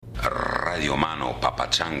Radio Mano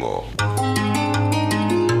Papachango.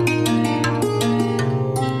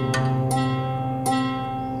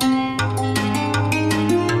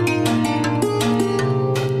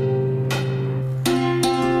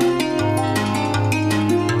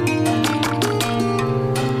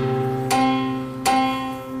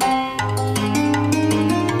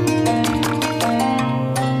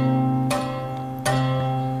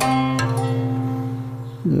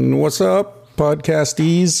 What's up,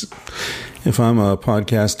 podcastees? If I'm a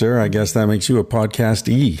podcaster, I guess that makes you a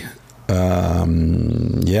podcastee.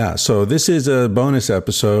 So this is a bonus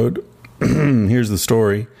episode. Here's the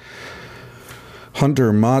story.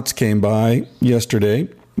 Hunter Maats came by yesterday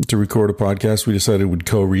to record a podcast. We decided we'd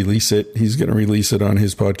co-release it. He's going to release it on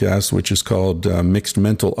his podcast, which is called Mixed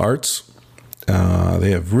Mental Arts. They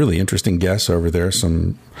have really interesting guests over there,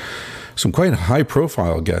 some quite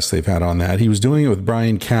high-profile guests they've had on that. He was doing it with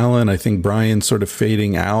Brian Callen. I think Brian's sort of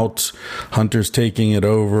fading out. Hunter's taking it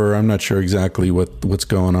over. I'm not sure exactly what's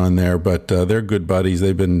going on there, but they're good buddies.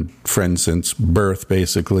 They've been friends since birth,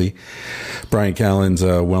 basically. Brian Callen's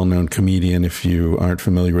a well-known comedian, if you aren't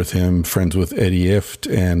familiar with him. Friends with Eddie Ifft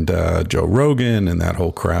and Joe Rogan and that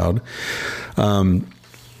whole crowd. I've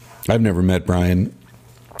never met Brian.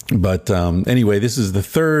 But anyway, this is the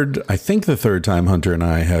third time Hunter and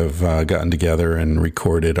I have gotten together and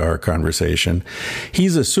recorded our conversation.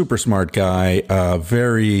 He's a super smart guy,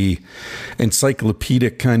 very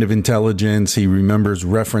encyclopedic kind of intelligence. He remembers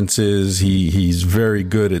references. He's very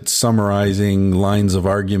good at summarizing lines of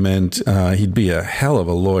argument. He'd be a hell of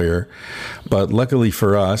a lawyer. But luckily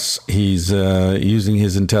for us, he's using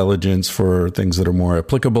his intelligence for things that are more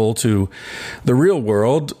applicable to the real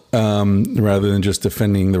world, rather than just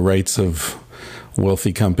defending the rights of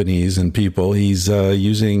wealthy companies and people. He's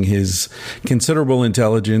using his considerable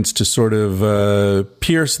intelligence to sort of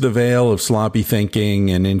pierce the veil of sloppy thinking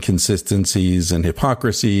and inconsistencies and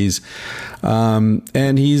hypocrisies.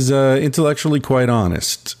 And he's intellectually quite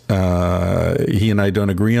honest. He and I don't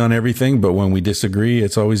agree on everything, but when we disagree,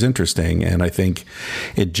 it's always interesting. And I think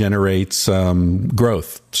it generates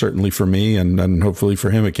growth, certainly for me and hopefully for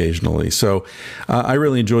him occasionally. So I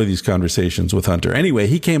really enjoy these conversations with Hunter. Anyway,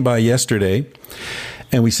 he came by yesterday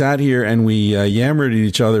and we sat here and we yammered at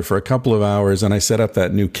each other for a couple of hours. And I set up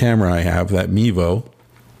that new camera I have, that Mevo.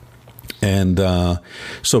 And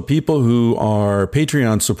so people who are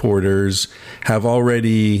Patreon supporters have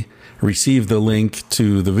already received the link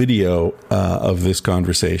to the video of this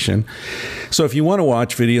conversation. So if you want to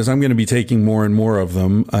watch videos, I'm going to be taking more and more of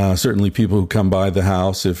them. Certainly people who come by the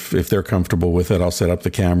house, if they're comfortable with it, I'll set up the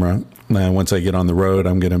camera. Once I get on the road,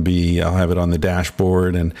 I'll have it on the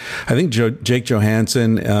dashboard. And I think Jake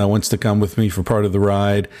Johansson wants to come with me for part of the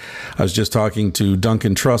ride. I was just talking to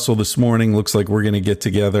Duncan Trussell this morning. Looks like we're going to get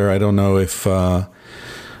together. I don't know if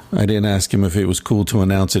I didn't ask him if it was cool to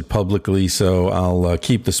announce it publicly, so I'll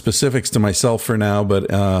keep the specifics to myself for now.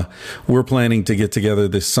 But we're planning to get together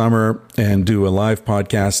this summer and do a live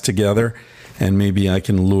podcast together. And maybe I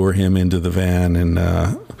can lure him into the van and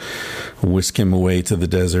whisk him away to the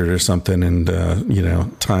desert or something and,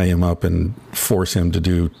 tie him up and force him to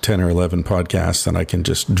do 10 or 11 podcasts that I can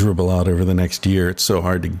just dribble out over the next year. It's so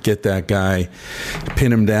hard to get that guy,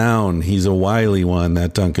 pin him down. He's a wily one,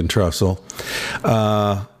 that Duncan Trussell.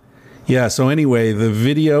 So anyway, the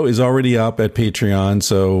video is already up at Patreon,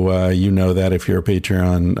 so you know that if you're a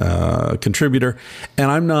Patreon contributor.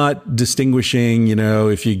 And I'm not distinguishing,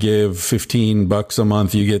 if you give $15 a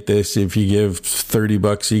month, you get this. If you give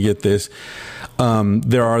 $30, you get this.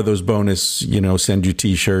 There are those bonus, send you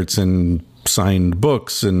T-shirts and signed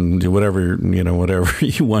books and whatever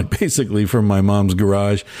you want, basically, from my mom's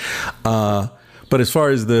garage. But as far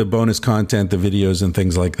as the bonus content, the videos and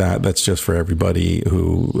things like that, that's just for everybody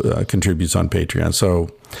who contributes on Patreon. So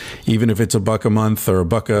even if it's $1 a month or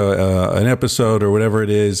 $1 an episode or whatever it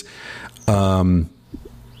is,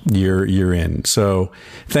 you're in. So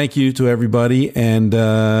thank you to everybody. And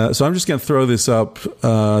so I'm just going to throw this up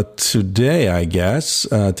today, I guess.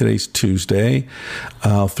 Today's Tuesday.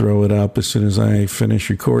 I'll throw it up as soon as I finish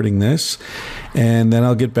recording this. And then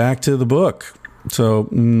I'll get back to the book. So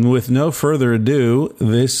with no further ado,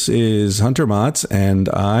 this is Hunter Maats and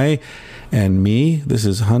I and me. This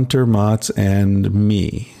is Hunter Maats and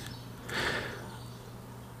me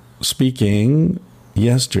speaking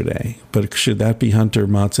yesterday. But should that be Hunter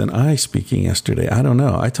Maats and I speaking yesterday? I don't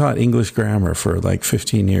know. I taught English grammar for like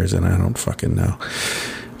 15 years and I don't fucking know.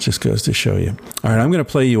 It just goes to show you. All right, I'm going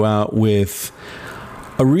to play you out with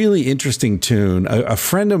a really interesting tune. A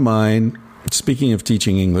friend of mine speaking of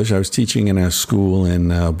teaching English, I was teaching in a school in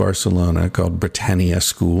Barcelona called Britannia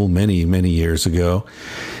School many, many years ago.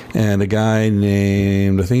 And a guy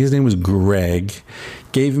named, I think his name was Greg,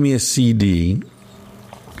 gave me a CD.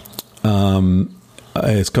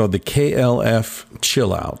 It's called the KLF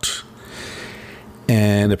Chill Out.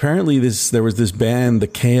 And apparently there was this band, the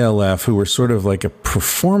KLF, who were sort of like a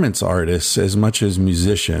performance artists as much as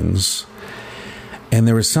musicians. And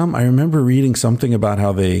there was I remember reading something about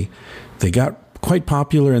how they got quite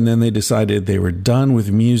popular, and then they decided they were done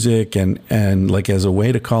with music, and like as a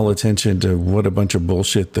way to call attention to what a bunch of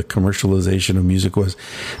bullshit the commercialization of music was,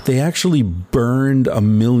 they actually burned £1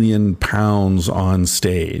 million on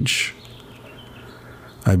stage.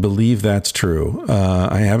 I believe that's true.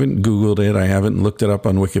 I haven't Googled it. I haven't looked it up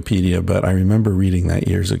on Wikipedia, but I remember reading that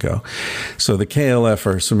years ago. So the KLF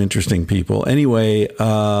are some interesting people. Anyway,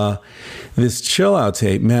 this chill out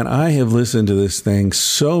tape, man, I have listened to this thing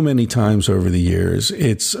so many times over the years.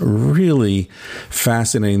 It's really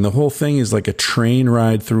fascinating. The whole thing is like a train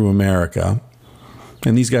ride through America.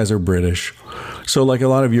 And these guys are British. So like a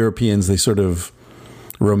lot of Europeans, they sort of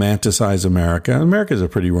romanticize America. America's a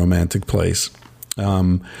pretty romantic place.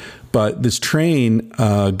 But this train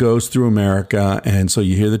goes through America, and so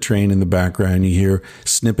you hear the train in the background. You hear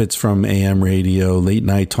snippets from AM radio, late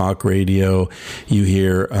night talk radio. You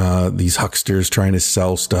hear these hucksters trying to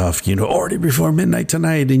sell stuff, order before midnight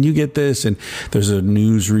tonight, and you get this. And there's a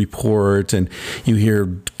news report, and you hear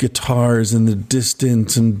guitars in the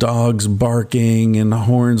distance, and dogs barking, and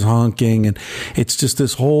horns honking. And it's just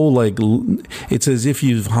this whole, it's as if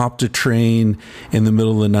you've hopped a train in the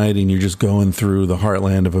middle of the night, and you're just going through the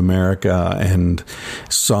heartland of America. And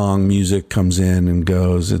song music comes in and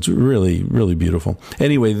goes. It's really, really beautiful.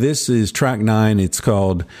 Anyway, this is track 9. It's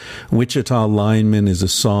called Wichita Lineman is a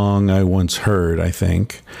song I once heard, I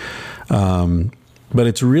think. But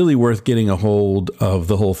it's really worth getting a hold of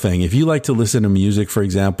the whole thing. If you like to listen to music, for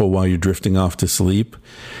example, while you're drifting off to sleep,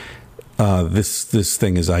 this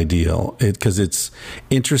thing is ideal because it's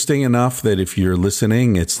interesting enough that if you're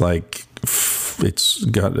listening, it's like it's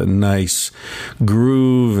got a nice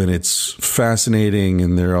groove and it's fascinating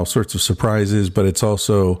and there are all sorts of surprises, but it's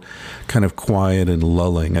also kind of quiet and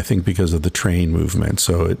lulling, I think, because of the train movement.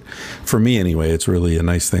 So for me anyway, it's really a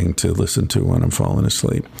nice thing to listen to when I'm falling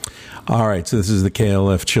asleep. All right, so this is the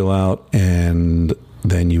KLF Chill Out, and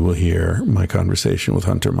then you will hear my conversation with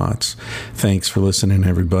Hunter Maats. Thanks for listening,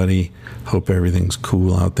 everybody. Hope everything's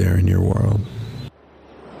cool out there in your world.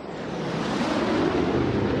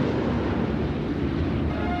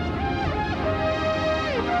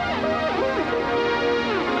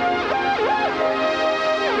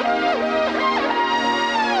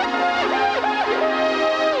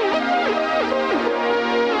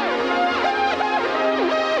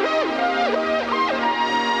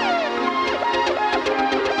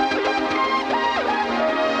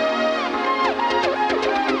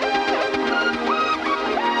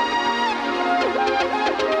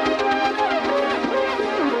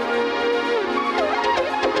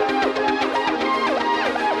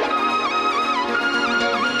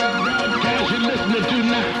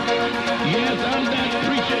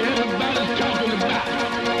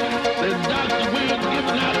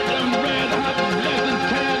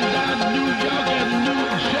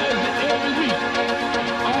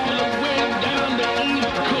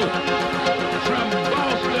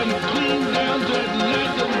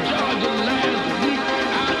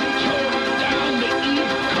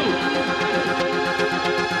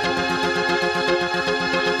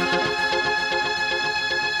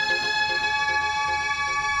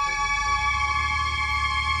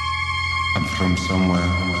 From somewhere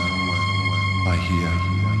by here.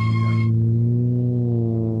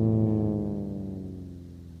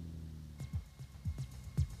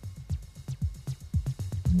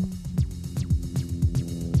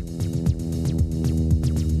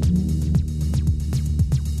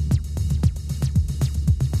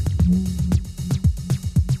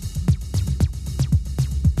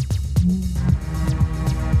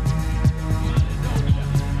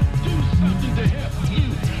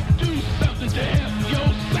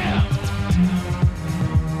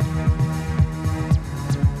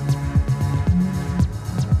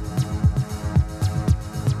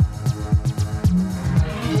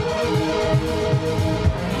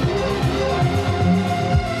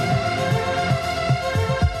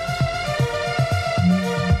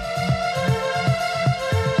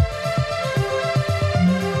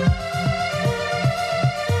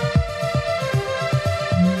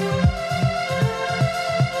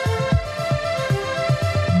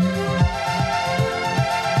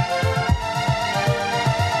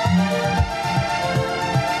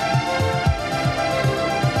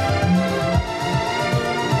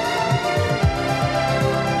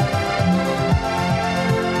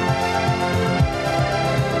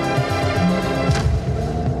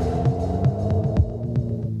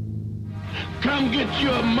 get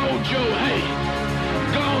your mojo, hey.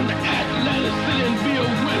 Go on to Atlantic City and be a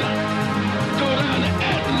winner. Go down to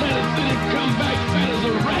Atlantic City, come back fat as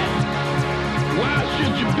a rat. Why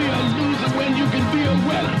should you be a loser when you can be a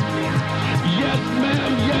winner? Yes,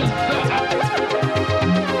 ma'am, yes, sir.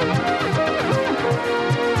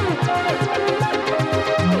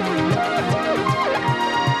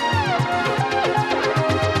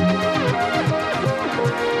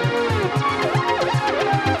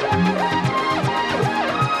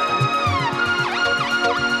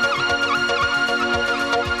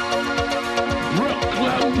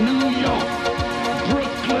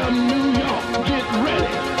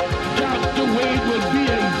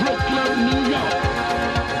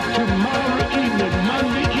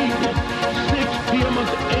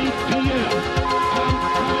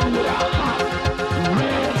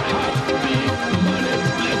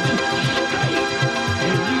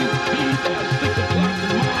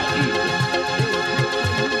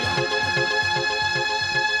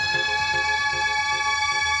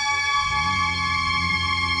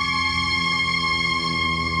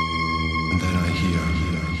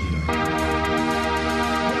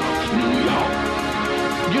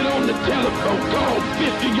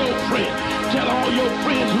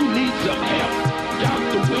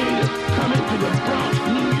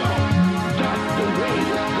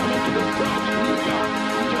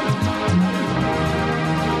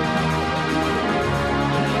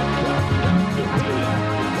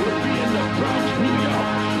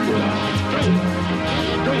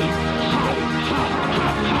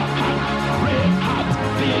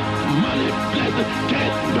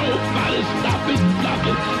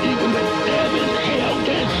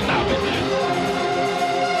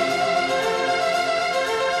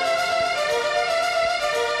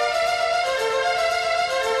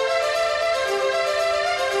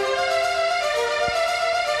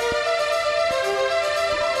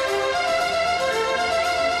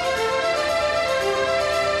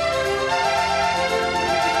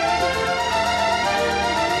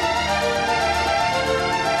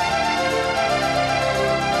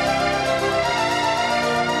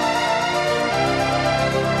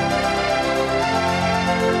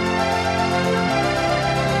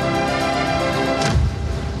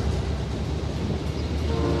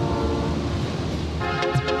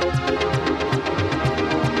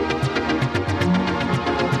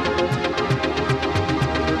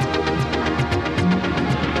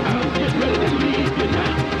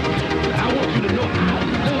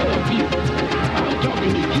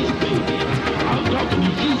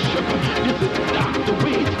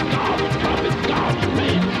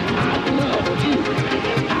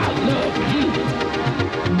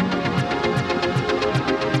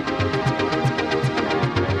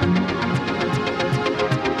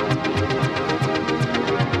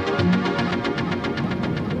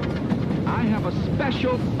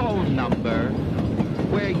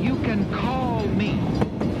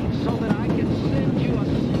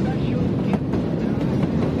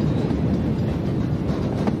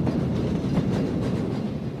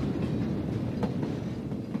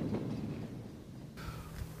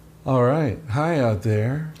 All right. Hi out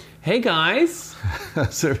there. Hey guys.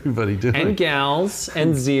 How's everybody doing? And gals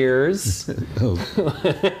and Zeers. Oh.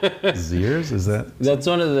 Zeers? Is that? That's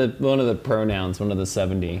one of the pronouns, one of the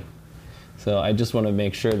 70. So I just want to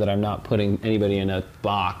make sure that I'm not putting anybody in a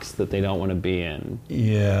box that they don't want to be in.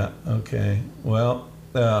 Yeah. Okay. Well,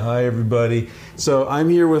 hi everybody. So I'm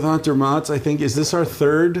here with Hunter Maats. I think, is this our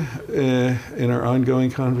third in our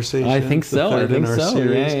ongoing conversation? I think so. I think so.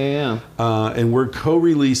 Series? Yeah. And we're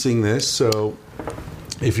co-releasing this. So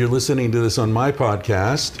if you're listening to this on my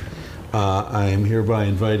podcast, I am hereby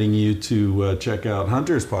inviting you to check out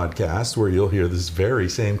Hunter's podcast, where you'll hear this very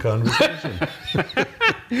same conversation.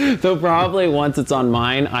 So probably once it's on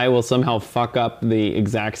mine, I will somehow fuck up the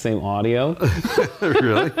exact same audio.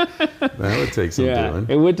 Really? That would take some doing.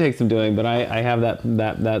 It would take some doing, but I have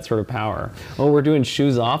that sort of power. Oh, we're doing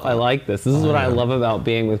shoes off? I like this. This is what I love about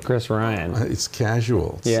being with Chris Ryan. It's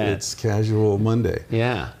casual. Yeah. It's casual Monday.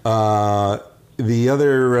 Yeah. The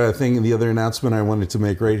other thing, the other announcement I wanted to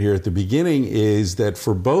make right here at the beginning is that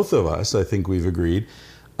for both of us, I think we've agreed,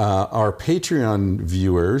 our Patreon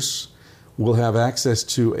viewers will have access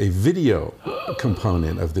to a video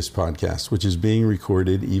component of this podcast, which is being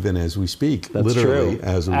recorded even as we speak. That's literally true.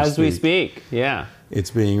 As we speak. Yeah. It's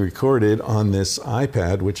being recorded on this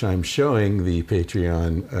iPad, which I'm showing the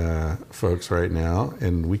Patreon folks right now,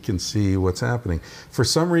 and we can see what's happening. For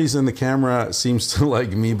some reason, the camera seems to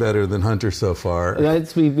like me better than Hunter so far.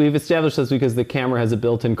 We've established this because the camera has a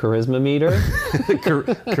built-in charisma meter.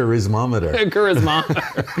 Charismometer.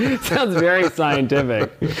 Charismometer. Sounds very scientific.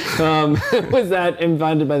 Was that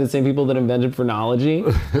invented by the same people that invented phrenology?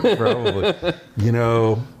 Probably. You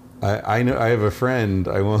know, I know I have a friend,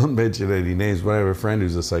 I won't mention any names, but I have a friend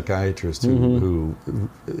who's a psychiatrist who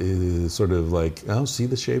is sort of like, oh, see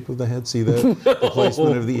the shape of the head, see the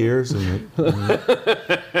placement of the ears.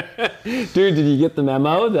 Dude, did you get the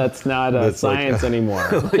memo? That's not science anymore.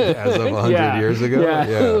 Like as of 100 years ago?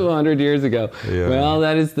 Yeah, 100 years ago. Yeah. Well,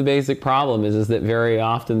 that is the basic problem, is that very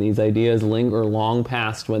often these ideas linger long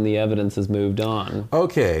past when the evidence has moved on.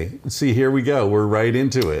 Okay, see, here we go. We're right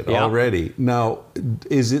into it already. Now,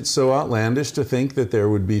 is it so outlandish to think that there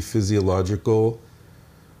would be physiological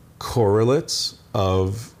correlates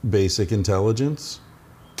of basic intelligence?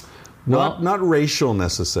 Well, Not racial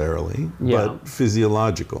necessarily, but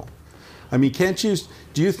physiological. I mean, do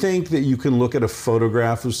you think that you can look at a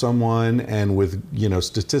photograph of someone and with,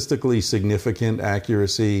 statistically significant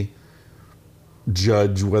accuracy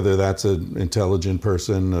judge whether that's an intelligent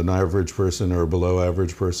person, an average person, or a below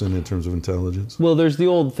average person in terms of intelligence? Well, there's the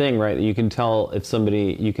old thing, right? That you can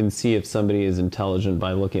you can see if somebody is intelligent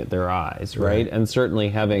by looking at their eyes, right? And certainly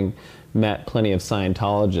having met plenty of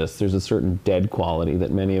Scientologists, there's a certain dead quality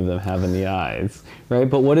that many of them have in the eyes, right?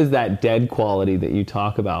 But what is that dead quality that you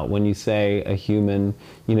talk about when you say a human,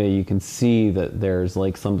 you can see that there's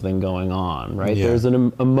like something going on, right? Yeah. There's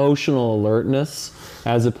an emotional alertness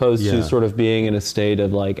as opposed to sort of being in a state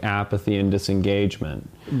of like apathy and disengagement.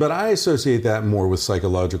 But I associate that more with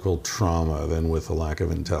psychological trauma than with a lack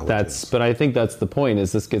of intelligence. But I think that's the point,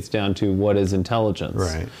 is this gets down to what is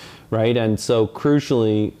intelligence. Right, and so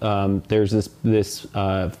crucially, there's this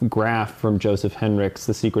graph from Joseph Henrich's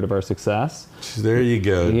 "The Secret of Our Success." There you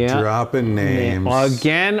go, dropping names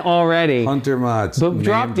again already. Hunter Maats. But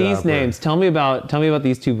drop these names. Tell me about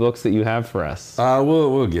these two books that you have for us.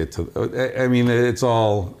 We'll get to. I mean, it's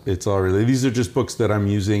all really. These are just books that I'm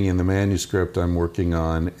using in the manuscript I'm working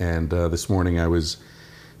on. And this morning I was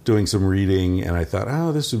doing some reading, and I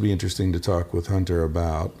thought, this would be interesting to talk with Hunter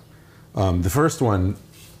about. The first one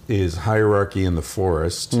is Hierarchy in the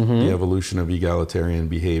Forest, The Evolution of Egalitarian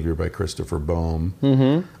Behavior by Christopher Boehm.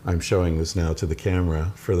 I'm showing this now to the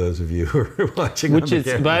camera for those of you who are watching Which on the is,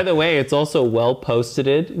 camera. by the way, it's also well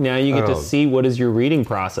posted. Now you get to see what is your reading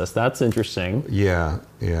process. That's interesting. Yeah.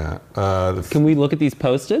 Can we look at these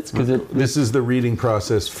post-its? This is the reading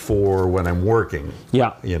process for when I'm working.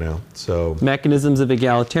 Yeah. So Mechanisms of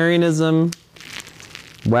egalitarianism,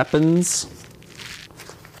 weapons.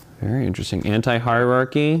 Very interesting.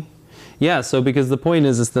 Anti-hierarchy. Yeah, so because the point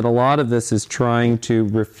is that a lot of this is trying to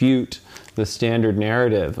refute the standard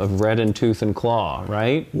narrative of red in tooth and claw,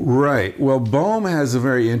 right? Right. Well, Boehm has a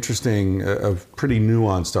very interesting, a pretty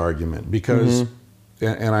nuanced argument because,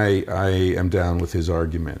 and I am down with his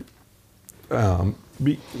argument.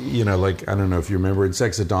 Like, I don't know if you remember in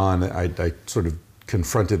Sex at Dawn, I sort of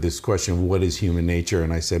confronted this question, what is human nature?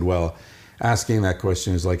 And I said, well, asking that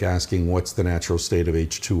question is like asking what's the natural state of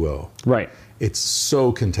H2O. Right. It's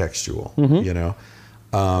so contextual,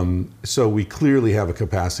 So we clearly have a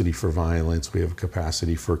capacity for violence. We have a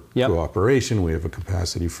capacity for cooperation. We have a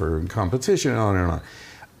capacity for competition, on and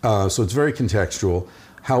on. So it's very contextual.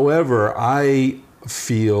 However, I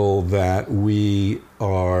feel that we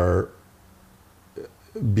are,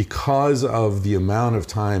 because of the amount of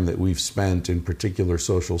time that we've spent in particular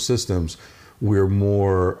social systems, we're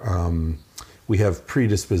more, we have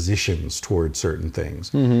predispositions toward certain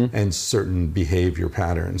things and certain behavior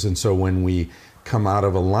patterns. And so when we come out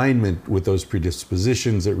of alignment with those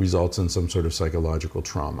predispositions, it results in some sort of psychological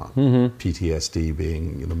trauma, PTSD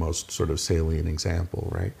being the most sort of salient example,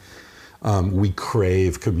 right? We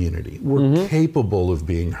crave community. We're capable of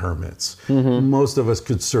being hermits. Most of us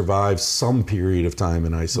could survive some period of time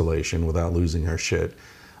in isolation without losing our shit.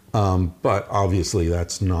 But obviously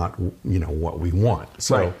that's not, what we want.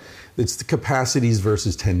 So it's the capacities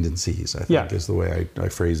versus tendencies, I think, is the way I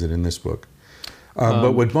phrase it in this book.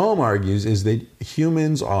 But what Boehm argues is that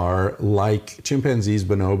humans are, like chimpanzees,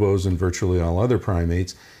 bonobos, and virtually all other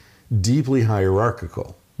primates, deeply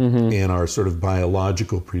hierarchical in our sort of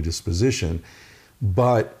biological predisposition.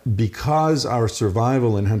 But because our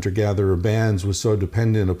survival in hunter-gatherer bands was so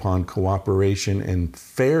dependent upon cooperation and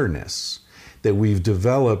fairness, that we've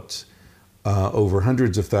developed over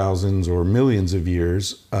hundreds of thousands or millions of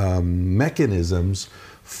years mechanisms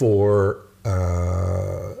for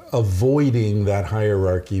avoiding that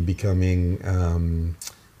hierarchy becoming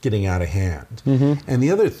getting out of hand. And the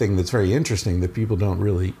other thing that's very interesting that people don't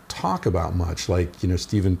really talk about much, like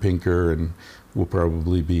Steven Pinker, and we'll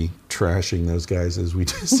probably be trashing those guys as we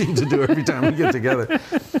seem to do every time we get together.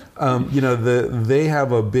 They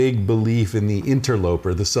have a big belief in the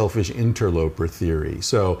interloper, the selfish interloper theory.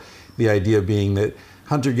 So the idea being that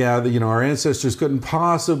hunter-gatherer, our ancestors couldn't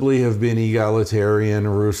possibly have been egalitarian,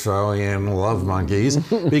 Rousseauian love monkeys,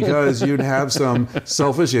 because you'd have some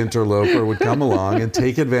selfish interloper would come along and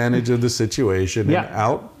take advantage of the situation and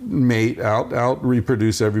out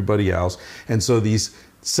reproduce everybody else. And so these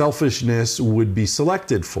selfishness would be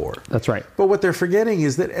selected for. That's right. But what they're forgetting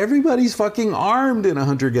is that everybody's fucking armed in a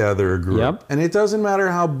hunter-gatherer group. Yep. And it doesn't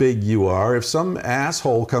matter how big you are. If some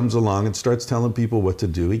asshole comes along and starts telling people what to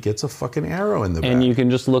do, he gets a fucking arrow in the back. And you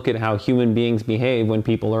can just look at how human beings behave when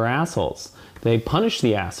people are assholes. They punish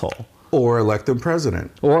the asshole. Or elect them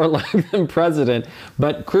president. But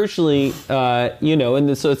crucially,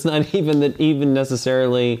 so it's not even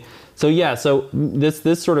necessarily. So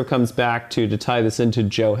this sort of comes back to tie this into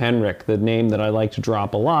Joe Henrich, the name that I like to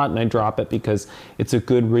drop a lot, and I drop it because it's a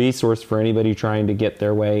good resource for anybody trying to get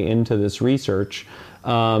their way into this research.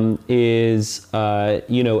 Henrich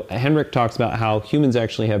talks about how humans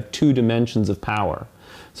actually have two dimensions of power.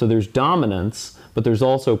 So there's dominance, but there's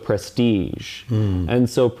also prestige. And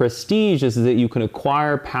so prestige is that you can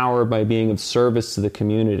acquire power by being of service to the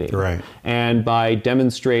community. Right. And by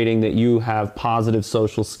demonstrating that you have positive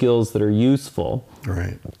social skills that are useful.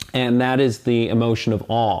 Right. And that is the emotion of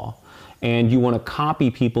awe. And you want to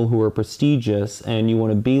copy people who are prestigious, and you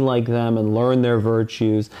want to be like them and learn their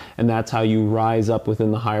virtues, and that's how you rise up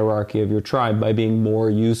within the hierarchy of your tribe, by being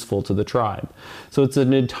more useful to the tribe. So it's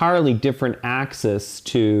an entirely different axis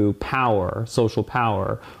to power, social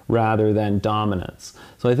power, rather than dominance.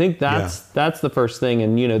 So I think that's the first thing,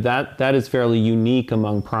 and that is fairly unique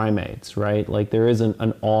among primates, right? Like there isn't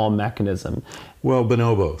an awe mechanism. Well,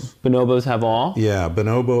 bonobos. Bonobos have awe? Yeah,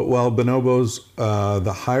 bonobos,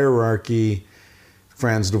 the hierarchy,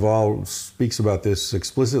 Franz de Waal speaks about this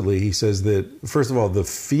explicitly. He says that, first of all, the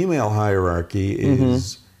female hierarchy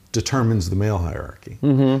determines the male hierarchy.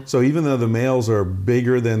 So even though the males are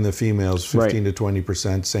bigger than the females, 15 to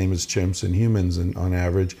 20%, same as chimps and humans on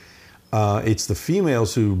average, it's the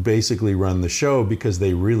females who basically run the show because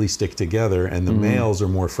they really stick together, and the males are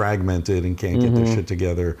more fragmented and can't get their shit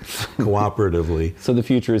together cooperatively. So the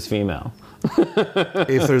future is female.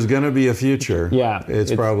 If there's going to be a future,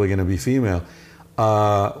 it's probably going to be female.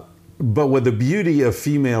 But what the beauty of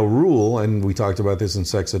female rule, and we talked about this in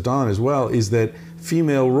Sex at Dawn as well, is that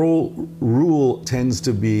female rule tends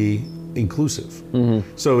to be inclusive.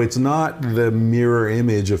 So it's not the mirror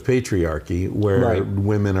image of patriarchy where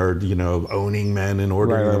women are, owning men and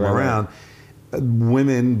ordering them around.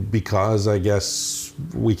 Women, because I guess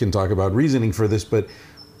we can talk about reasoning for this, but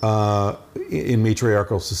in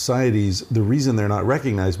matriarchal societies, the reason they're not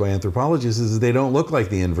recognized by anthropologists is they don't look like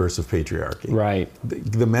the inverse of patriarchy. Right.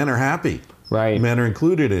 The men are happy. Right. Men are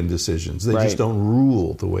included in decisions. They just don't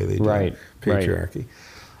rule the way they do patriarchy.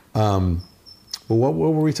 But what were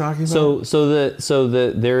we talking about? So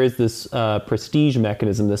there is this prestige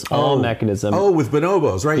mechanism, this awe mechanism. Oh, with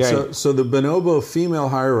bonobos, right? So the bonobo female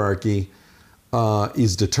hierarchy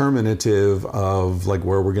is determinative of like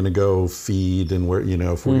where we're going to go feed and where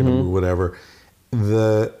if we're going to move whatever.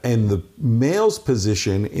 The male's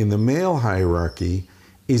position in the male hierarchy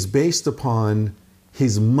is based upon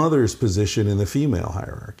his mother's position in the female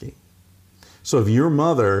hierarchy. So if your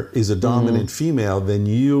mother is a dominant female, then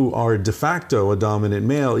you are de facto a dominant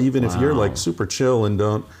male, even if you're like super chill and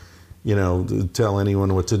don't, tell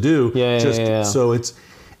anyone what to do. So it's,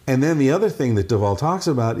 and then the other thing that de Waal talks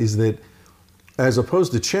about is that as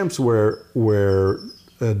opposed to chimps where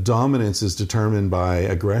dominance is determined by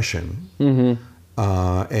aggression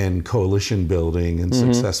and coalition building and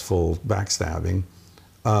successful backstabbing,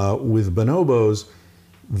 with bonobos,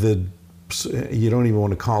 you don't even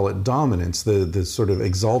want to call it dominance. The sort of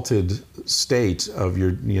exalted state of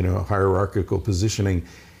your hierarchical positioning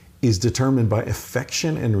is determined by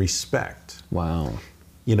affection and respect. Wow.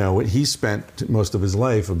 He spent most of his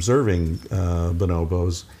life observing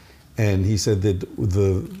bonobos, and he said that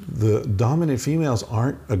the dominant females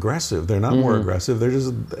aren't aggressive. They're not more aggressive. They're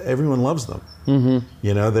just, everyone loves them.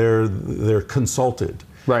 They're consulted.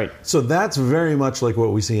 Right. So that's very much like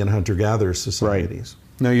what we see in hunter-gatherer societies.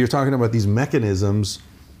 Now, you're talking about these mechanisms.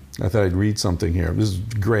 I thought I'd read something here. This is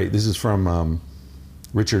great. This is from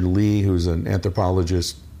Richard Lee, who's an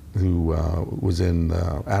anthropologist who was in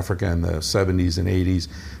Africa in the 70s and 80s.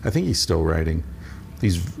 I think he's still writing.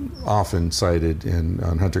 he's often cited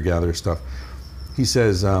on hunter-gatherer stuff. He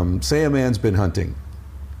says, say a man's been hunting.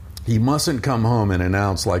 He mustn't come home and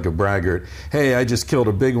announce like a braggart, hey, I just killed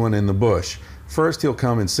a big one in the bush. First, he'll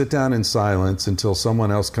come and sit down in silence until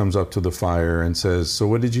someone else comes up to the fire and says, so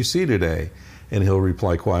what did you see today? And he'll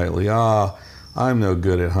reply quietly, I'm no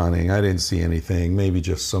good at hunting. I didn't see anything, maybe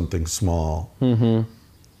just something small. Mm-hmm.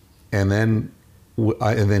 And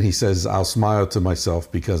then he says, I'll smile to myself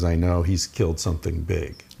because I know he's killed something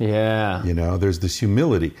big. Yeah. There's this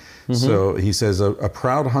humility. Mm-hmm. So he says, a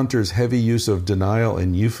proud hunter's heavy use of denial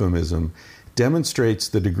and euphemism demonstrates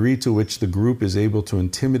the degree to which the group is able to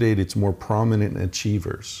intimidate its more prominent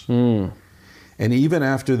achievers. Mm. And even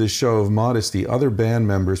after this show of modesty, other band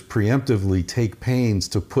members preemptively take pains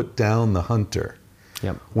to put down the hunter.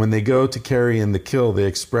 Yep. When they go to carry in the kill, they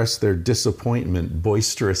express their disappointment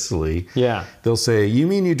boisterously. Yeah. They'll say, you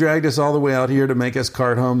mean you dragged us all the way out here to make us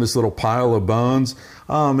cart home this little pile of bones?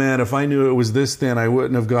 Oh, man, if I knew it was this thin, I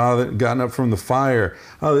wouldn't have gotten up from the fire.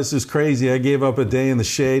 Oh, this is crazy. I gave up a day in the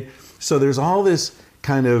shade. So there's all this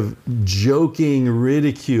kind of joking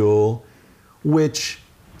ridicule, which,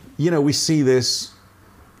 we see this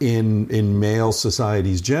in male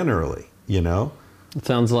societies generally, It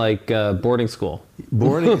sounds like boarding school.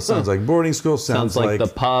 Sounds like boarding school. Sounds like the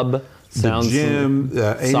pub. The gym,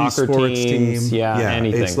 any soccer sports teams, team.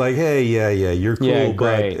 anything. It's like, hey, you're cool,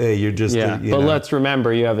 but hey, you're just, but let's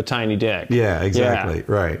remember you have a tiny dick. Yeah, exactly,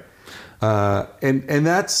 right. And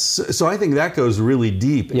that's, so I think that goes really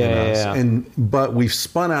deep in us. But we've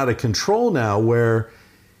spun out of control now where,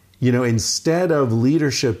 instead of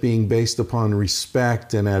leadership being based upon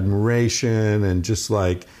respect and admiration and just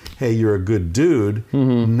like, hey, you're a good dude,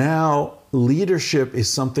 now leadership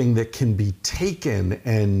is something that can be taken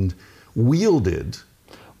and wielded.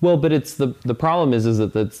 Well, but it's the problem is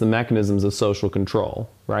that it's the mechanisms of social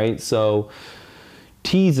control, right? So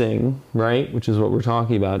teasing, right, which is what we're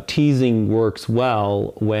talking about, teasing works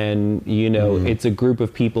well when, it's a group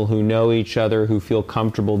of people who know each other, who feel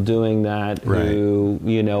comfortable doing that, right, who,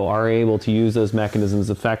 are able to use those mechanisms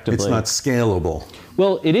effectively. It's not scalable.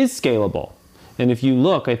 Well, it is scalable. And if you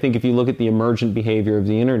look at the emergent behavior of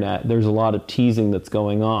the internet, there's a lot of teasing that's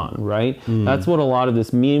going on, right? That's what a lot of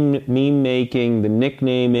this meme making, the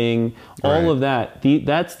nicknaming, all of that,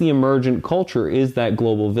 that's the emergent culture, is that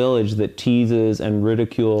global village that teases and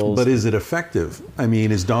ridicules. But is it effective? I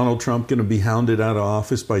mean, is Donald Trump going to be hounded out of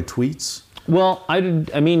office by tweets? Well, I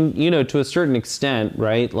mean, to a certain extent,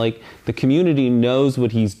 right? Like, the community knows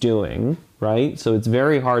what he's doing, right? So it's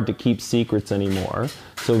very hard to keep secrets anymore.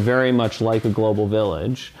 So very much like a global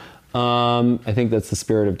village. I think that's the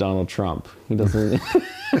spirit of Donald Trump. He doesn't...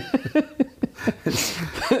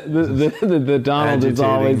 the Donald is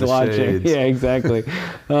always watching. Shades. Yeah, exactly.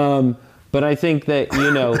 But I think that,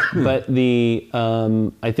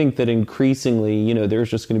 I think that increasingly, there's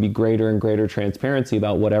just going to be greater and greater transparency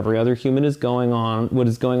about what every other human is going on, what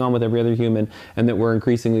is going on with every other human, and that we're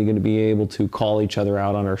increasingly going to be able to call each other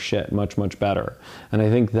out on our shit much, much better. And I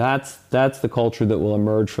think that's the culture that will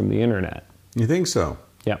emerge from the internet. You think so?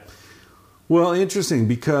 Yeah. Well, interesting,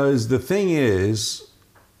 because the thing is,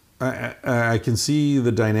 I can see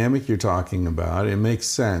the dynamic you're talking about. It makes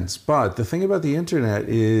sense. But the thing about the internet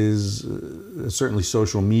is certainly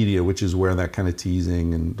social media, which is where that kind of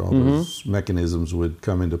teasing and all those mechanisms would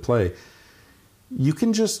come into play. You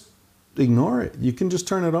can just ignore it. You can just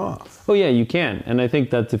turn it off. Oh, yeah, you can. And I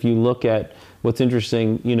think that if you look at what's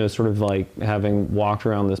interesting, sort of like having walked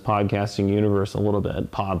around this podcasting universe a little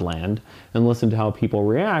bit, Podland, and listen to how people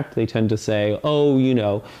react, they tend to say, oh,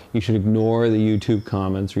 you should ignore the YouTube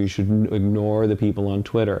comments, or you should ignore the people on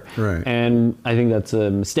Twitter. Right. And I think that's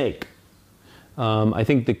a mistake. I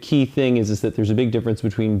think the key thing is that there's a big difference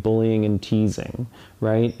between bullying and teasing,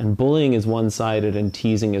 right? And bullying is one-sided and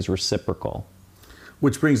teasing is reciprocal.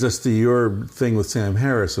 Which brings us to your thing with Sam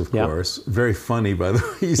Harris, of course. Very funny, by the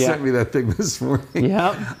way. You sent me that thing this morning.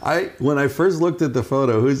 Yeah. When I first looked at the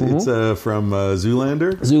photo, it's from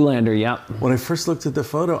Zoolander? Zoolander, yeah. When I first looked at the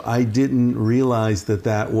photo, I didn't realize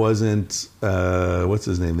that wasn't, what's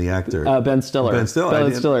his name, the actor? Ben Stiller. Ben Stiller.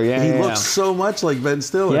 Ben Stiller, yeah. He looks so much like Ben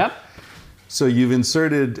Stiller. Yep. So you've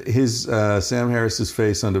inserted his Sam Harris's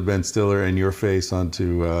face onto Ben Stiller and your face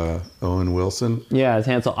onto Owen Wilson. Yeah, it's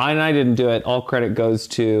Hansel. I didn't do it. All credit goes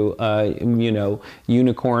to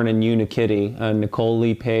Unicorn and Unikitty, Nicole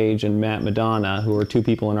Lee Page and Matt Madonna, who are two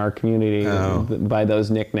people in our community by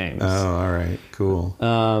those nicknames. Oh, all right, cool.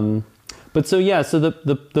 But so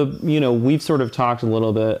the we've sort of talked a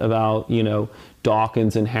little bit about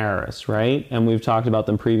Dawkins and Harris, right? And we've talked about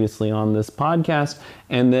them previously on this podcast,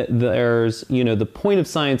 and that there's, the point of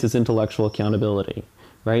science is intellectual accountability,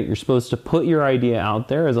 right? You're supposed to put your idea out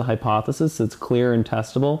there as a hypothesis that's clear and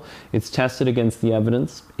testable. It's tested against the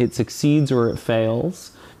evidence. It succeeds or it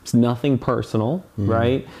fails. It's nothing personal,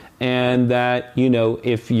 right? And that,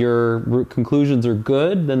 if your conclusions are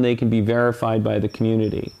good, then they can be verified by the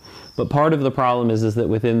community. But part of the problem is that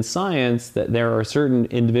within science, that there are certain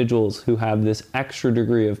individuals who have this extra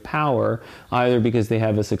degree of power, either because they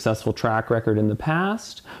have a successful track record in the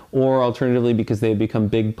past, or alternatively because they've become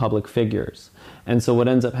big public figures. And so what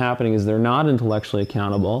ends up happening is they're not intellectually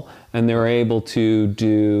accountable, and they're able to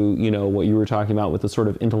do, what you were talking about with the sort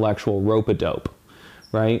of intellectual rope-a-dope,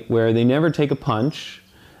 right? Where they never take a punch,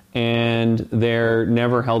 and they're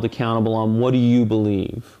never held accountable on what do you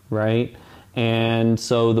believe, right? And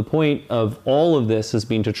so the point of all of this has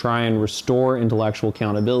been to try and restore intellectual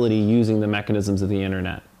accountability using the mechanisms of the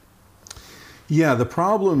internet. Yeah, the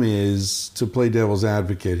problem is, to play devil's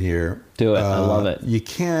advocate here. Do it. I love it. You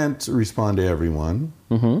can't respond to everyone.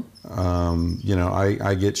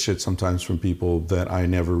 I get shit sometimes from people that I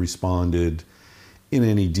never responded in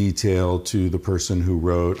any detail to the person who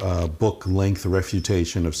wrote a book-length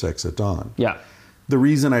refutation of Sex at Dawn. Yeah. The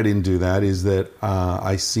reason I didn't do that is that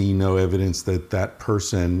I see no evidence that that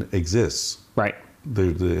person exists. Right.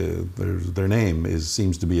 Their name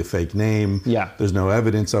seems to be a fake name. Yeah. There's no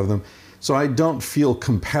evidence of them. So I don't feel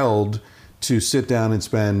compelled to sit down and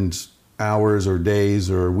spend hours or days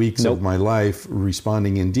or weeks of my life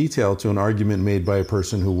responding in detail to an argument made by a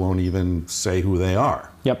person who won't even say who they are.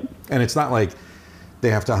 Yep. And it's not like they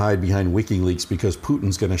have to hide behind WikiLeaks because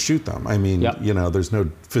Putin's going to shoot them. I mean, there's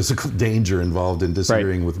no physical danger involved in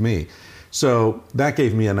disagreeing with me. So that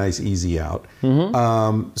gave me a nice easy out.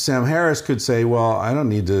 Sam Harris could say, well, I don't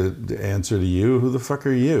need to answer to you. Who the fuck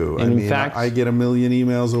are you? And in fact, I get 1 million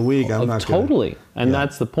emails a week. I'm not totally. And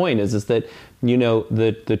that's the point is that,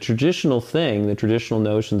 the traditional thing, the traditional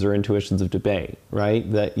notions or intuitions of debate,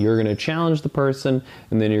 right? That you're going to challenge the person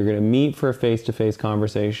and then you're going to meet for a face-to-face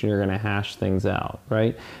conversation. You're going to hash things out,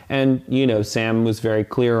 right? And, Sam was very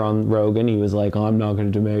clear on Rogan. He was like, I'm not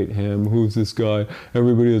going to debate him. Who's this guy?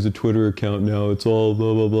 Everybody has a Twitter account now. It's all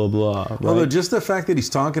blah, blah, blah, blah. Right? Although just the fact that he's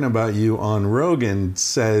talking about you on Rogan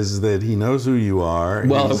says that he knows who you are.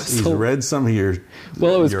 Well, he's read some of your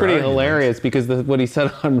Well, it was pretty arguments. hilarious because what he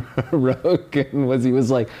said on Rogan was he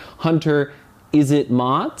was like, Hunter, is it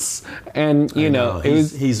Maats? And,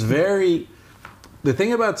 he's very... The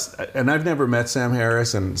thing about... And I've never met Sam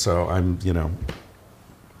Harris, and so I'm,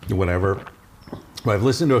 whatever. But I've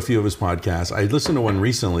listened to a few of his podcasts. I listened to one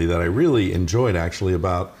recently that I really enjoyed, actually,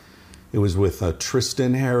 about... It was with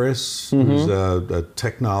Tristan Harris, who's a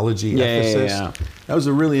technology ethicist. Yeah. That was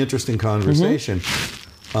a really interesting conversation.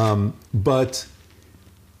 But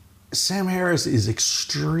Sam Harris is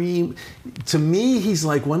extreme. To me, he's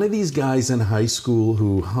like one of these guys in high school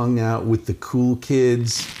who hung out with the cool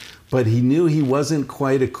kids, but he knew he wasn't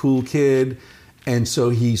quite a cool kid. And so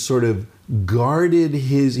he sort of guarded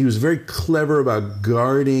he was very clever about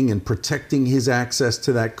guarding and protecting his access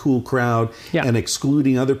to that cool crowd and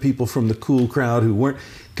excluding other people from the cool crowd who weren't,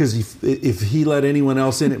 because if he let anyone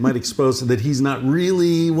else in, it might expose that he's not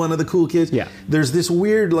really one of the cool kids. Yeah. There's this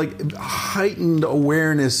weird, heightened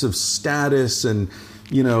awareness of status and,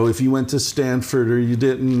 if you went to Stanford or you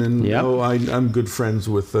didn't, and I'm good friends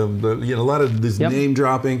with them. A lot of this name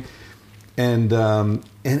dropping. And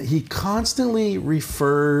he constantly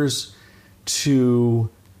refers to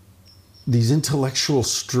these intellectual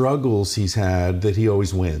struggles he's had that he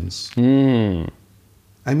always wins.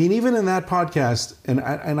 I mean, even in that podcast, and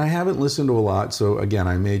I haven't listened to a lot, so again,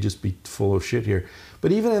 I may just be full of shit here,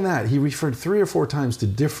 but even in that, he referred 3 or 4 times to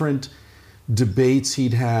different debates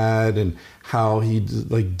he'd had and how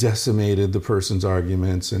he'd decimated the person's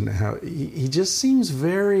arguments, and how he just seems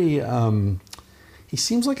very... he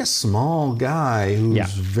seems like a small guy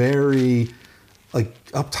who's very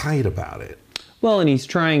uptight about it. Well, and he's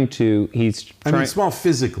trying to... I mean, small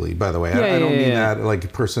physically, by the way. I don't mean that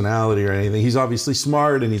like personality or anything. He's obviously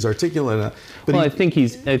smart and he's articulate. But I think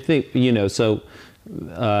he's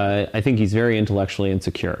very intellectually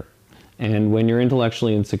insecure. And when you're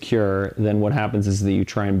intellectually insecure, then what happens is that you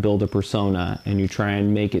try and build a persona and you try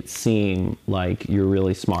and make it seem like you're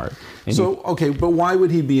really smart. But why would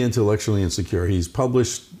he be intellectually insecure? He's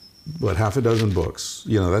published, half a dozen books.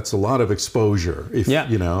 That's a lot of exposure.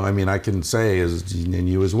 I mean, I can say, and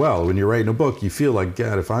you as well, when you're writing a book, you feel like,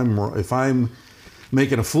 God, if I'm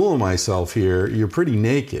making a fool of myself here, you're pretty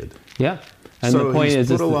naked. Yeah. And so the point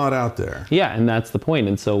he's is put a lot out there. Yeah, and that's the point.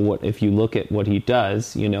 And so what if you look at what he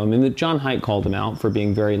does, I mean, John Haidt called him out for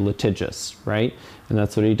being very litigious, right? And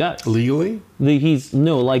that's what he does. Legally? He's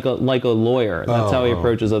like a lawyer. That's how he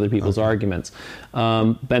approaches other people's arguments.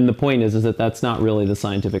 And the point is that that's not really the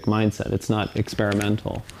scientific mindset. It's not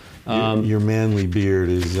experimental. Your manly beard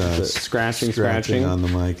is scratching on the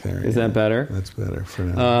mic there. Is that better? That's better for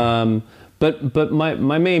now. But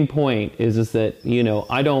my main point is that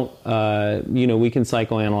I don't we can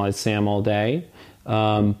psychoanalyze Sam all day,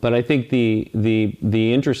 but I think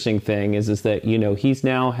the interesting thing is that he's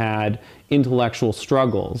now had intellectual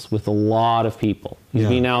struggles with a lot of people. He's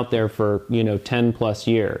been out there for 10 plus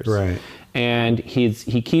years, right? And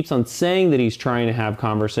he keeps on saying that he's trying to have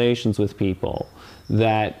conversations with people,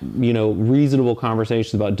 that reasonable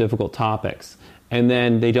conversations about difficult topics, and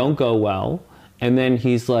then they don't go well. And then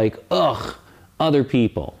he's like, ugh, other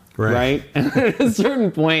people, right? And at a certain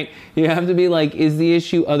point, you have to be like, is the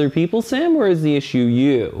issue other people, Sam, or is the issue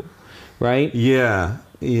you, right? Yeah.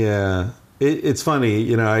 It's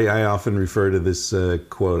funny, I often refer to this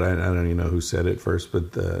quote. I don't even know who said it first,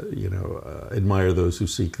 but admire those who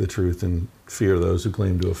seek the truth and fear those who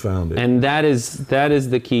claim to have found it. And that is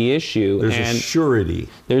the key issue. There's a surety.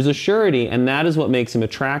 There's a surety, and that is what makes him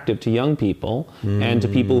attractive to young people and to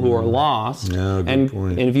people who are lost. Yeah, good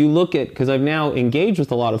point. And if you look at, because I've now engaged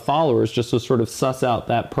with a lot of followers just to sort of suss out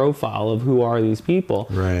that profile of who are these people.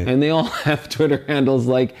 Right. And they all have Twitter handles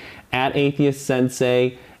like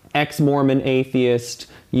 @atheistsensei, ex-Mormon atheist,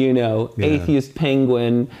 atheist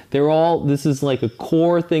penguin. This is like a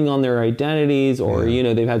core thing on their identities, or,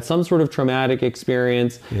 they've had some sort of traumatic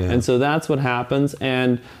experience. Yeah. And so that's what happens.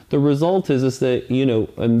 And the result is that,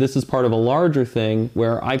 and this is part of a larger thing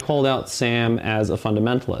where I called out Sam as a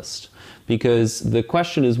fundamentalist, because the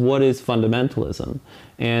question is, what is fundamentalism?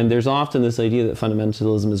 And there's often this idea that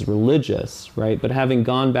fundamentalism is religious, right? But having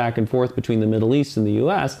gone back and forth between the Middle East and the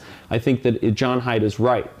U.S., I think that John Haidt is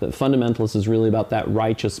right, that fundamentalist is really about that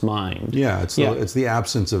righteous mind. Yeah, it's the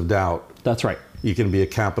absence of doubt. That's right. You can be a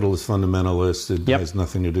capitalist fundamentalist. It has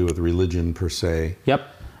nothing to do with religion per se. Yep.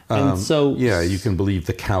 And so... you can believe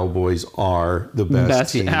the Cowboys are the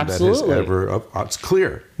best team that has ever... It's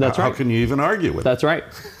clear. That's right. How can you even argue with it? That's right.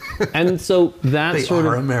 And so that they sort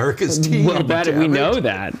are of America's team. Well, we know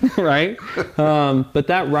that, right? But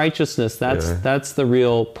that righteousness, that's the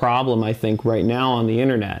real problem, I think, right now on the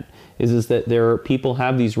internet, is that people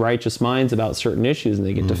have these righteous minds about certain issues, and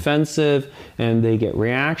they get defensive and they get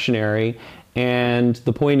reactionary. And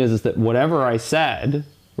the point is that whatever I said,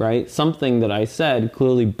 right, something that I said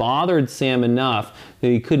clearly bothered Sam enough that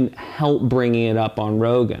he couldn't help bringing it up on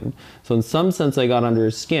Rogan. So in some sense, I got under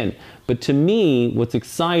his skin. But to me, what's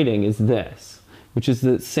exciting is this, which is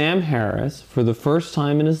that Sam Harris, for the first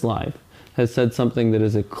time in his life, has said something that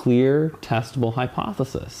is a clear, testable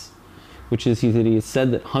hypothesis, which is that he has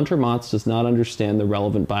said that Hunter Maats does not understand the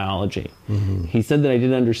relevant biology. Mm-hmm. He said that I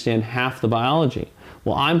didn't understand half the biology.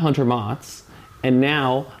 Well, I'm Hunter Maats, and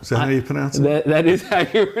now... Is that how you pronounce it? That is how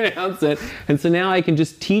you pronounce it. And so now I can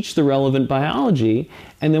just teach the relevant biology,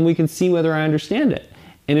 and then we can see whether I understand it.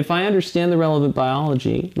 And if I understand the relevant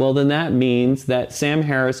biology, well, then that means that Sam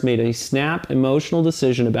Harris made a snap emotional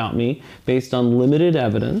decision about me based on limited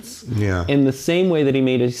evidence, in the same way that he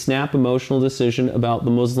made a snap emotional decision about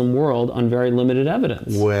the Muslim world on very limited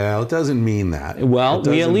evidence. Well, it doesn't mean that. Well,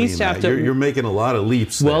 we at least have to... You're making a lot of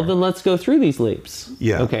leaps there. Well, then let's go through these leaps.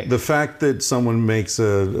 Yeah. Okay. The fact that someone makes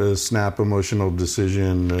a snap emotional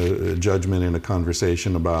decision, a judgment in a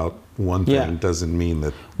conversation about one thing doesn't mean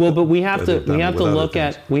that. Well, but we have to look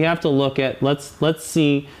at let's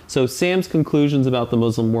see. So Sam's conclusions about the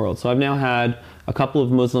Muslim world. So I've now had a couple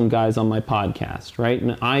of Muslim guys on my podcast, right?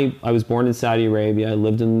 And I was born in Saudi Arabia. I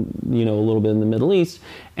lived in a little bit in the Middle East.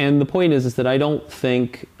 And the point is that I don't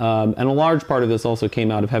think, and a large part of this also came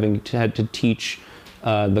out of having had to teach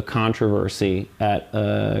the controversy at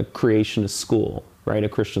a creationist school, right? A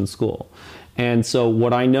Christian school. And so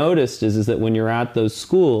what I noticed is that when you're at those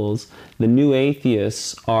schools, the new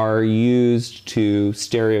atheists are used to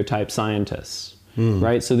stereotype scientists,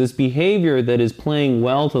 right? So this behavior that is playing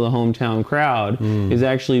well to the hometown crowd is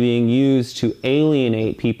actually being used to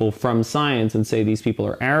alienate people from science and say these people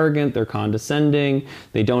are arrogant, they're condescending,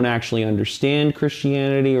 they don't actually understand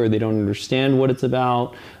Christianity, or they don't understand what it's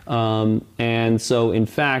about. And so, in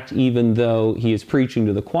fact, even though he is preaching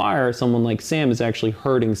to the choir, someone like Sam is actually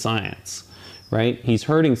hurting science. Right? He's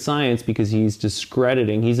hurting science because he's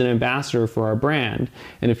discrediting. He's an ambassador for our brand.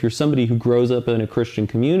 And if you're somebody who grows up in a Christian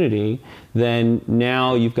community, then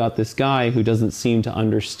now you've got this guy who doesn't seem to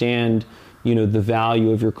understand the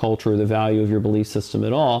value of your culture, the value of your belief system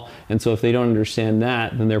at all. And so if they don't understand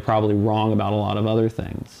that, then they're probably wrong about a lot of other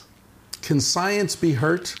things. Can science be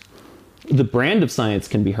hurt? The brand of science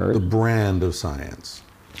can be hurt. The brand of science.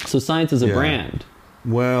 So science is a brand.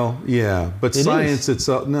 Well, yeah, but It science is.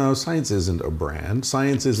 itself, no, science isn't a brand.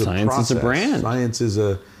 Science is a Science process. is a brand. Science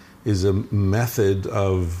is a method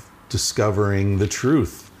of discovering the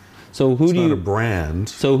truth. So who It's do not you a brand.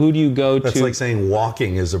 So who do you go That's to? like saying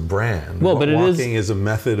walking is a brand. Well, but it is- walking is a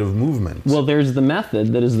method of movement. Well, there's the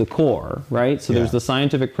method that is the core, right? So Yeah. there's the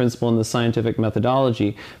scientific principle and the scientific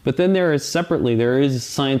methodology. But then there is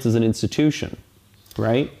science as an institution,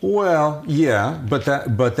 right? Well, yeah, but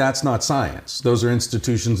that's not science. Those are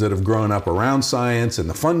institutions that have grown up around science and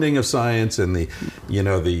the funding of science and the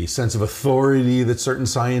sense of authority that certain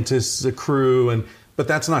scientists accrue, but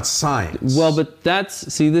that's not science. Well, but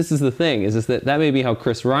this is the thing, is that may be how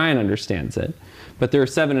Chris Ryan understands it, but there are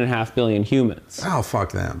 7.5 billion humans. Oh,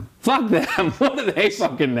 fuck them. Fuck them. What do they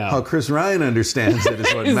fucking know? How Chris Ryan understands it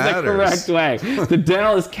is what Is matters. the correct way. The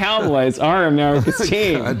Dallas Cowboys are America's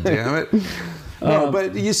team. God damn it. No,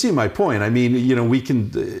 but you see my point. I mean, we can.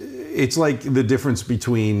 It's like the difference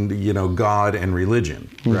between God and religion,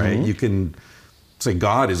 right? You can say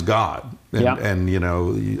God is God, and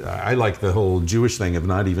I like the whole Jewish thing of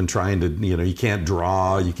not even trying to. You can't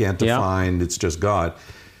draw, you can't define. It's just God,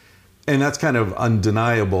 and that's kind of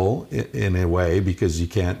undeniable in a way because you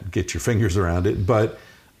can't get your fingers around it. But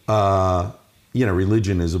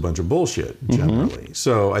religion is a bunch of bullshit generally.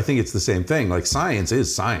 So I think it's the same thing. Like science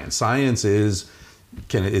is science. Science is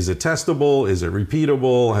it testable? Is it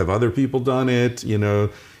repeatable? Have other people done it?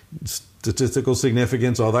 Statistical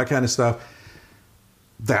significance, all that kind of stuff.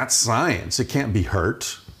 That's science. It can't be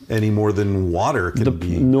hurt any more than water can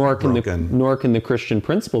be broken. Nor can the Christian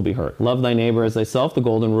principle be hurt. Love thy neighbor as thyself, the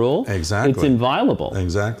golden rule. Exactly. It's inviolable.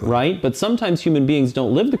 Exactly. Right? But sometimes human beings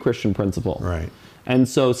don't live the Christian principle. Right. And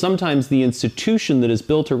so sometimes the institution that is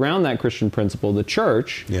built around that Christian principle, the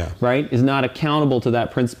church, right, is not accountable to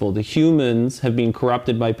that principle. The humans have been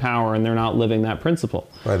corrupted by power and they're not living that principle.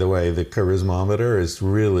 By the way, the charismometer is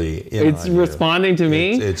really It's responding to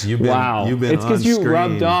me? You've been It's because you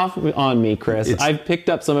rubbed off on me, Chris. I've picked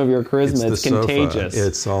up some of your charisma. It's contagious. Sofa.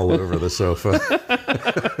 It's all over the sofa.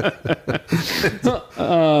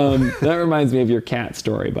 That reminds me of your cat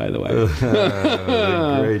story, by the way.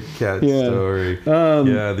 The great cat story.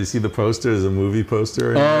 They see the poster as a movie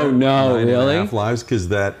poster. Oh, no, really? 9.5 Lives, because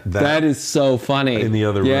that is so funny. In the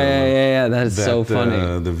other room. Yeah. That is so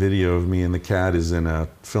funny. The video of me and the cat is in a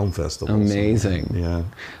film festival. Amazing. Yeah.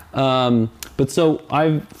 But so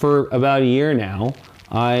for about a year now,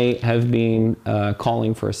 I have been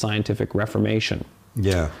calling for a scientific reformation.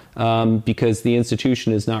 Yeah. Because the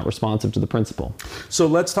institution is not responsive to the principle. So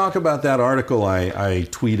let's talk about that article I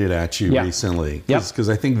tweeted at you recently. Because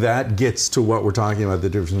I think that gets to what we're talking about, the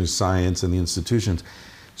difference between science and the institutions.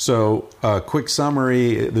 So quick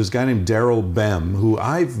summary, there's a guy named Daryl Bem, who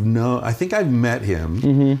I think I've met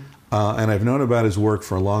him, and I've known about his work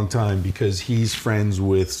for a long time because he's friends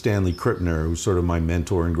with Stanley Krippner, who's sort of my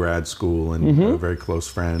mentor in grad school and a very close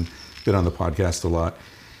friend, been on the podcast a lot.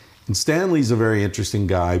 And Stanley's a very interesting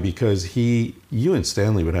guy because you and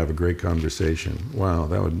Stanley would have a great conversation. Wow,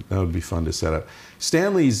 that would be fun to set up.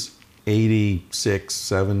 Stanley's 86,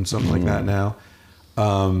 7, something like that now.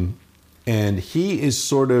 And he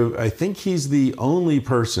is I think he's the only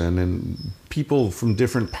person, and people from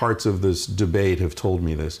different parts of this debate have told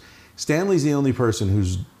me this. Stanley's the only person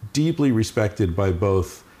who's deeply respected by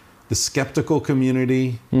both the skeptical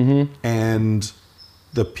community and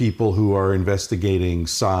the people who are investigating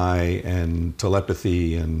psi and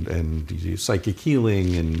telepathy and psychic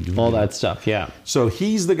healing and all that stuff, So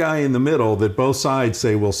he's the guy in the middle that both sides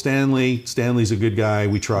say, well, Stanley's a good guy,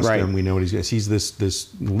 we trust him, we know what he's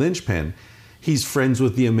this linchpin. He's friends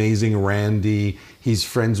with the amazing Randy, he's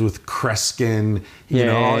friends with Kreskin,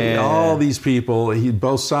 all these people,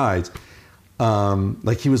 both sides.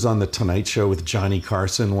 Like he was on the Tonight Show with Johnny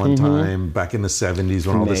Carson one time back in the 70s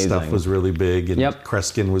when all this stuff was really big, and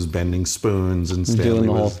Kreskin was bending spoons and Stanley doing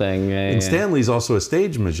the was, whole thing. And Stanley's also a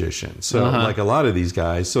stage magician, so like a lot of these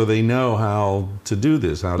guys, so they know how to do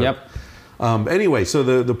this. Anyway, so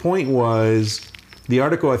the point was, the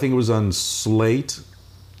article I think it was on Slate,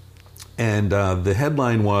 and the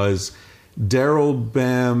headline was Daryl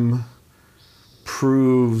Bem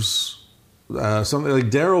proves. Something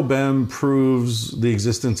like Daryl Bem proves the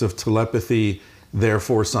existence of telepathy,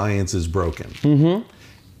 therefore science is broken.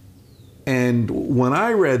 And when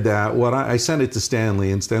I read that, I sent it to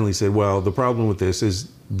Stanley, and Stanley said, well, the problem with this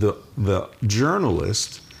is the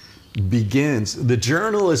journalist begins. The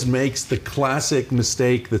journalist makes the classic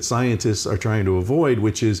mistake that scientists are trying to avoid,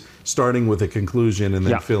 which is starting with a conclusion and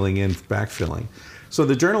then filling in, backfilling. So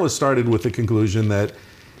the journalist started with the conclusion that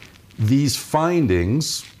these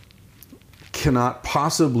findings cannot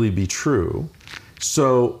possibly be true.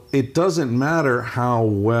 So it doesn't matter how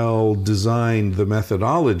well designed the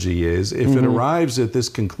methodology is. If it arrives at this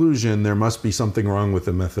conclusion, there must be something wrong with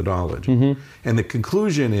the methodology. And the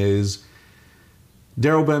conclusion is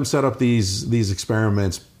Daryl Bem set up these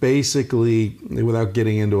experiments basically, without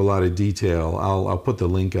getting into a lot of detail. I'll put the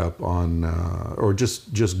link up on, or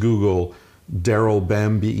just Google Daryl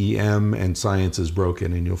Bem, B-E-M, and Science is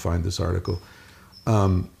Broken, and you'll find this article.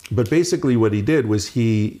 But basically what he did was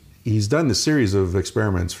he's done this series of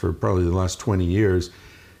experiments for probably the last 20 years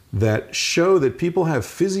that show that people have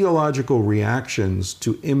physiological reactions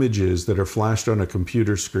to images that are flashed on a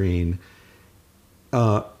computer screen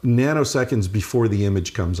nanoseconds before the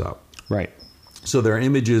image comes up. Right. So there are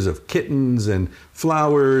images of kittens and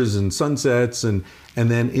flowers and sunsets, and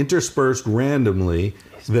then interspersed randomly,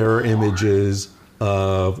 there are images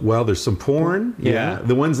of, well, there's some porn. Yeah.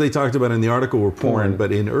 The ones they talked about in the article were porn.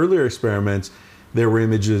 But in earlier experiments, there were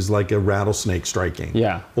images like a rattlesnake striking.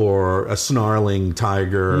 Yeah. Or a snarling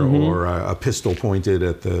tiger, or a pistol pointed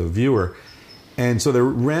at the viewer. And so they're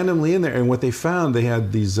randomly in there. And what they found, they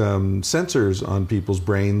had these sensors on people's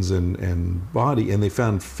brains and body, and they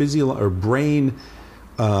found brain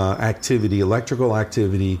activity, electrical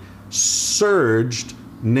activity surged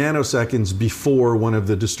nanoseconds before one of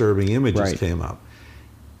the disturbing images came up.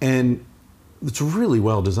 And it's a really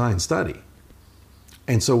well-designed study.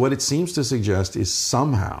 And so what it seems to suggest is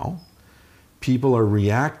somehow people are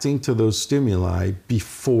reacting to those stimuli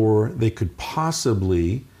before they could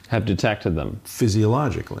possibly have detected them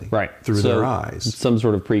physiologically through their eyes. Some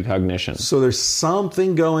sort of precognition. So there's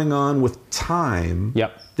something going on with time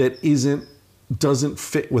that doesn't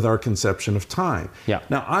fit with our conception of time.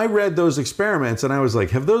 Now, I read those experiments and I was like,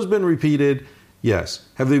 have those been repeated? Yes.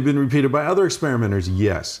 Have they been repeated by other experimenters?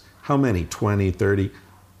 Yes. How many? 20, 30?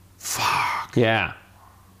 Fuck. Yeah.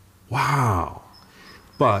 Wow.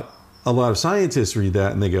 But a lot of scientists read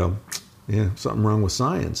that and they go, yeah, something wrong with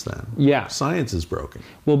science then. Yeah. Science is broken.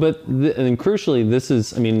 Well, and crucially, this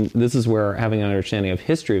is where having an understanding of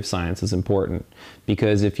history of science is important.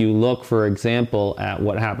 Because if you look, for example, at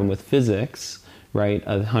what happened with physics, right,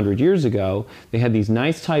 100 years ago, they had these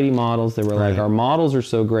nice, tidy models. They were like, our models are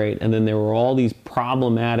so great. And then there were all these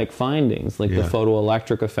problematic findings, like the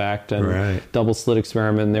photoelectric effect and double slit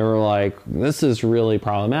experiment. And they were like, this is really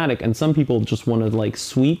problematic. And some people just want to like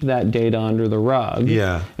sweep that data under the rug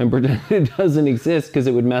and pretend it doesn't exist because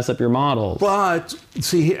it would mess up your models. But,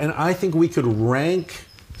 see, and I think we could rank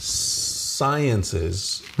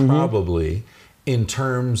sciences probably in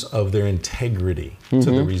terms of their integrity to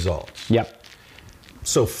the results. Yep.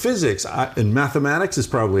 So physics and mathematics is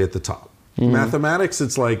probably at the top. Mathematics,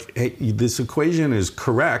 it's like, hey, this equation is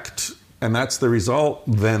correct, and that's the result,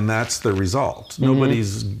 then that's the result.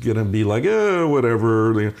 Nobody's going to be like, oh,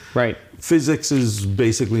 whatever. Right. Physics is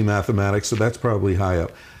basically mathematics, so that's probably high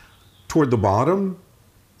up. Toward the bottom,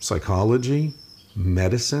 psychology,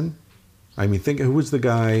 medicine. I mean, think, who was the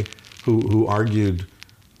guy who argued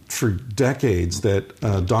for decades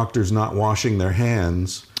that doctors not washing their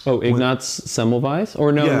hands... Oh, Ignaz Semmelweis?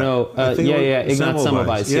 Or no. Ignaz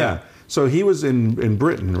Semmelweis. Yeah. So he was in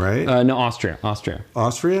Britain, right? No, Austria.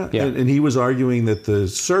 Austria? Yeah. And he was arguing that the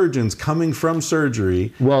surgeons coming from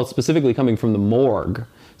surgery... Well, specifically coming from the morgue.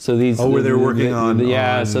 So these... Oh, where they were working on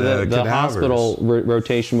so the hospital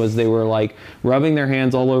rotation was they were like rubbing their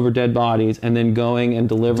hands all over dead bodies and then going and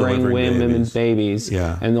delivering women's babies.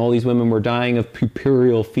 Yeah. And all these women were dying of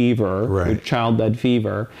puerperal fever, childbed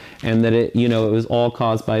fever, and that it was all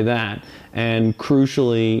caused by that. And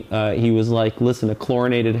crucially, he was like, listen, a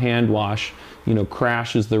chlorinated hand wash,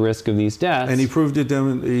 crashes the risk of these deaths. And he proved it,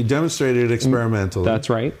 he demonstrated it experimentally. That's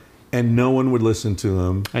right. And no one would listen to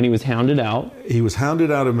him. And he was hounded out. He was hounded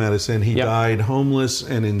out of medicine. He died homeless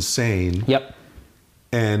and insane. Yep.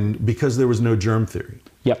 And because there was no germ theory.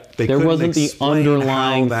 Yep. There wasn't the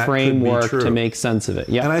underlying framework to make sense of it.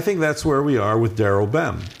 Yep. And I think that's where we are with Daryl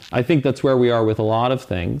Bem. I think that's where we are with a lot of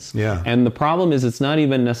things. Yeah. And the problem is it's not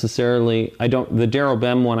even necessarily, the Daryl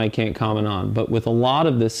Bem one I can't comment on, but with a lot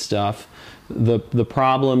of this stuff, the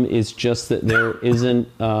problem is just that there isn't...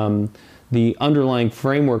 the underlying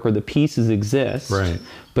framework or the pieces exist,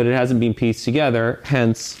 but it hasn't been pieced together,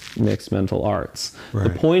 hence mixed mental arts. Right.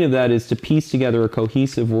 The point of that is to piece together a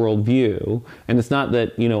cohesive worldview, and it's not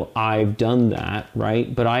that, I've done that,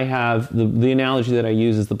 right? But I have, the analogy that I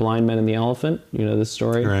use is the blind man and the elephant. You know this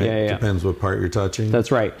story? Right. Yeah. Depends what part you're touching.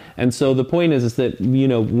 That's right. And so the point is that,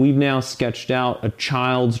 we've now sketched out a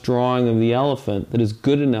child's drawing of the elephant that is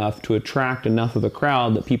good enough to attract enough of a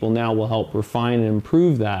crowd that people now will help refine and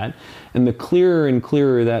improve that. And the clearer and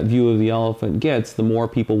clearer that view of the elephant gets, the more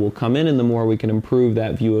people will come in and the more we can improve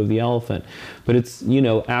that view of the elephant. But it's,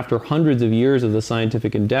 after hundreds of years of the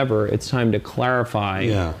scientific endeavor, it's time to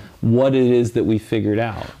clarify what it is that we figured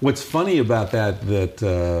out. What's funny about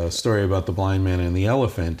that story about the blind man and the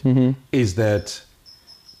elephant is that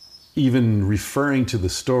even referring to the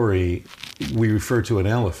story, we refer to an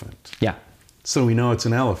elephant. Yeah. So we know it's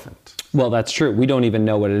an elephant. Well, that's true. We don't even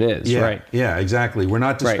know what it is, right? Yeah, exactly. We're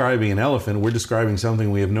not describing an elephant. We're describing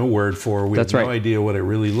something we have no word for. We have no idea what it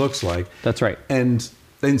really looks like. That's right. And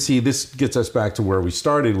then, see, this gets us back to where we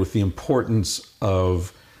started with the importance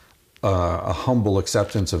of a humble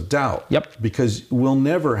acceptance of doubt. Yep. Because we'll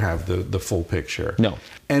never have the full picture. No.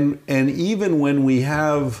 And even when we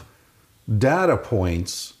have data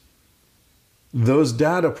points, those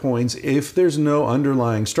data points, if there's no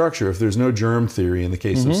underlying structure, if there's no germ theory in the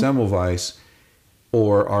case of Semmelweis,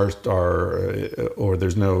 or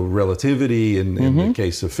there's no relativity in the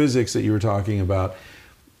case of physics that you were talking about,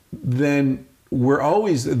 then we're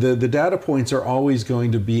always, the data points are always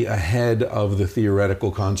going to be ahead of the theoretical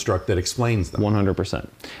construct that explains them. 100%.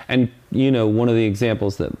 And, one of the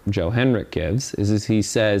examples that Joe Henrich gives is he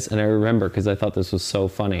says, and I remember because I thought this was so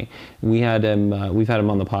funny, we've had him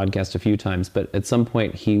on the podcast a few times, but at some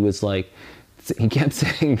point he was like, he kept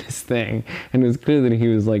saying this thing, and it was clear that he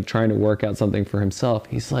was like trying to work out something for himself.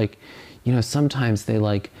 He's like, sometimes they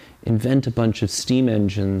like invent a bunch of steam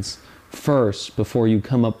engines first before you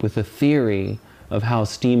come up with a theory of how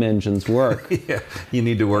steam engines work. Yeah, you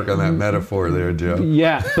need to work on that metaphor there, Joe.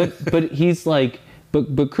 Yeah, but he's like,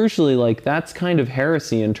 but crucially, like, that's kind of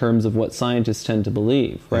heresy in terms of what scientists tend to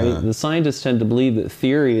believe, right? Yeah. The scientists tend to believe that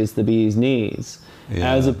theory is the bee's knees,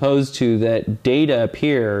 as opposed to that data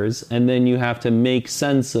appears and then you have to make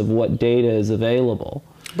sense of what data is available.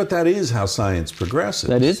 But that is how science progresses.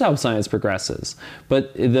 That is how science progresses.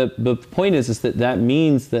 But the point is that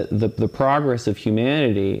means that the progress of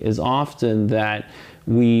humanity is often that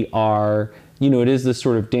we are, it is this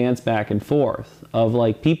sort of dance back and forth of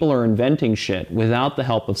like people are inventing shit without the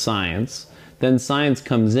help of science. Then science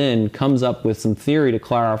comes up with some theory to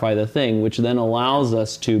clarify the thing, which then allows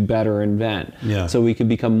us to better invent. Yeah. So we can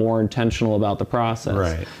become more intentional about the process.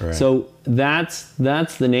 Right. So that's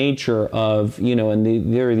the nature of,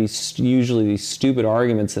 and there are usually these stupid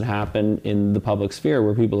arguments that happen in the public sphere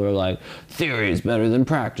where people are like, theory is better than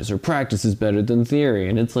practice, or practice is better than theory.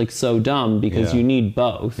 And it's like so dumb because you need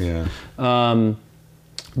both. Yeah.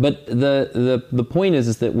 But the point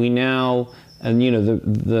is that we now, and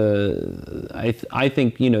I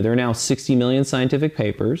think there are now 60 million scientific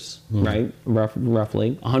papers, right?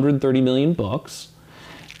 Roughly 130 million books,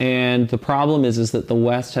 and the problem is that the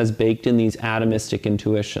West has baked in these atomistic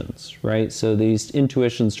intuitions, right? So these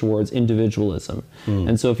intuitions towards individualism,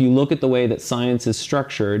 and so if you look at the way that science is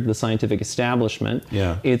structured, the scientific establishment,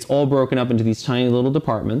 it's all broken up into these tiny little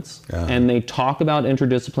departments, and they talk about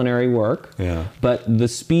interdisciplinary work, but the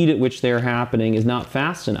speed at which they're happening is not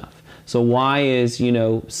fast enough. So why is,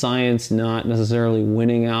 science not necessarily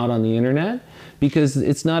winning out on the internet? Because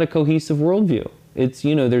it's not a cohesive worldview. It's,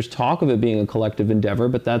 there's talk of it being a collective endeavor,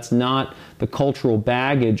 but that's not the cultural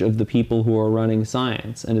baggage of the people who are running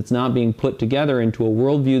science. And it's not being put together into a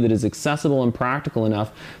worldview that is accessible and practical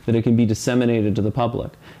enough that it can be disseminated to the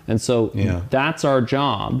public. And so that's our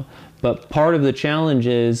job. But part of the challenge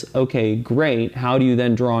is, okay, great, how do you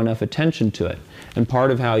then draw enough attention to it? And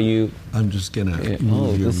part of how you... I'm just going to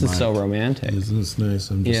move your this mic. is so romantic. Isn't this nice?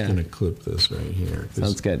 I'm just going to clip this right here.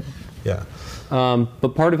 Sounds good. Yeah.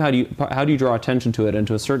 But part of how do you draw attention to it, and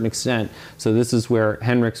to a certain extent, so this is where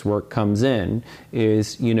Henrich's work comes in,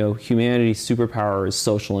 is, humanity's superpower is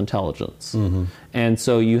social intelligence. And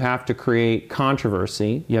so you have to create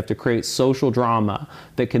controversy, you have to create social drama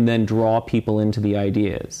that can then draw people into the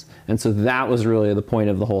ideas. And so that was really the point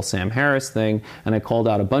of the whole Sam Harris thing, and I called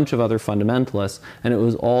out a bunch of other fundamentalists, and it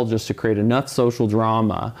was all just to create enough social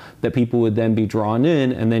drama that people would then be drawn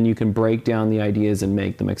in, and then you can break down the ideas and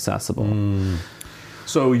make them accessible.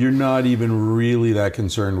 So you're not even really that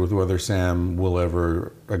concerned with whether Sam will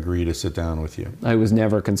ever agree to sit down with you. I was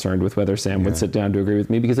never concerned with whether Sam would sit down to agree with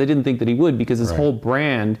me, because I didn't think that he would, because his whole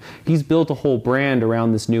brand, he's built a whole brand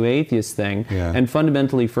around this new atheist thing. Yeah. And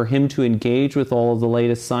fundamentally, for him to engage with all of the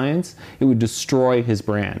latest science, it would destroy his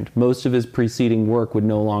brand. Most of his preceding work would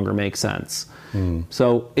no longer make sense.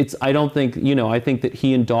 So I don't think, I think that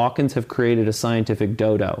he and Dawkins have created a scientific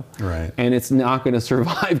dodo. Right. And it's not going to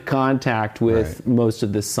survive contact with most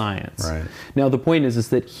of this science. Right. Now, the point is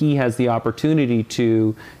that he has the opportunity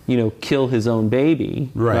to, kill his own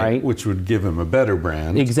baby. Right. Which would give him a better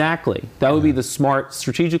brand. Exactly. That would be the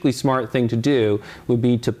strategically smart thing to do, would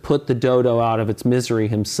be to put the dodo out of its misery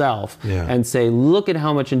himself and say, look at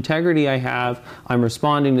how much integrity I have. I'm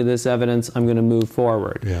responding to this evidence. I'm going to move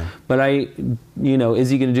forward. Yeah. But is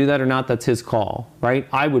he going to do that or not? That's his call, right?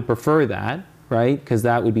 I would prefer that, right? Because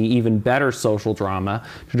that would be even better social drama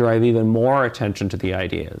to drive even more attention to the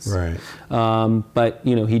ideas. Right. But,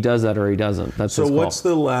 he does that or he doesn't. That's his So call. what's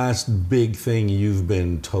the last big thing you've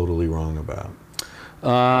been totally wrong about?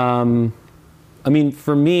 For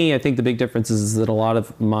me, I think the big difference is that a lot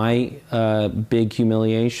of my big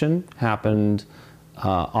humiliation happened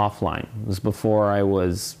offline. It was before I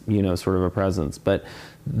was, sort of a presence. But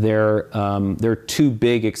there are two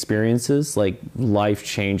big experiences, like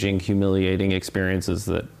life-changing, humiliating experiences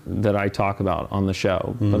that I talk about on the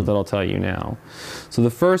show, but that I'll tell you now. So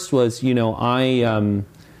the first was, I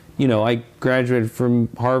graduated from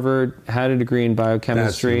Harvard, had a degree in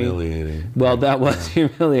biochemistry. That's humiliating. Well, that was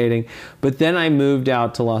humiliating. But then I moved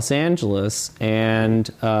out to Los Angeles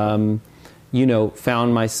and,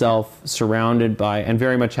 found myself surrounded by, and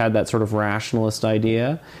very much had that sort of rationalist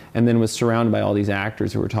idea, and then was surrounded by all these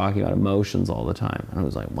actors who were talking about emotions all the time. And I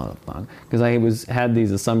was like, what the fuck? Because I had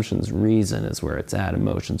these assumptions, reason is where it's at,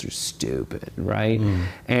 emotions are stupid, right?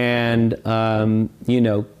 And,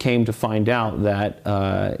 came to find out that,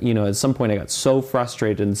 at some point I got so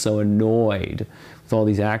frustrated and so annoyed with all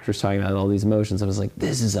these actors talking about all these emotions. I was like,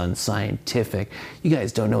 this is unscientific. You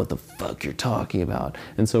guys don't know what the fuck you're talking about.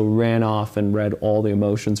 And so ran off and read all the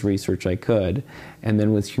emotions research I could, and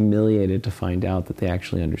then was humiliated to find out that they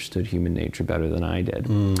actually understood human nature better than I did.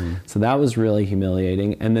 So that was really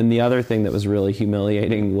humiliating. And then the other thing that was really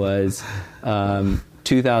humiliating was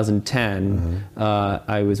 2010,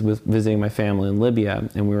 I was visiting my family in Libya,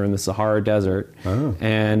 and we were in the Sahara Desert,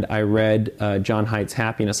 and I read John Haidt's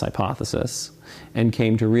happiness hypothesis, and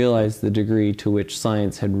came to realize the degree to which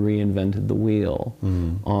science had reinvented the wheel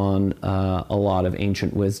on a lot of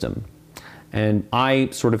ancient wisdom. And I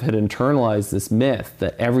sort of had internalized this myth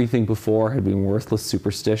that everything before had been worthless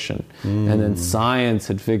superstition. And then science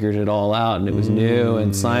had figured it all out, and it was new,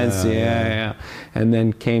 and science, and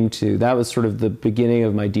then that was sort of the beginning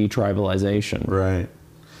of my detribalization. Right.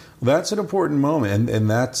 Well, that's an important moment, and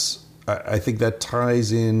that's, I think that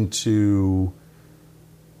ties into,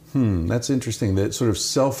 that's interesting, that sort of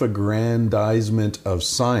self-aggrandizement of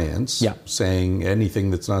science, saying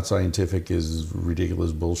anything that's not scientific is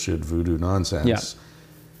ridiculous bullshit, voodoo nonsense,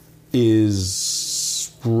 is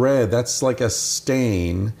spread. That's like a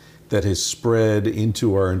stain that has spread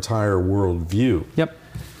into our entire worldview. Yep.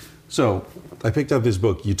 So I picked up this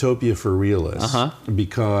book, Utopia for Realists,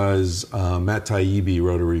 because Matt Taibbi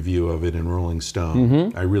wrote a review of it in Rolling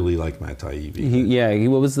Stone. I really like Matt Taibbi.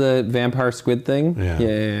 What was the vampire squid thing?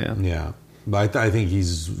 Yeah. But I think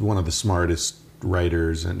he's one of the smartest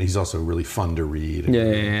writers, and he's also really fun to read.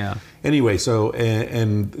 Anyway, so,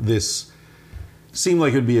 and this seemed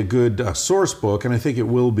like it would be a good source book, and I think it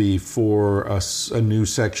will be for a new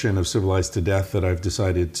section of Civilized to Death that I've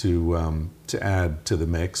decided to add to the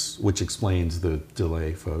mix, which explains the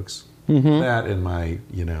delay, folks. That and my,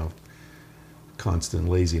 constant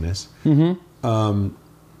laziness.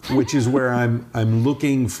 Which is where I'm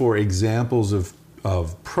looking for examples of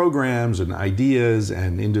programs and ideas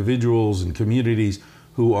and individuals and communities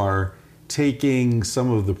who are taking some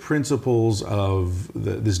of the principles of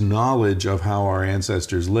this knowledge of how our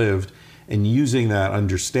ancestors lived and using that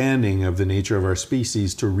understanding of the nature of our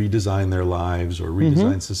species to redesign their lives or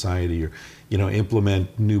redesign society, or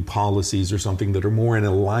implement new policies or something that are more in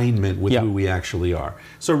alignment with who we actually are.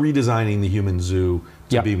 So redesigning the human zoo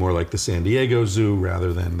to be more like the San Diego Zoo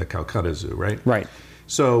rather than the Calcutta Zoo, right? Right.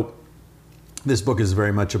 So this book is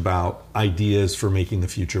very much about ideas for making the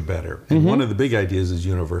future better. And one of the big ideas is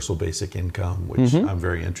universal basic income, which I'm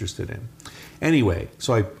very interested in. Anyway,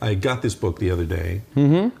 so I got this book the other day.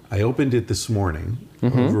 I opened it this morning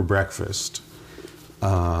over breakfast.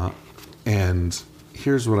 And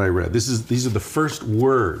here's what I read. These are the first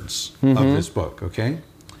words of this book, okay?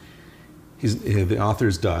 The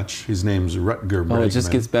author's Dutch. His name's Rutger Bregman. Oh, it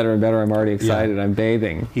just gets better and better. I'm already excited. Yeah. I'm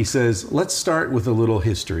bathing. He says, let's start with a little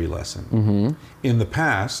history lesson. Mm-hmm. In the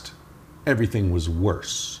past, everything was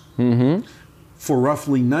worse. Mm-hmm. For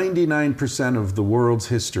roughly 99% of the world's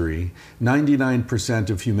history, 99%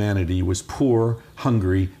 of humanity was poor,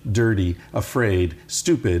 hungry, dirty, afraid,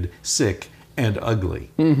 stupid, sick, and ugly.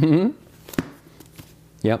 Mm-hmm.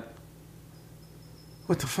 Yep.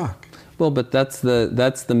 What the fuck? Well, but that's the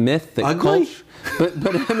myth that ugly?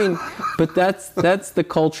 But that's the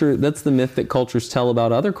culture. That's the myth that cultures tell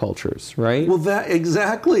about other cultures, right? Well,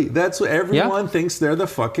 exactly. That's what everyone thinks they're the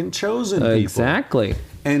fucking chosen people. Exactly.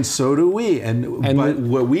 And so do we. But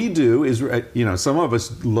what we do is, some of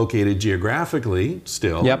us located geographically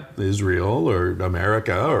still, Yep. Israel or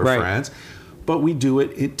America or Right. France, but we do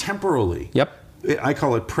it temporally. Yep. I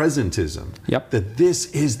call it presentism. Yep. That this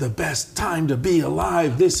is the best time to be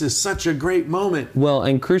alive. This is such a great moment. Well,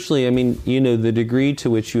 and crucially, the degree to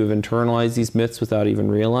which you have internalized these myths without even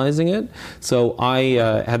realizing it. So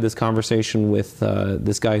I had this conversation with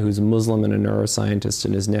this guy who's a Muslim and a neuroscientist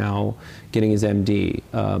and is now getting his MD,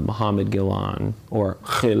 Mohammed Gilan, or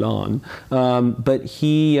Gilan. But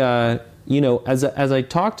he, as I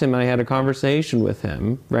talked to him and I had a conversation with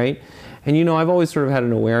him, right? And, I've always sort of had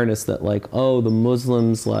an awareness that, the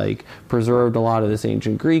Muslims, preserved a lot of this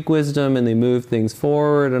ancient Greek wisdom and they moved things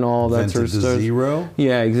forward and all that sort of stuff. Zero?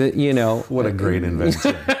 Yeah, What a great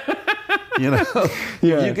invention. Yeah.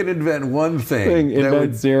 You can invent one thing that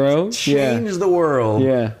would zero. change the world,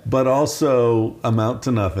 Yeah. but also amount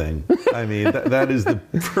to nothing. I mean, that is the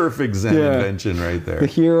perfect Zen invention right there. The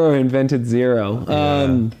hero invented zero.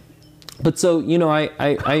 Yeah. But so,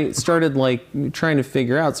 I started trying to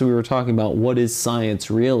figure out, so we were talking about what is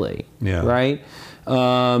science really, right?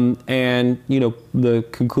 And, the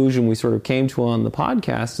conclusion we sort of came to on the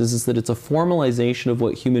podcast is that it's a formalization of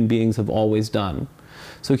what human beings have always done.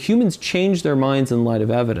 So humans change their minds in light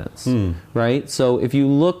of evidence, right? So if you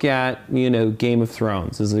look at, Game of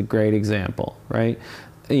Thrones is a great example, right?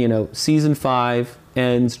 Season 5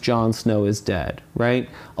 ends, Jon Snow is dead, right?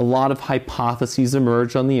 A lot of hypotheses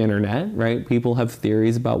emerge on the internet, right? People have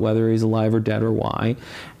theories about whether he's alive or dead or why.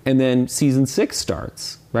 And then season 6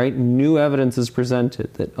 starts, right? New evidence is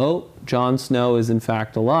presented that, Jon Snow is in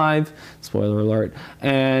fact alive. Spoiler alert.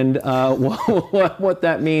 And what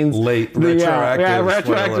that means...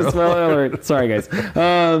 Retroactive spoiler alert. Sorry, guys.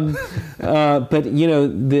 But,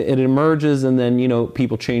 it emerges and then,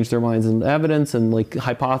 people change their minds in evidence and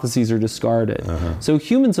hypotheses are discarded. Uh-huh. So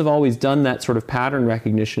humans have always done that sort of pattern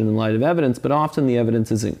recognition in light of evidence, but often the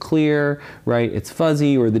evidence isn't clear, right? It's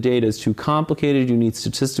fuzzy or the data is too complicated. You need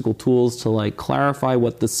statistical tools to clarify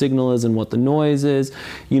what the signal is and what the noise is.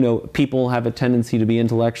 People have a tendency to be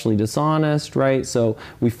intellectually dishonest, right? So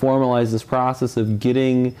we formalize this process of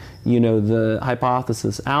getting, the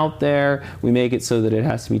hypothesis out there. We make it so that it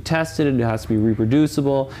has to be tested, it has to be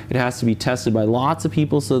reproducible, it has to be tested by lots of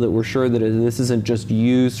people so that we're sure that this isn't just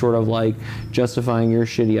you sort of justifying your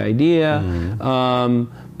shitty idea.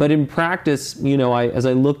 Mm-hmm. But in practice, as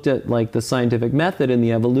I looked at the scientific method and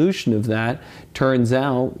the evolution of that, turns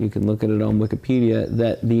out, you can look at it on Wikipedia,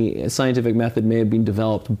 that the scientific method may have been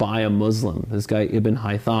developed by a Muslim, this guy Ibn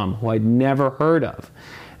Haytham, who I'd never heard of.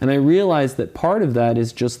 And I realized that part of that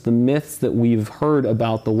is just the myths that we've heard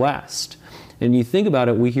about the West. And you think about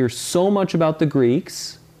it, we hear so much about the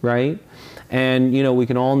Greeks, right? And, we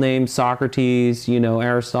can all name Socrates,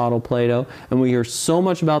 Aristotle, Plato, and we hear so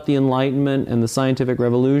much about the Enlightenment and the scientific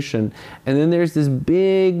revolution. And then there's this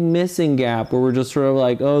big missing gap where we're just sort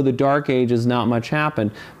of the Dark Ages, not much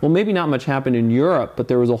happened. Well, maybe not much happened in Europe, but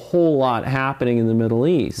there was a whole lot happening in the Middle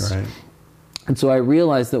East. Right. And so I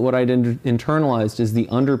realized that what I'd internalized is the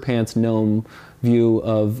underpants gnome view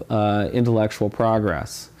of intellectual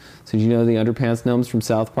progress. So do you know the underpants gnomes from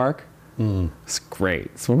South Park? It's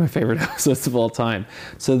great. It's one of my favorite episodes of all time.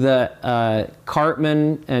 So the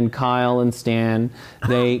Cartman and Kyle and Stan,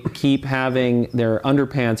 they keep having their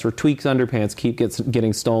underpants or Tweak's underpants keep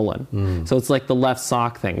getting stolen. So it's like the left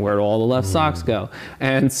sock thing. Where do all the left socks go?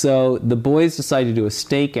 And so the boys decide to do a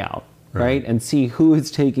stakeout. Right? And see who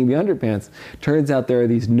is taking the underpants. Turns out there are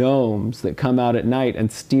these gnomes that come out at night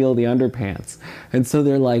and steal the underpants. And so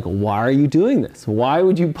they're like, why are you doing this? Why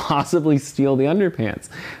would you possibly steal the underpants?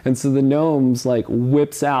 And so the gnomes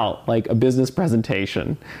whips out a business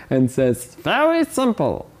presentation and says, very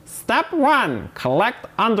simple. Step 1,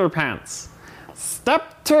 collect underpants.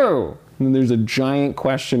 Step 2, and there's a giant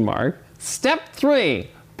question mark. Step 3,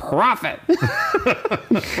 profit.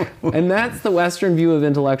 And that's the Western view of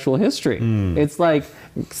intellectual history. It's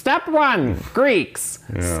step 1, Greeks.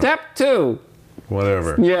 Yeah. Step 2,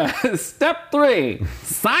 whatever. Yeah, step 3,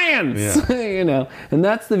 science. Yeah. And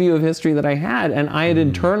that's the view of history that I had, and I had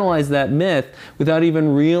internalized that myth without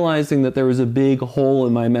even realizing that there was a big hole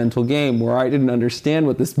in my mental game where I didn't understand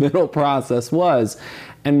what this middle process was.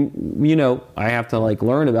 And I have to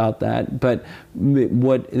learn about that, but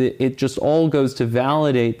what it just all goes to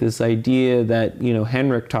validate this idea that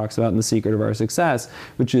Henrik talks about in The Secret of Our Success,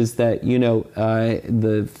 which is that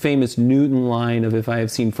the famous Newton line of "if I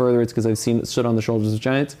have seen further, it's because I've stood on the shoulders of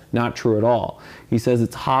giants." Not true at all. He says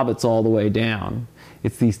it's hobbits all the way down.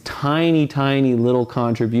 It's these tiny, tiny little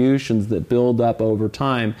contributions that build up over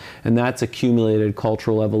time, and that's accumulated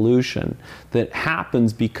cultural evolution that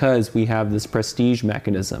happens because we have this prestige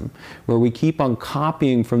mechanism where we keep on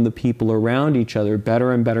copying from the people around each other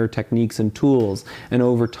better and better techniques and tools, and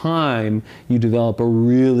over time you develop a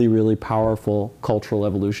really, really powerful cultural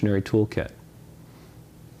evolutionary toolkit.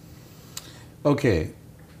 Okay,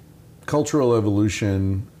 cultural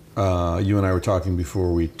evolution, you and I were talking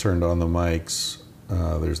before we turned on the mics.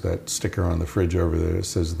 There's that sticker on the fridge over there that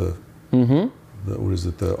says the what is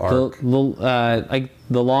it, the arc?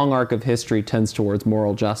 The long arc of history tends towards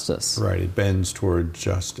moral justice. Right, it bends toward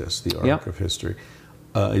justice. The arc of history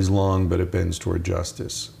is long, but it bends toward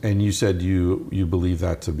justice. And you said you believe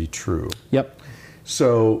that to be true. Yep.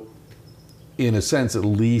 So, in a sense, at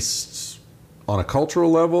least on a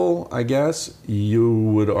cultural level, I guess, you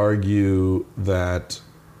would argue that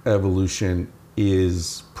evolution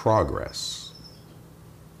is progress.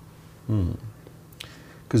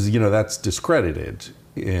 Because, that's discredited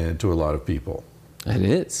to a lot of people. It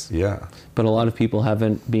is. Yeah. But a lot of people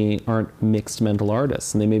aren't mixed mental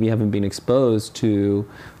artists, and they maybe haven't been exposed to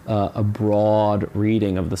a broad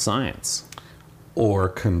reading of the science. Or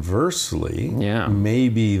conversely,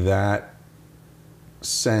 maybe that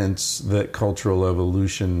sense that cultural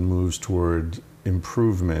evolution moves toward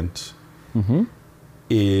improvement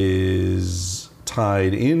is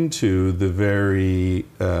tied into the very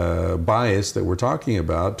bias that we're talking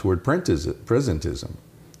about toward presentism.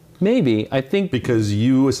 Maybe. I think... Because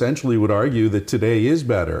you essentially would argue that today is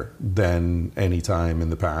better than any time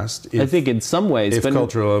in the past. I think in some ways... If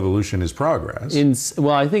cultural evolution is progress.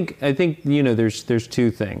 I think there's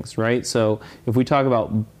two things, right? So if we talk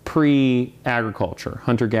about pre-agriculture,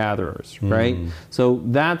 hunter-gatherers, right? So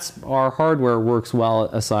our hardware works well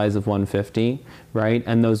at a size of 150, right?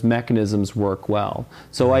 And those mechanisms work well.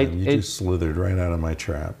 So you just slithered right out of my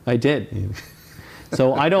trap. I did.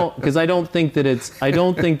 So I don't think that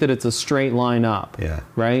it's a straight line up. Yeah.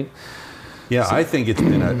 Right. Yeah, so, I think it's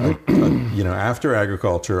been after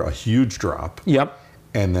agriculture, a huge drop. Yep.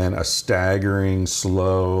 And then a staggering,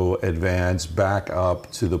 slow advance back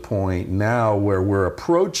up to the point now where we're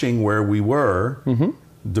approaching where we were,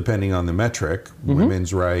 depending on the metric,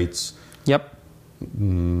 women's rights. Yep.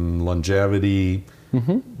 Longevity,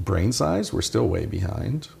 brain size, we're still way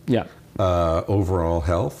behind. Yeah. Overall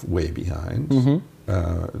health, way behind.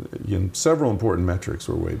 Several important metrics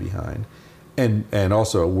were way behind. And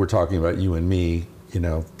also, we're talking about you and me,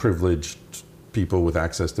 privileged people with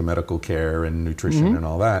access to medical care and nutrition and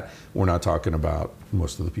all that. We're not talking about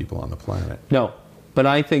most of the people on the planet. No, but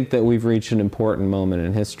I think that we've reached an important moment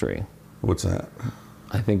in history. What's that?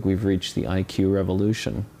 I think we've reached the IQ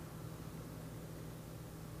revolution.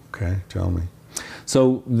 Okay, tell me.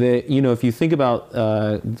 So if you think about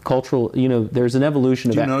cultural, there's an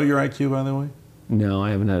evolution. Do you know your IQ, by the way? No,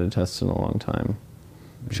 I haven't had a test in a long time.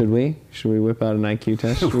 Should we? Should we whip out an IQ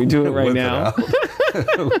test? Should we do it right now?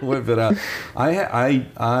 Whip it out. I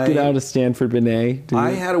get out a Stanford Binet.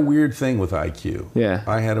 I had a weird thing with IQ. Yeah.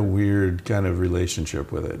 I had a weird kind of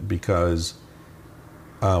relationship with it because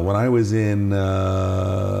when I was in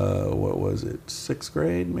what was it, 6th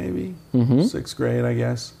grade maybe? 6th grade, I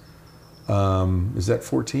guess. Is that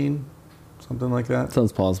 14? Something like that?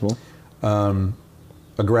 Sounds plausible.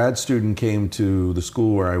 A grad student came to the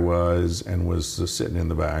school where I was and was sitting in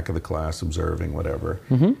the back of the class observing whatever.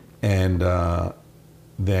 And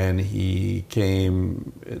then he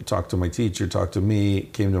came, talked to my teacher, talked to me,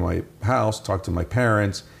 came to my house, talked to my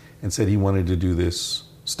parents, and said he wanted to do this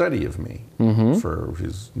study of me for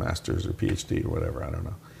his master's or PhD or whatever, I don't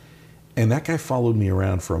know. And that guy followed me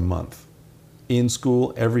around for a month. In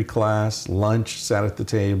school, every class, lunch, sat at the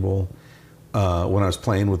table. When I was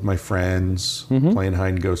playing with my friends, playing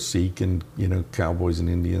hide and go seek and, cowboys and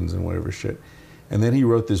Indians and whatever shit. And then he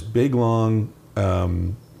wrote this big, long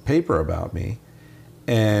paper about me.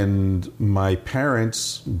 And my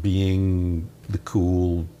parents, being the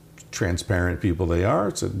cool, transparent people they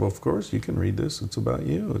are, said, well, of course, you can read this. It's about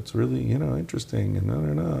you. It's really, interesting. And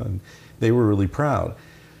And they were really proud.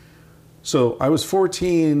 So I was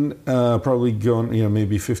 14, probably going,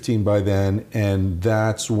 maybe 15 by then, and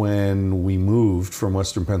that's when we moved from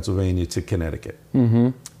Western Pennsylvania to Connecticut. Mm-hmm.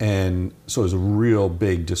 And so it was a real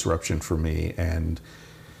big disruption for me, and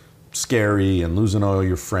scary, and losing all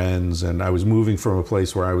your friends. And I was moving from a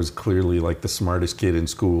place where I was clearly like the smartest kid in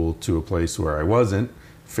school to a place where I wasn't.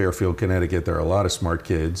 Fairfield, Connecticut, there are a lot of smart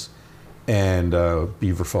kids. And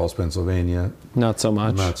Beaver Falls, Pennsylvania. Not so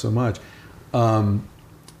much. Not so much.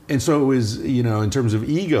 And so it was, in terms of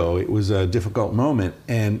ego, it was a difficult moment.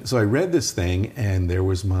 And so I read this thing, and there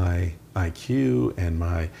was my IQ and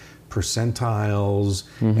my percentiles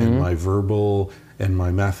and my verbal and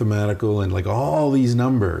my mathematical and like all these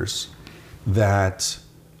numbers that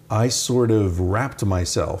I sort of wrapped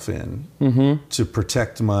myself in to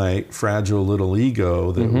protect my fragile little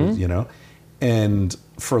ego that was, and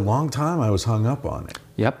for a long time I was hung up on it.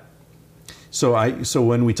 Yep. So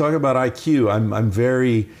when we talk about IQ, I'm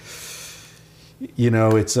very,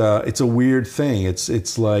 it's a weird thing.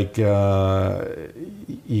 It's like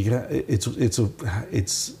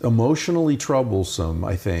it's emotionally troublesome,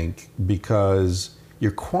 I think, because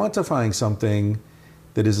you're quantifying something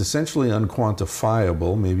that is essentially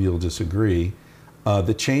unquantifiable. Maybe you'll disagree.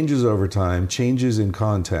 That changes over time, changes in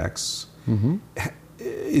contexts,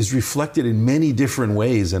 is reflected in many different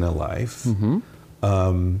ways in a life.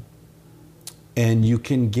 And you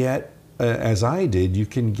can get, as I did,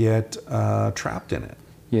 trapped in it.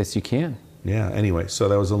 Yes, you can. Yeah, anyway, so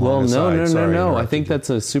that was a long aside. No. Sorry, I think that's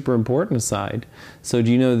a super important aside. So do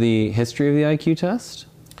you know the history of the IQ test?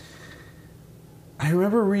 I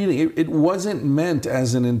remember reading, it wasn't meant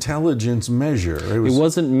as an intelligence measure. It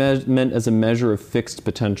wasn't meant as a measure of fixed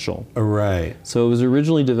potential. Right. So it was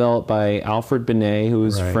originally developed by Alfred Binet, who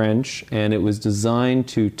was Right. French, and it was designed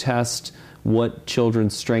to test what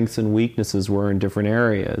children's strengths and weaknesses were in different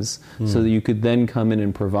areas so that you could then come in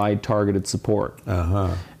and provide targeted support.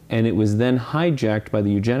 And it was then hijacked by the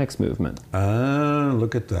eugenics movement. Ah,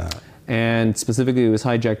 look at that. And specifically, it was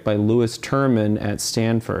hijacked by Louis Terman at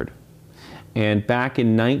Stanford. And back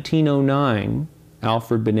in 1909,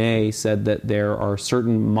 Alfred Binet said that there are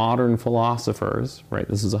certain modern philosophers, right,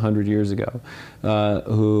 this is 100 years ago,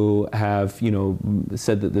 who have,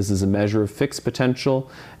 said that this is a measure of fixed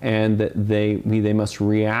potential and that they must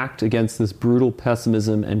react against this brutal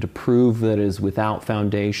pessimism and to prove that it is without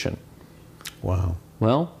foundation. Wow.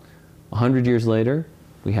 Well, 100 years later,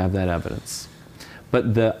 we have that evidence.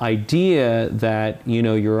 But the idea that,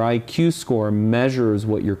 your IQ score measures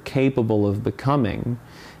what you're capable of becoming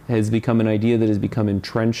has become an idea that has become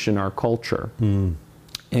entrenched in our culture.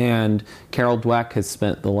 And Carol Dweck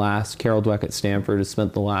at Stanford has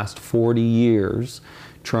spent the last 40 years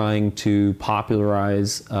trying to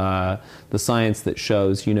popularize the science that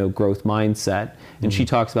shows, growth mindset. And she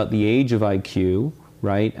talks about the age of IQ,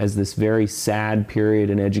 right, as this very sad period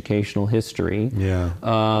in educational history,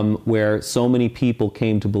 where so many people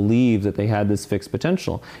came to believe that they had this fixed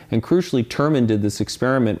potential. And crucially, Terman did this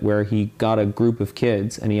experiment where he got a group of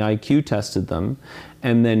kids and he IQ tested them,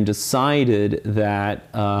 and then decided that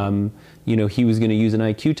he was going to use an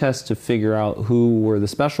IQ test to figure out who were the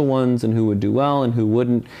special ones and who would do well and who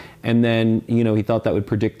wouldn't. And then, he thought that would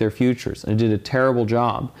predict their futures. And it did a terrible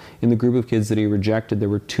job. In the group of kids that he rejected, there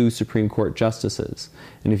were 2 Supreme Court justices.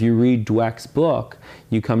 And if you read Dweck's book,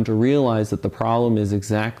 you come to realize that the problem is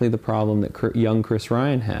exactly the problem that young Chris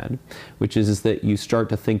Ryan had, which is that you start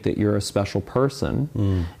to think that you're a special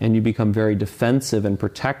person, and you become very defensive and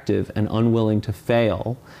protective and unwilling to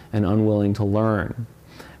fail and unwilling to learn.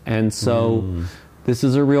 And so this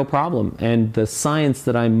is a real problem. And the science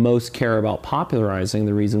that I most care about popularizing,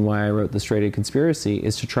 the reason why I wrote The Straight-A Conspiracy,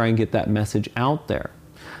 is to try and get that message out there.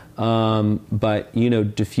 But,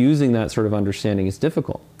 diffusing that sort of understanding is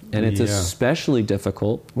difficult. And it's especially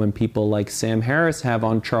difficult when people like Sam Harris have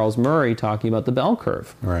on Charles Murray talking about the bell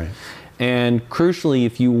curve. Right. And crucially,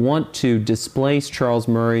 if you want to displace Charles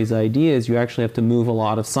Murray's ideas, you actually have to move a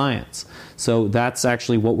lot of science. So that's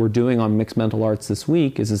actually what we're doing on Mixed Mental Arts this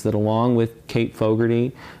week, is that along with Kate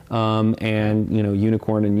Fogarty and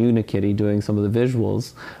Unicorn and Unikitty doing some of the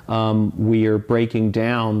visuals, we are breaking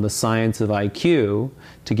down the science of IQ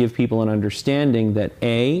to give people an understanding that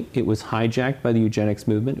A, it was hijacked by the eugenics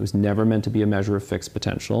movement, it was never meant to be a measure of fixed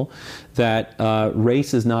potential, that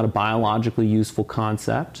race is not a biologically useful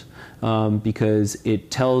concept, because it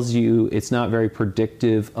tells you it's not very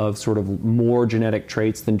predictive of sort of more genetic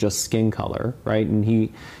traits than just skin color, right?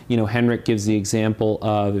 And Henrik gives the example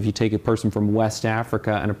of if you take a person from West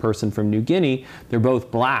Africa and a person from New Guinea, they're both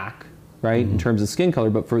black, right, in terms of skin color,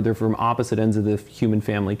 but they're from opposite ends of the human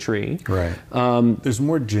family tree. Right. There's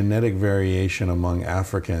more genetic variation among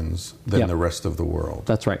Africans than the rest of the world.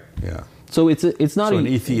 That's right. Yeah. So it's not an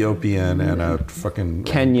Ethiopian and a fucking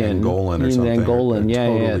Kenyan, Angolan or something. Angolan,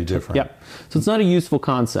 totally different. Yep. So it's not a useful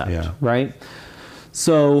concept, Yeah. right?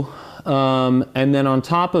 So, and then on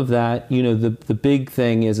top of that, the big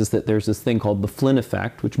thing is that there's this thing called the Flynn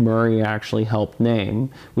effect, which Murray actually helped name,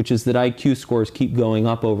 which is that IQ scores keep going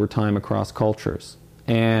up over time across cultures.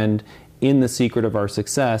 And in The Secret of Our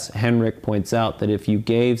Success, Henrik points out that if you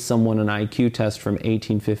gave someone an IQ test from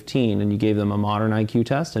 1815 and you gave them a modern IQ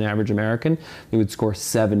test, an average American, they would score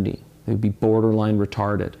 70. They would be borderline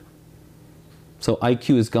retarded. So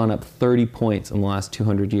IQ has gone up 30 points in the last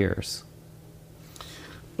 200 years.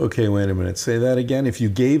 Okay, wait a minute. Say that again. If you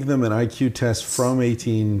gave them an IQ test from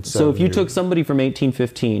 1870... So if you took somebody from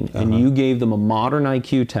 1815 and you gave them a modern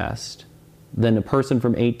IQ test, then a person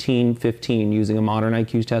from 1815 using a modern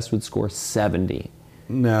IQ test would score 70.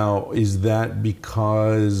 Now, is that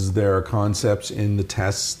because there are concepts in the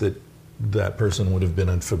tests that person would have been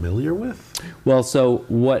unfamiliar with? Well, so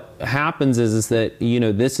what happens is that,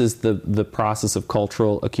 this is the process of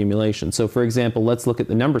cultural accumulation. So, for example, let's look at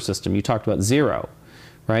the number system. You talked about 0,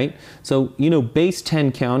 right? So, base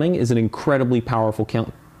 10 counting is an incredibly powerful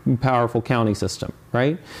counting system,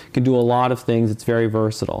 right? It can do a lot of things. It's very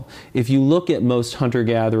versatile. If you look at most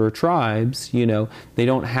hunter-gatherer tribes, they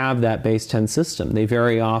don't have that base 10 system. They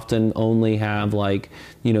very often only have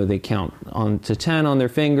they count on to 10 on their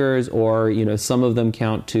fingers, or, some of them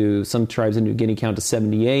some tribes in New Guinea count to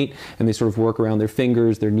 78, and they sort of work around their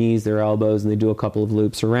fingers, their knees, their elbows, and they do a couple of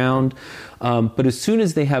loops around. But as soon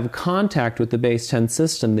as they have contact with the base 10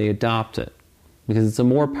 system, they adopt it, because it's a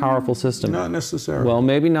more powerful system. Not necessarily. Well,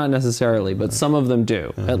 maybe not necessarily, but some of them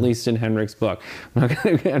do, at least in Henrik's book. I'm not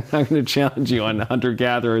going to challenge you on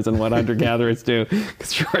hunter-gatherers and what hunter-gatherers do,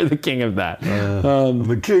 because you're the king of that.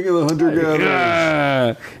 The king of the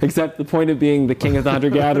hunter-gatherers. Except the point of being the king of the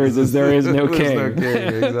hunter-gatherers is there is no king.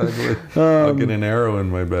 There's no king, exactly. I'll get an arrow in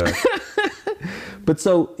my back. But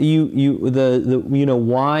so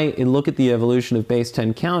why look at the evolution of base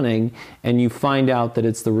 10 counting, and you find out that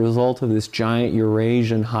it's the result of this giant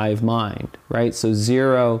Eurasian hive mind, right? So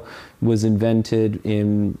 0 was invented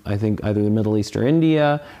in, I think, either the Middle East or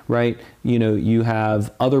India, right? You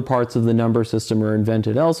have other parts of the number system are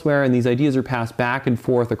invented elsewhere, and these ideas are passed back and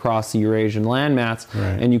forth across the Eurasian landmass,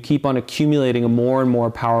 right. And you keep on accumulating a more and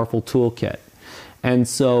more powerful toolkit. And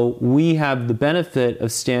so we have the benefit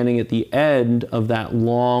of standing at the end of that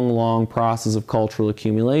long, long process of cultural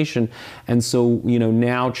accumulation. And so,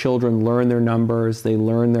 now children learn their numbers, they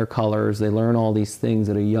learn their colors, they learn all these things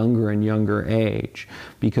at a younger and younger age,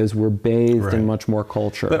 because we're bathed in much more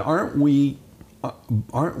culture. But aren't we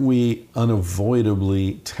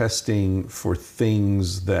unavoidably testing for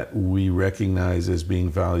things that we recognize as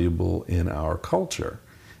being valuable in our culture?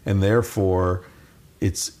 And therefore,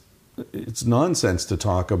 it's nonsense to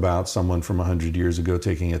talk about someone from 100 years ago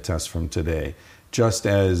taking a test from today. Just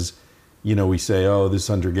as, we say, oh, this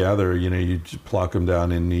hunter-gatherer, you pluck him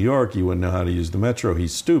down in New York, you wouldn't know how to use the metro,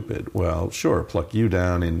 he's stupid. Well, sure, plop you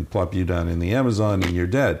down in the Amazon and you're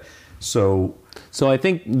dead. So I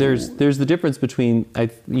think there's the difference between,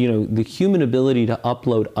 the human ability to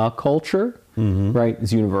upload a culture, right,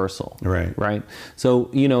 is universal. Right. So,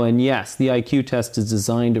 and yes, the IQ test is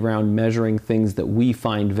designed around measuring things that we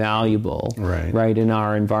find valuable, right, in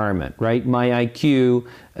our environment, right? My IQ,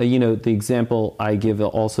 the example I give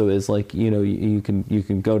also is you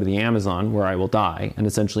can go to the Amazon where I will die, and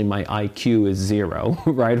essentially my IQ is 0,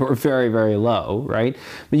 right, or very, very low, right?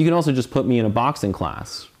 But you can also just put me in a boxing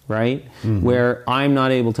class, right? Where I'm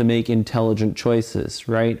not able to make intelligent choices,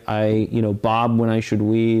 right? I, bob when I should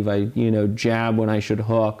weave, I, jab when I should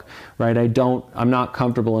hook, right? I'm not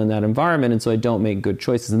comfortable in that environment, and so I don't make good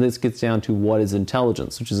choices. And this gets down to what is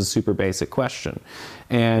intelligence, which is a super basic question.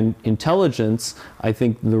 And intelligence, I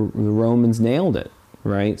think the Romans nailed it,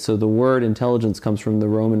 right? So the word intelligence comes from the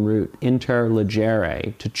Roman root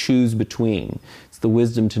interlegere, to choose between. It's the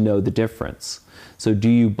wisdom to know the difference. So do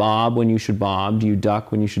you bob when you should bob? Do you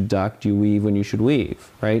duck when you should duck? Do you weave when you should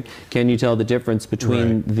weave, right? Can you tell the difference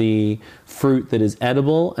between the fruit that is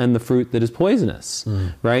edible and the fruit that is poisonous,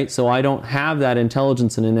 right? So I don't have that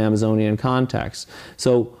intelligence in an Amazonian context.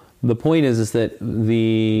 So the point is that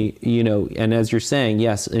and as you're saying,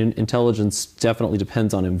 yes, intelligence definitely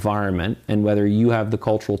depends on environment and whether you have the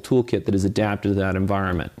cultural toolkit that is adapted to that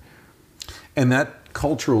environment. And that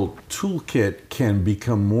cultural toolkit can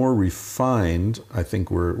become more refined, I think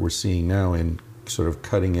we're seeing now in sort of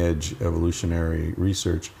cutting edge evolutionary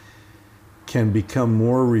research, can become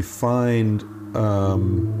more refined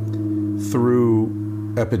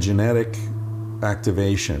through epigenetic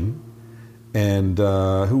activation. And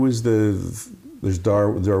who is there's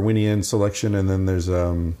Darwinian selection, and then there's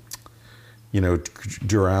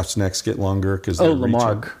giraffes' necks get longer because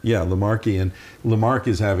Lamarck. Lamarckian. Lamarck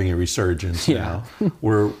is having a resurgence now,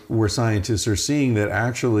 where scientists are seeing that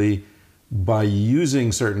actually by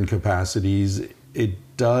using certain capacities, it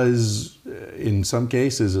does, in some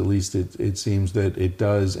cases at least, it seems that it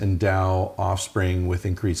does endow offspring with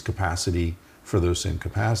increased capacity for those same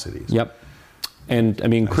capacities. Yep. And I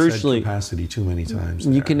mean, crucially, said capacity too many times.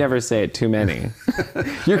 You can never say it too many.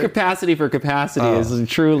 Your capacity for capacity is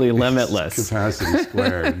truly limitless. Capacity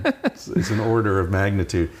squared. It's an order of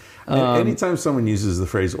magnitude. Anytime someone uses the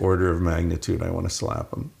phrase order of magnitude, I want to slap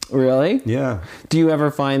them. Really? Yeah. Do you ever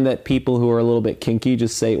find that people who are a little bit kinky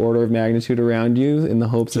just say order of magnitude around you in the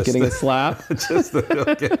hopes of getting a slap? Just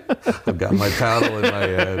I've got my paddle in my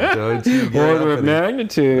head. Order of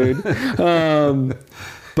magnitude.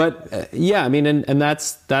 But I mean, and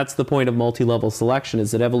that's the point of multi-level selection,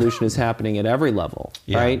 is that evolution is happening at every level,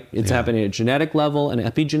 right? It's happening at a genetic level, an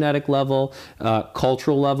epigenetic level,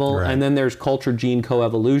 cultural level, and then there's culture-gene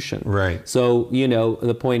coevolution. Right. So,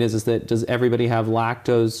 the point is that does everybody have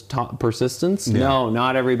lactose persistence? Yeah. No,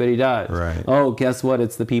 not everybody does. Right. Oh, guess what?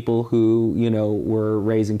 It's the people who, were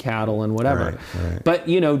raising cattle and whatever. Right. But,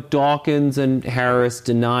 Dawkins and Harris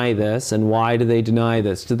deny this. And why do they deny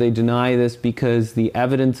this? Do they deny this because the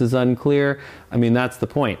evidence is unclear? I mean, that's the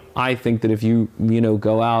point. I think that if you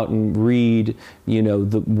go out and read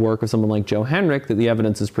the work of someone like Joe Henrich, that the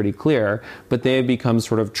evidence is pretty clear, but they have become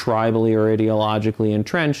sort of tribally or ideologically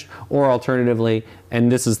entrenched, or alternatively,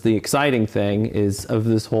 and this is the exciting thing is of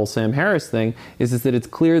this whole Sam Harris thing, is that it's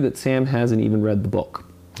clear that Sam hasn't even read the book.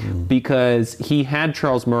 Because he had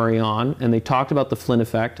Charles Murray on, and they talked about the Flynn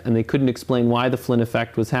effect, and they couldn't explain why the Flynn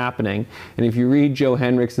effect was happening. And if you read Joe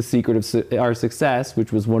Henrich's The Secret of Our Success,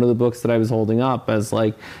 which was one of the books that I was holding up as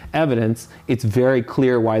like evidence, it's very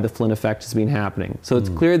clear why the Flynn effect has been happening. So it's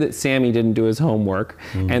clear that Sammy didn't do his homework,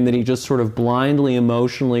 and that he just sort of blindly,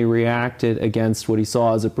 emotionally reacted against what he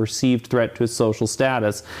saw as a perceived threat to his social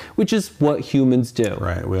status, which is what humans do.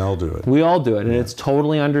 Right, we all do it. We all do it, and it's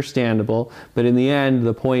totally understandable. But in the end,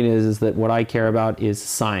 the point is that what I care about is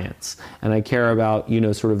science, and I care about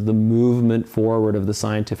sort of the movement forward of the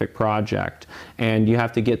scientific project, and you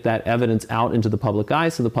have to get that evidence out into the public eye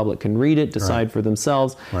so the public can read it, decide for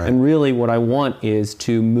themselves. And really what I want is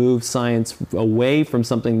to move science away from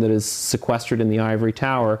something that is sequestered in the ivory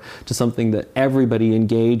tower to something that everybody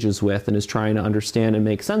engages with and is trying to understand and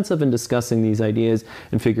make sense of, and discussing these ideas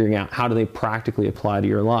and figuring out how do they practically apply to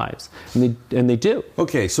your lives, and they do.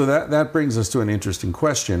 Okay, so that brings us to an interesting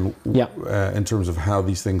question. In terms of how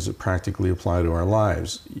these things practically apply to our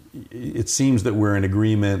lives. It seems that we're in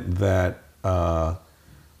agreement that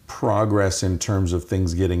progress in terms of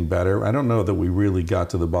things getting better. I don't know that we really got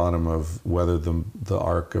to the bottom of whether the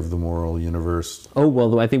arc of the moral universe. Oh,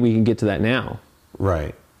 well, I think we can get to that now.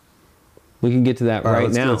 Right. We can get to that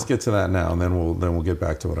now. Let's get to that now, and then we'll get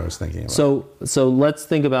back to what I was thinking about. So let's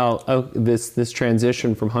think about this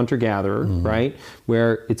transition from hunter-gatherer, right,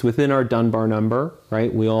 where it's within our Dunbar number,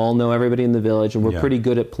 right? We all know everybody in the village, and we're pretty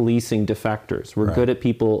good at policing defectors. We're good at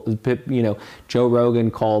people, Joe Rogan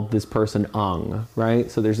called this person Ung, right?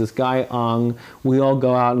 So there's this guy Ung. We all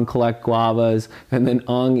go out and collect guavas, and then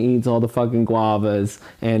Ung eats all the fucking guavas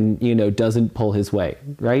and, doesn't pull his weight,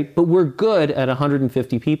 right? But we're good at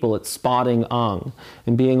 150 people at spotting Ung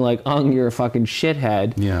and being like, Ung, you're a fucking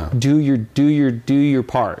shithead. Yeah. Do your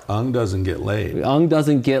part. Ung doesn't get laid. Ung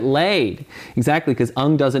doesn't get laid. Exactly, because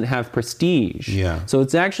Ung doesn't have prestige. Yeah. So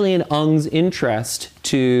it's actually in Ung's interest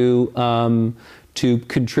to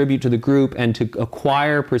contribute to the group and to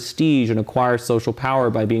acquire prestige and acquire social power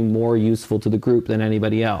by being more useful to the group than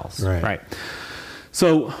anybody else. Right.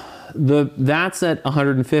 So that's at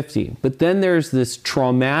 150. But then there's this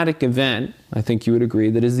traumatic event, I think you would agree,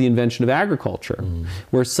 that is the invention of agriculture,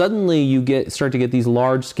 where suddenly you start to get these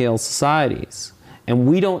large-scale societies. And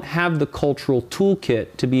we don't have the cultural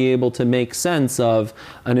toolkit to be able to make sense of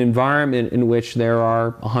an environment in which there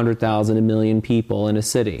are 100,000, 1 million people in a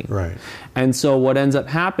city. Right. And so what ends up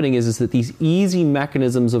happening is that these easy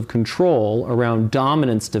mechanisms of control around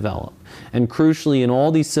dominance develop. And crucially, in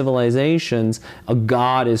all these civilizations, a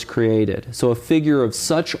god is created. So a figure of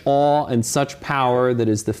such awe and such power that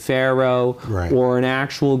is the pharaoh, or an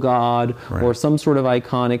actual god, or some sort of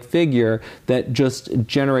iconic figure that just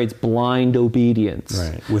generates blind obedience.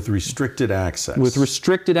 Right. With restricted access. With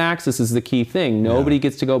restricted access is the key thing. Nobody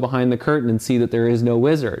gets to go behind the curtain and see that there is no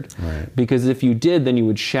wizard. Right. Because if you did, then you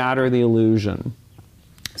would shatter the illusion.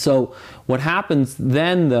 So what happens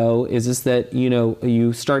then, though, is that,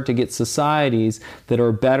 you start to get societies that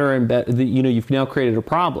are better and better. You've now created a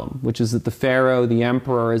problem, which is that the pharaoh, the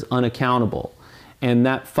emperor, is unaccountable. And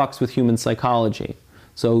that fucks with human psychology.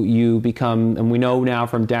 So you become, and we know now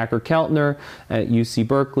from Dacher Keltner at UC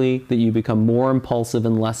Berkeley, that you become more impulsive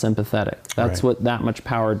and less empathetic. That's what that much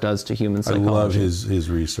power does to human psychology. I love his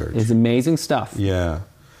research. It's amazing stuff. Yeah.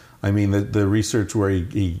 I mean, the research where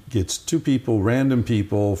he gets two people, random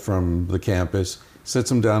people from the campus, sets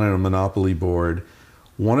them down at a Monopoly board.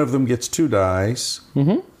 One of them gets 2 dice.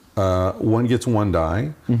 One gets 1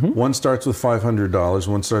 die. One starts with $500.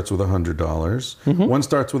 One starts with $100. One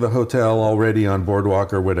starts with a hotel already on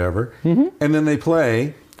Boardwalk or whatever. And then they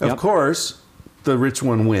play. Of course, the rich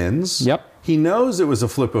one wins. He knows it was a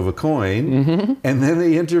flip of a coin, and then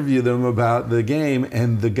they interview them about the game,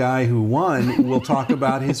 and the guy who won will talk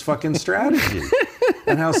about his fucking strategy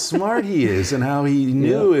and how smart he is and how he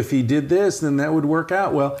knew if he did this, then that would work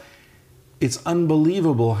out. Well, it's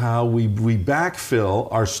unbelievable how we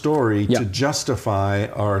backfill our story to justify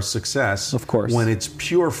our success. Of course. When it's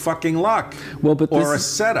pure fucking luck or a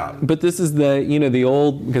setup. But this is the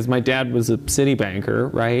old, because my dad was a city banker,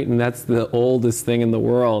 right? And that's the oldest thing in the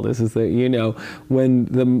world. This is when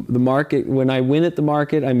the market, when I win at the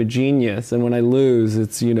market, I'm a genius. And when I lose,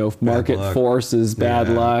 it's, market forces, bad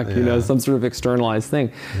luck, some sort of externalized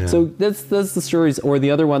thing. Yeah. So that's the stories. Or the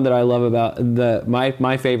other one that I love about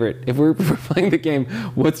my favorite, if we're playing the game,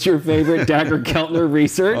 what's your favorite Dacher Keltner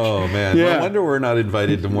research? Oh man, I wonder we're not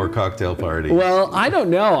invited to more cocktail parties. Well, I don't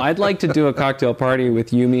know. I'd like to do a cocktail party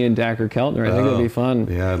with you, me, and Dacher Keltner. I think that'd be fun.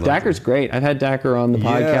 Yeah, Dacher's great. I've had Dacher on the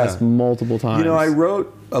podcast multiple times. I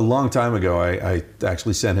wrote a long time ago. I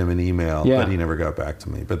actually sent him an email, but he never got back to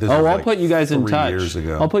me. But this was I'll put you guys in touch. 3 years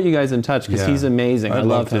ago. I'll put you guys in touch because he's amazing. I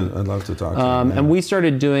love him. I'd love to talk to him. And we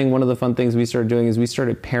started doing, one of the fun things we started doing is we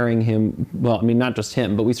started pairing him, well, I mean, not just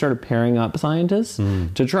him, but we started pairing up scientists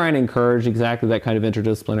to try and encourage exactly that kind of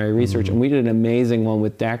interdisciplinary research. And we did an amazing one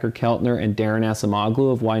with Dacher Keltner and Darren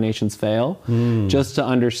Asimoglu of Why Nations Fail, just to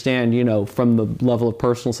understand, from the level of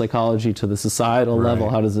personal psychology to the societal level,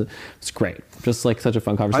 how does it's great. Just like such a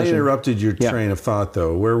fun conversation. I interrupted your train of thought,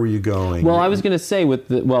 though. Where were you going? Well, I was going to say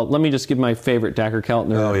let me just give my favorite Dacher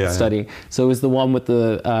Keltner study. So it was the one with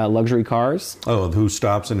the luxury cars. Oh, who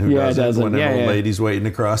stops and who doesn't. When an old lady's waiting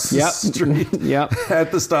across the street.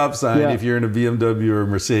 At the stop sign, if you're in a BMW or a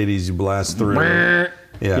Mercedes, you blast through.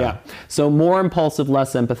 So more impulsive,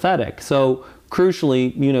 less empathetic. So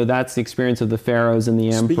crucially, that's the experience of the pharaohs and the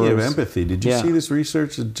emperors. Speaking of empathy, did you see this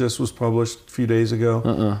research that just was published a few days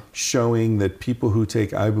ago? Showing that people who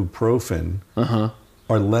take ibuprofen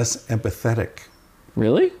are less empathetic.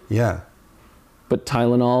 Really? Yeah. But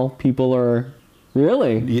Tylenol people are...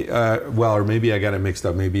 Really? Or maybe I got it mixed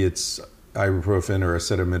up. Maybe it's ibuprofen or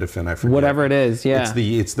acetaminophen. I forget. Whatever it is, It's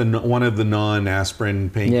the one of the non-aspirin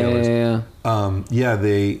painkillers.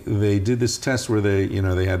 They did this test where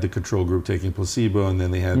they had the control group taking placebo, and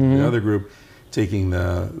then they had the other group taking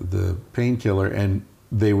the painkiller, and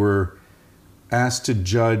they were asked to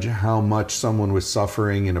judge how much someone was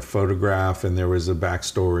suffering in a photograph, and there was a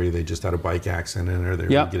backstory. They just had a bike accident or they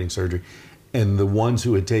were getting surgery. And the ones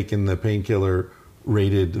who had taken the painkiller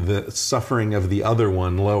rated the suffering of the other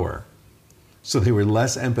one lower. So they were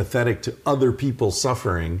less empathetic to other people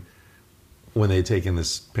suffering when they had taken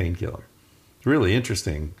this painkiller. It's really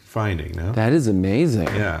interesting finding, no? That is amazing.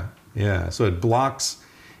 Yeah. So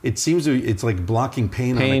it's like blocking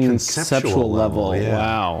pain on a conceptual level. Yeah.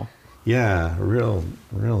 Wow. Yeah, real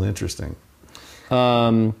interesting.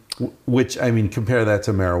 Which, I mean, compare that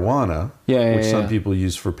to marijuana, which some people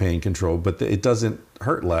use for pain control, but it doesn't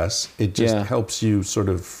hurt less. It just helps you sort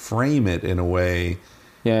of frame it in a way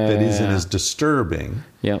that isn't as disturbing.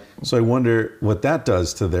 So I wonder what that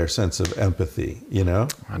does to their sense of empathy,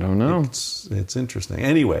 I don't know. It's interesting.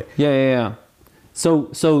 Anyway.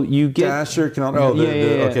 So you get Dacher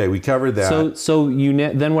Keltner. Okay, we covered that. So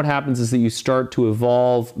then what happens is that you start to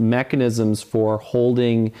evolve mechanisms for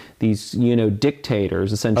holding these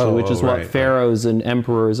dictators essentially, which is what pharaohs and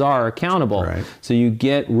emperors are, accountable. So you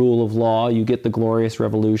get rule of law, you get the Glorious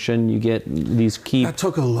Revolution, you get these key. That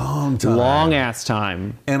took a long ass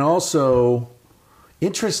time. And also,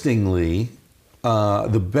 interestingly,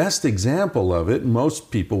 the best example of it, most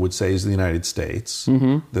people would say, is the United States.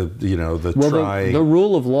 The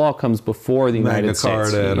rule of law comes before the United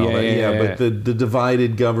States. Magna Carta and all that. But the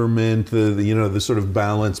divided government, the sort of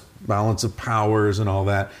balance of powers and all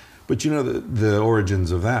that. But the origins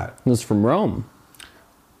of that. It was from Rome.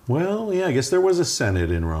 Well, yeah, I guess there was a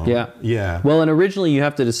Senate in Rome. Yeah. Yeah. Well, and originally you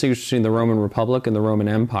have to distinguish between the Roman Republic and the Roman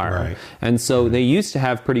Empire. Right. And so they used to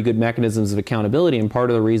have pretty good mechanisms of accountability. And part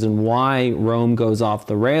of the reason why Rome goes off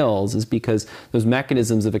the rails is because those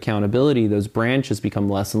mechanisms of accountability, those branches become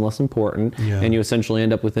less and less important. Yeah. And you essentially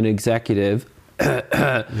end up with an executive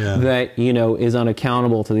that, you know, is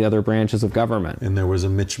unaccountable to the other branches of government. And there was a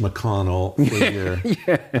Mitch McConnell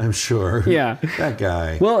figure, I'm sure. Yeah. That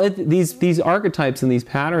guy. Well, these archetypes and these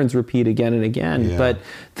patterns repeat again and again. Yeah. But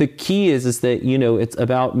the key is that, you know, it's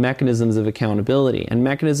about mechanisms of accountability. And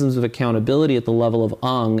mechanisms of accountability at the level of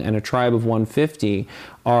Ung and a tribe of 150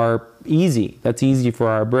 are easy. That's easy for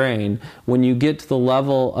our brain. When you get to the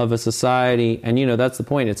level of a society, and, you know, that's the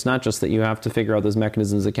point. It's not just that you have to figure out those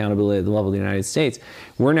mechanisms of accountability at the level of the United States.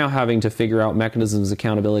 We're now having to figure out mechanisms of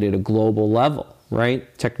accountability at a global level.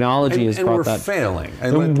 Right? Technology has brought that. And we're failing.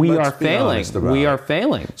 And we are failing. We are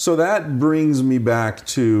failing. So that brings me back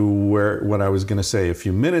to what I was going to say a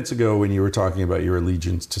few minutes ago when you were talking about your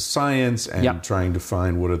allegiance to science and trying to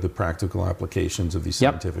find what are the practical applications of these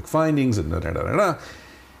scientific findings and da-da-da-da-da.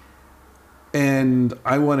 And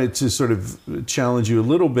I wanted to sort of challenge you a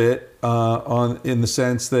little bit in the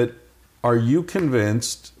sense that, are you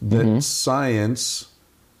convinced that science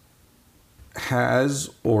has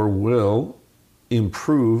or will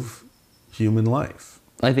improve human life?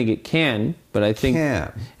 I think it can, but I think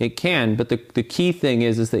it can. But the key thing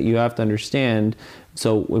is that you have to understand.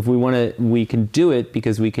 So if we can do it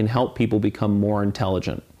because we can help people become more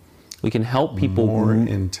intelligent. We can help people more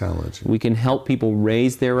intelligent. We can help people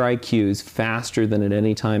raise their IQs faster than at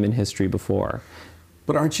any time in history before.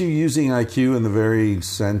 But aren't you using IQ in the very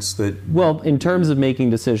sense that... Well, in terms of making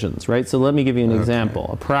decisions, right? So let me give you an example,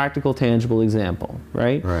 a practical, tangible example,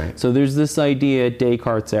 right? Right. So there's this idea,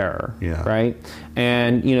 Descartes' error, right?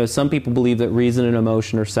 And, you know, some people believe that reason and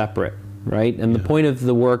emotion are separate, right? And the point of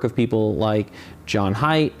the work of people like John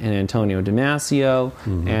Haidt and Antonio Damasio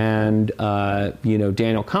and, you know,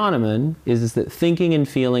 Daniel Kahneman is that thinking and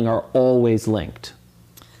feeling are always linked.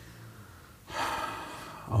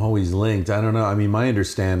 Always linked. I don't know. I mean, my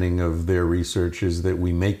understanding of their research is that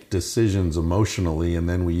we make decisions emotionally and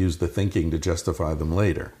then we use the thinking to justify them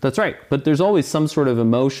later. That's right. But there's always some sort of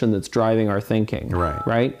emotion that's driving our thinking. Right.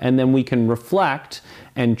 Right? And then we can reflect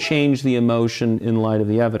and change the emotion in light of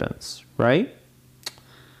the evidence. Right?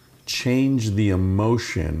 Change the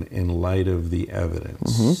emotion in light of the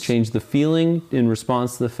evidence. Change the feeling in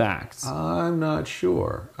response to the facts. I'm not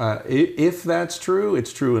sure. If that's true,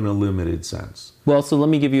 it's true in a limited sense. Well, so let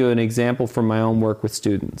me give you an example from my own work with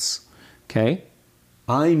students. Okay?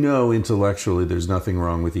 I know intellectually there's nothing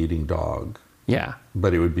wrong with eating dog. Yeah.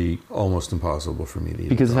 But it would be almost impossible for me to eat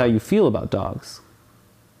because a of dog. how you feel about dogs.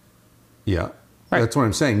 Yeah. Right. That's what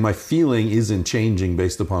I'm saying. My feeling isn't changing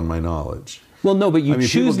based upon my knowledge. Well, no, but you people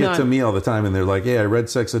choose get to me all the time and they're like, "Hey, I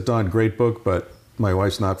read Sex at Dawn, great book, but my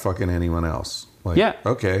wife's not fucking anyone else." Like, yeah.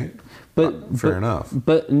 Okay. But fair enough.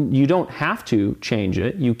 But you don't have to change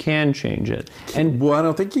it. You can change it. And well, I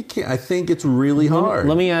don't think you can. I think it's really hard.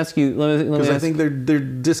 Let me ask you. Because I think they're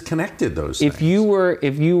disconnected. Those things. If you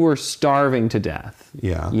were starving to death.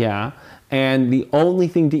 Yeah. And the only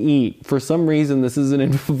thing to eat, for some reason, this is an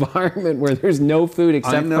environment where there's no food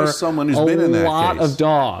except for someone who's been in that a lot case. of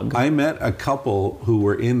dog. I met a couple who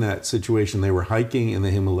were in that situation. They were hiking in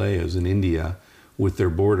the Himalayas in India with their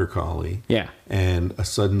border collie. Yeah. And a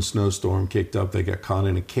sudden snowstorm kicked up. They got caught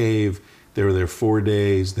in a cave. They were there 4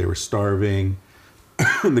 days. They were starving.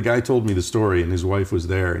 And the guy told me the story, and his wife was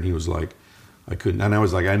there, and he was like, I couldn't. And I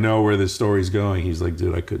was like, I know where this story's going. He's like,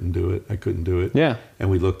 dude, I couldn't do it. I couldn't do it. Yeah. And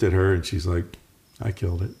we looked at her and she's like, I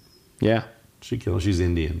killed it. Yeah. She killed it. She's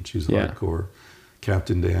Indian. She's hardcore.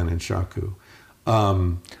 Captain Dan and Shaku.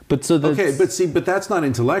 But that's not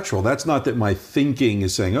intellectual. That's not that my thinking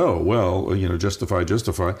is saying, oh, well, you know, justify.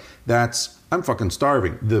 That's, I'm fucking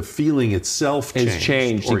starving. The feeling itself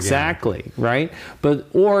changed exactly, right? But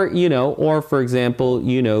or for example,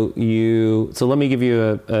 so let me give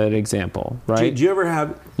you an example, right? Do you ever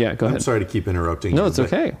have? Yeah, go ahead. I'm sorry to keep interrupting. No, it's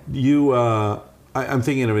okay. I'm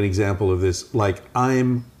thinking of an example of this. Like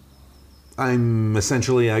I'm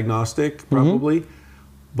essentially agnostic, probably,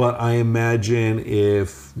 but I imagine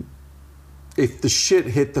if the shit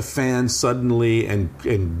hit the fan suddenly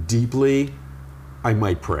and deeply, I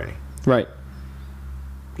might pray. Right.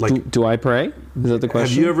 Like, do I pray? Is that the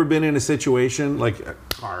question? Have you ever been in a situation like a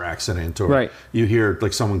car accident or you hear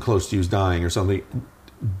like someone close to you is dying or something?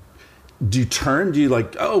 Do you turn? Do you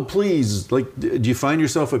like, oh, please? Like, do you find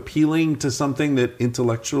yourself appealing to something that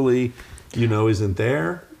intellectually, isn't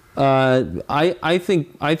there? I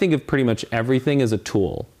think of pretty much everything as a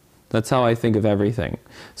tool. That's how I think of everything.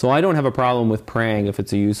 So I don't have a problem with praying if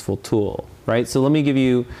it's a useful tool, right? So let me give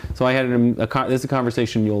you, so I had this is a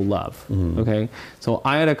conversation you'll love, okay? So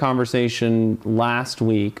I had a conversation last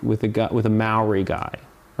week with a Maori guy,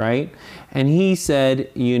 right? And he said,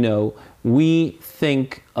 we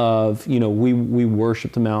think of, we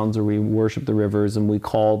worship the mountains or we worship the rivers and we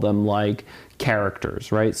call them like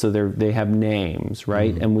characters, right? So they have names,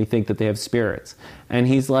 right? And we think that they have spirits. And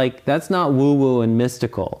he's like, that's not woo-woo and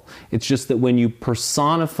mystical. It's just that when you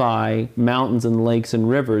personify mountains and lakes and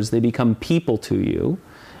rivers, they become people to you.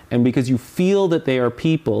 And because you feel that they are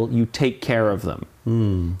people, you take care of them.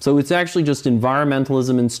 So it's actually just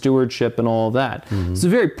environmentalism and stewardship and all of that. It's a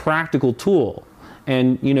very practical tool.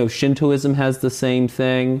 And, Shintoism has the same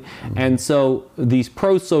thing. And so these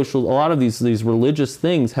pro-social, a lot of these religious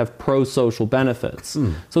things have pro-social benefits.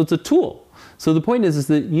 So it's a tool. So the point is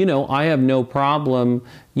that, I have no problem,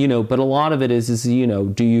 but a lot of it is,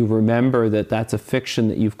 do you remember that that's a fiction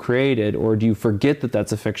that you've created, or do you forget that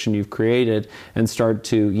that's a fiction you've created and start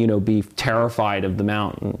to, be terrified of the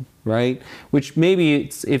mountain, right? Which maybe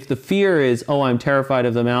it's, if the fear is, I'm terrified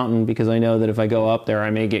of the mountain because I know that if I go up there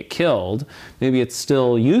I may get killed, maybe it's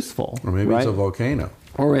still useful. Or maybe it's a volcano.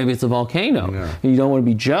 Or maybe it's a volcano. Yeah. And you don't want to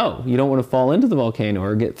be Joe. You don't want to fall into the volcano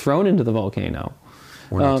or get thrown into the volcano.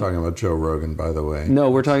 We're not talking about Joe Rogan, by the way. No,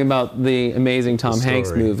 we're talking about the amazing Tom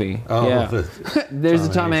Hanks movie. Oh, yeah. There's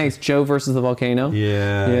a Tom Hanks, Joe versus the volcano.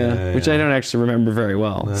 Yeah. Which I don't actually remember very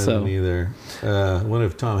well. I don't either. One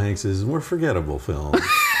of Tom Hanks's more forgettable films,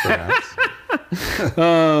 perhaps.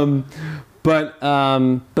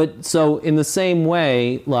 But so in the same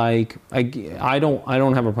way, like I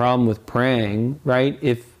don't have a problem with praying, right?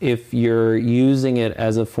 If you're using it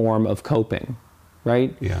as a form of coping.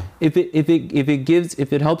 Right? Yeah. If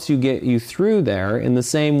it helps you get you through there in the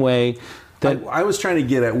same way that I was trying to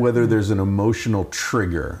get at whether there's an emotional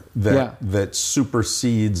trigger that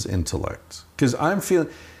supersedes intellect. Because I'm feeling,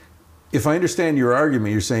 if I understand your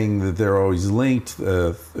argument, you're saying that they're always linked.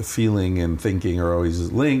 Feeling and thinking are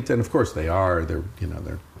always linked, and of course they are. They're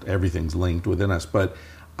everything's linked within us, but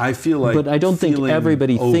I feel like, but I don't think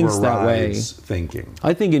everybody thinks that way. Thinking.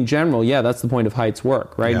 I think in general, that's the point of Haidt's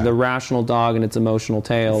work, right? Yeah. The rational dog and its emotional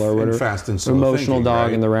tail, or whatever. Fast and slow emotional thinking, dog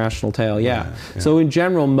right? and the rational tail. Yeah. Yeah. So in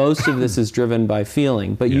general, most of this is driven by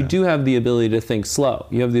feeling, but you do have the ability to think slow.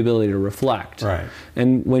 You have the ability to reflect. Right.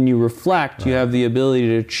 And when you reflect, you have the ability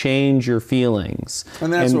to change your feelings.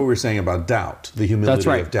 And that's what we're saying about doubt, the humility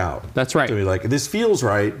of doubt. That's right. To be like, this feels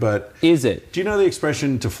right, but is it? Do you know the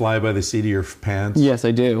expression to fly by the seat of your pants? Yes, I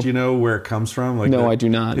do. Do you know where it comes from? Like no, I do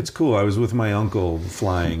not. It's cool. I was with my uncle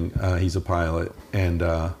flying. He's a pilot, and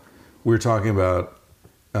we were talking about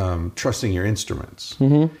trusting your instruments.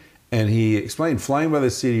 And he explained flying by the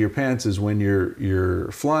seat of your pants is when you're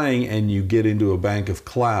flying and you get into a bank of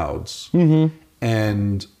clouds.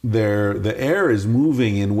 And the air is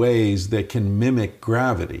moving in ways that can mimic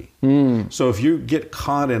gravity. So if you get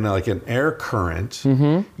caught in like an air current,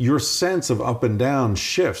 your sense of up and down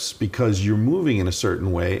shifts because you're moving in a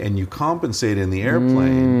certain way and you compensate in the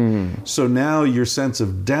airplane. So now your sense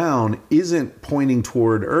of down isn't pointing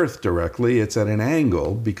toward Earth directly, it's at an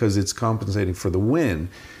angle because it's compensating for the wind.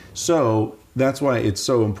 So that's why it's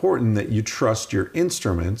so important that you trust your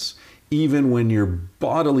instruments even when your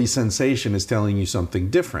bodily sensation is telling you something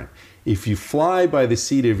different. If you fly by the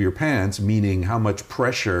seat of your pants, meaning how much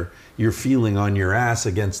pressure you're feeling on your ass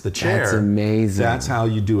against the chair. That's amazing. That's how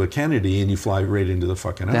you do a Kennedy and you fly right into the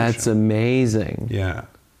fucking ocean. That's amazing. Yeah.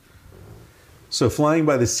 So flying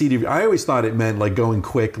by the seat of, I always thought it meant like going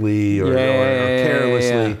quickly or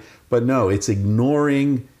carelessly, but no, it's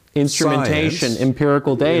ignoring instrumentation, science,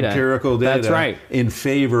 empirical data. That's right. In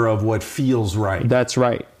favor of what feels right. That's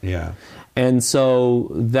right. Yeah. And so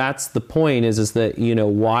that's the point is that,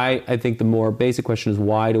 why, I think the more basic question is,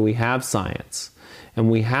 why do we have science? And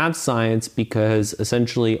we have science because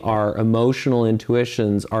essentially our emotional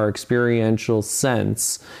intuitions, our experiential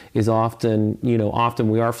sense is often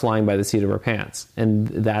we are flying by the seat of our pants, and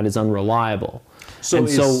that is unreliable. So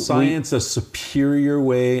is science a superior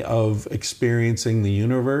way of experiencing the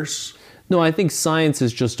universe? No, I think science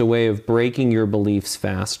is just a way of breaking your beliefs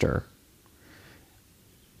faster.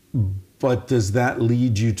 But does that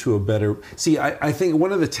lead you to a better... See, I think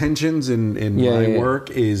one of the tensions in my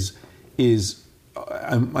work is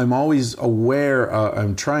I'm always aware,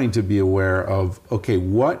 I'm trying to be aware of, okay,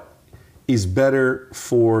 what is better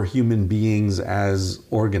for human beings as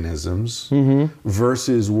organisms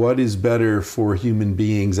versus what is better for human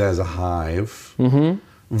beings as a hive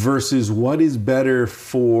versus what is better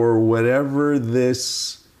for whatever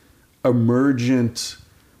this emergent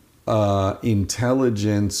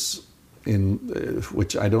intelligence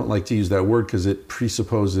which I don't like to use that word because it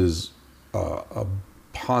presupposes a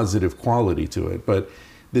positive quality to it, but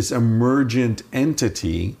this emergent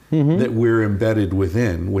entity that we're embedded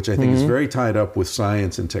within, which I think is very tied up with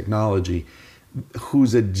science and technology,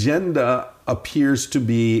 whose agenda appears to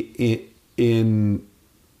be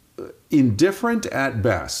indifferent at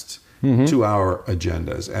best to our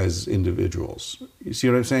agendas as individuals. You see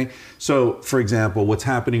what I'm saying? So, for example, what's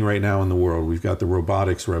happening right now in the world, we've got the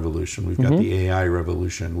robotics revolution, we've got the AI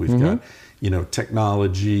revolution, we've got,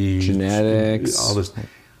 technology, genetics, all this.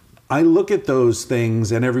 I look at those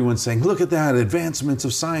things and everyone's saying, look at that, advancements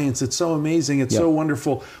of science, it's so amazing, it's so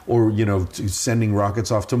wonderful. Or, sending rockets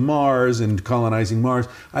off to Mars and colonizing Mars.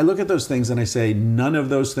 I look at those things and I say, none of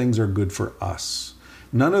those things are good for us.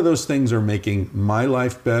 None of those things are making my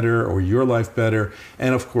life better or your life better.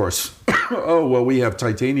 And of course, we have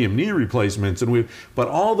titanium knee replacements. But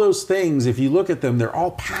all those things, if you look at them, they're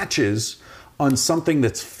all patches on something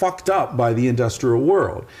that's fucked up by the industrial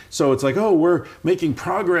world. So it's like, we're making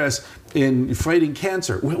progress in fighting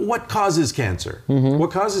cancer. What causes cancer?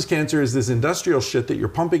 What causes cancer is this industrial shit that you're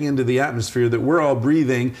pumping into the atmosphere that we're all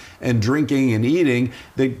breathing and drinking and eating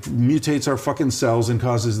that mutates our fucking cells and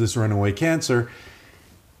causes this runaway cancer.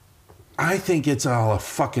 I think it's all a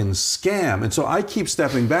fucking scam. And so I keep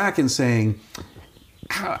stepping back and saying,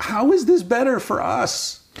 how is this better for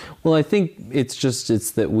us? Well, I think it's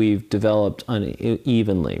that we've developed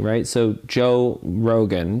unevenly, right? So Joe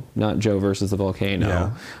Rogan, not Joe versus the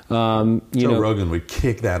volcano. Joe Rogan would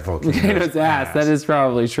kick that volcano's ass. That is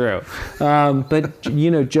probably true. But,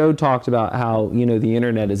 Joe talked about how, the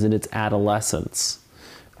internet is in its adolescence,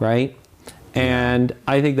 right? And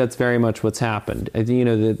I think that's very much what's happened.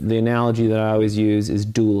 The analogy that I always use is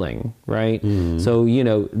dueling, right? So,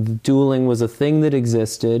 dueling was a thing that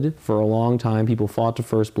existed for a long time. People fought to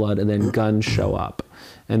first blood, and then guns show up.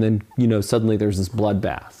 And then, suddenly there's this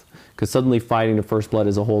bloodbath. Because suddenly fighting to first blood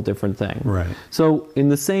is a whole different thing. Right. So, in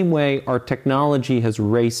the same way, our technology has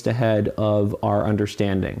raced ahead of our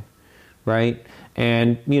understanding, right?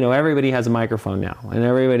 And, everybody has a microphone now, and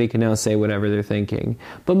everybody can now say whatever they're thinking.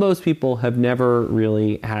 But most people have never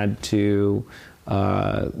really had to,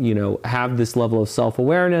 have this level of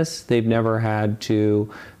self-awareness. They've never had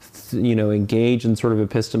to, engage in sort of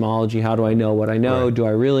epistemology. How do I know what I know? Right. Do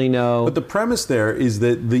I really know? But the premise there is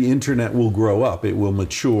that the internet will grow up. It will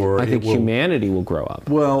mature. I think humanity will grow up.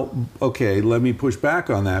 Well, okay, let me push back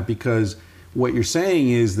on that, because what you're saying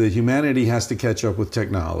is that humanity has to catch up with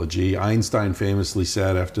technology. Einstein famously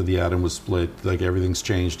said after the atom was split, like, everything's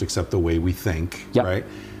changed except the way we think, right?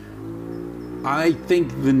 I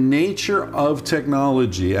think the nature of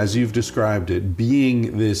technology, as you've described it,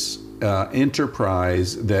 being this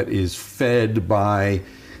enterprise that is fed by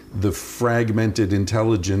the fragmented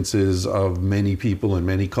intelligences of many people and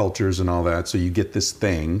many cultures and all that, so you get this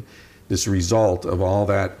thing, this result of all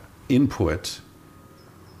that input,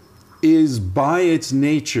 is by its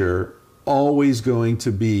nature always going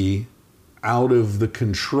to be out of the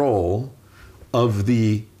control of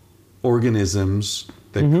the organisms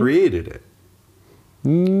that created it.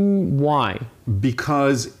 Why?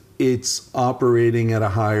 Because it's operating at a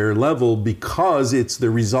higher level, because it's the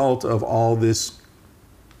result of all this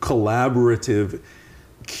collaborative,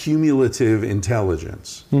 cumulative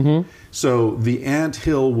intelligence. So the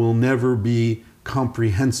anthill will never be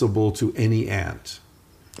comprehensible to any ant.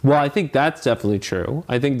 Well, I think that's definitely true.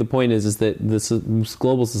 I think the point is that this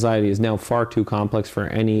global society is now far too complex for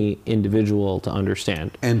any individual to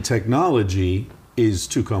understand. And technology is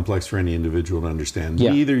too complex for any individual to understand.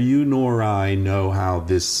 Yeah. Neither you nor I know how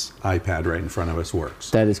this iPad right in front of us works.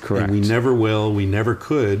 That is correct. And we never will, we never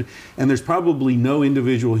could. And there's probably no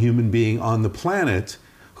individual human being on the planet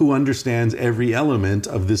who understands every element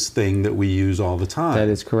of this thing that we use all the time. That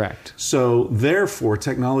is correct. So therefore,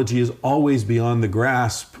 technology is always beyond the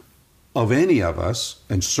grasp of any of us,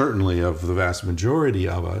 and certainly of the vast majority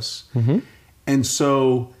of us. And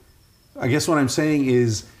so I guess what I'm saying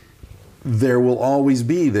is there will always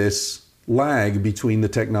be this lag between the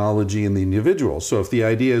technology and the individual. So if the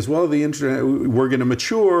idea is, well, the internet, we're going to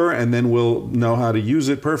mature and then we'll know how to use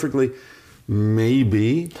it perfectly,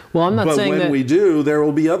 maybe. Well, I'm not saying that. But when we do, there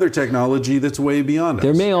will be other technology that's way beyond us.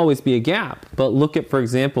 There may always be a gap, but look at, for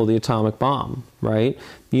example, the atomic bomb, right?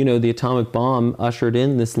 The atomic bomb ushered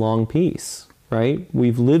in this long peace, right?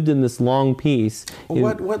 We've lived in this long peace.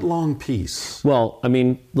 What long peace? Well, I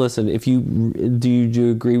mean, listen, do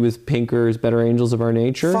you agree with Pinker's Better Angels of Our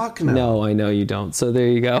Nature? Fuck no. No, I know you don't. So there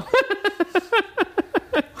you go.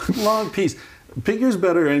 Long peace. Pinker's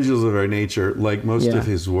Better Angels of Our Nature, like most of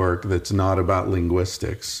his work that's not about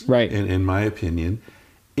linguistics, right, in my opinion,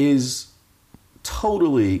 is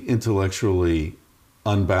totally intellectually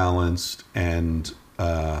unbalanced and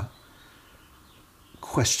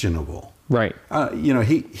questionable. Right.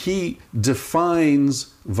 He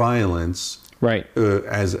defines violence Right.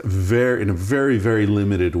 As in a very, very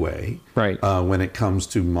limited way. Right. When it comes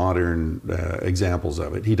to modern examples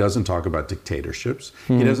of it. He doesn't talk about dictatorships.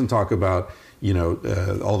 He doesn't talk about,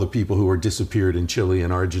 all the people who were disappeared in Chile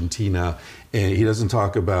and Argentina. And he doesn't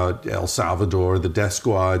talk about El Salvador, the death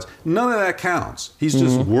squads. None of that counts. He's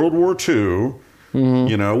just World War II,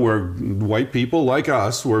 where white people like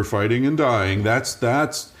us were fighting and dying.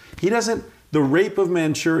 He doesn't. The rape of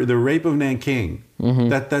Manchuria, the rape of Nanking,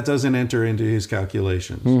 that doesn't enter into his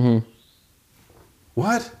calculations.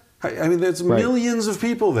 What? I mean, there's millions of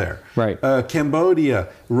people there. Right. Cambodia,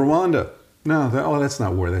 Rwanda. No, that's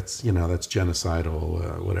not war. That's that's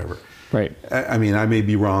genocidal, whatever. Right. I mean, I may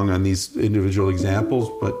be wrong on these individual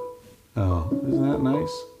examples, but isn't that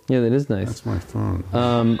nice? Yeah, that is nice. That's my phone.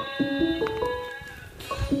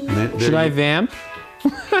 Should I vamp?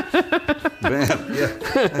 Vamp,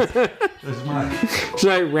 yeah. That's mine. Should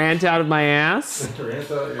I rant out of my ass? Rant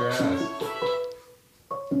out your ass.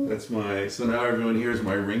 That's so now everyone hears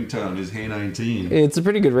my ringtone is Hey 19. It's a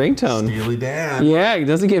pretty good ringtone. Steely Dan. Yeah, it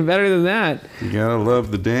doesn't get better than that. You gotta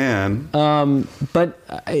love the Dan. But,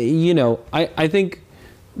 I think,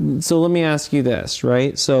 so let me ask you this,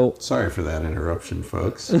 right? So sorry for that interruption,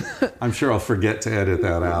 folks. I'm sure I'll forget to edit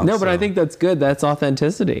that out. No, but I think that's good. That's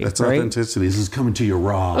authenticity. That's right? authenticity. This is coming to you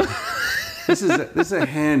raw. This is a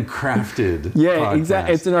handcrafted. Yeah, podcast.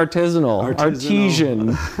 exactly. It's an artisan.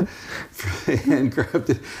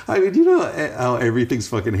 Handcrafted. I mean, how everything's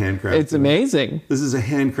fucking handcrafted. It's amazing. This is a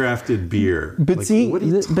handcrafted beer. But what but are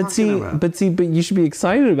you talking about? you should be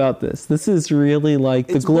excited about this. This is really like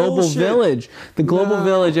the global bullshit. village. The global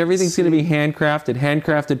village. Everything's going to be handcrafted.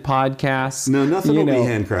 Handcrafted podcasts. No, nothing will be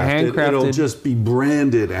handcrafted. It'll just be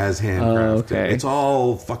branded as handcrafted. Oh, okay. It's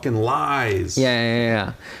all fucking lies.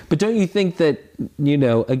 Yeah. But don't you think that,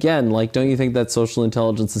 again, don't you think that social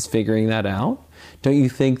intelligence is figuring that out? Don't you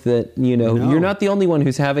think that, No. you're not the only one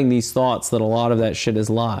who's having these thoughts that a lot of that shit is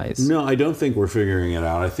lies? No, I don't think we're figuring it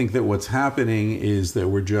out. I think that what's happening is that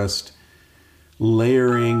we're just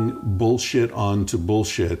layering bullshit onto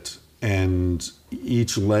bullshit, and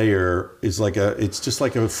each layer is it's just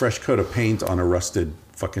like a fresh coat of paint on a rusted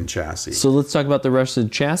fucking chassis. So let's talk about the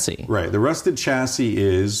rusted chassis. Right. The rusted chassis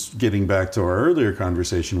is, getting back to our earlier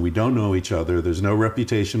conversation, we don't know each other. There's no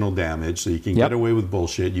reputational damage, so you can get away with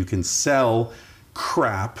bullshit. You can sell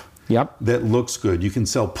crap that looks good. You can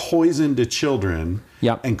sell poison to children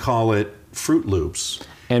and call it Fruit Loops.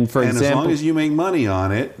 And example, as long as you make money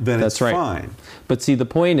on it, then it's right. fine. But see, the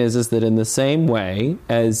point is that in the same way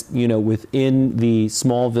as, within the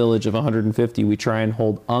small village of 150, we try and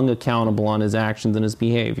hold Ung accountable on his actions and his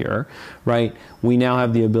behavior, right? We now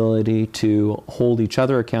have the ability to hold each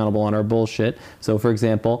other accountable on our bullshit. So, for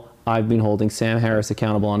example, I've been holding Sam Harris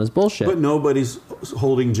accountable on his bullshit. But nobody's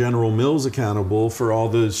holding General Mills accountable for all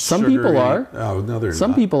the Some people are. Oh, no, they're not.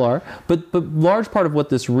 Some people are. But large part of what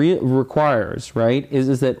this requires, right,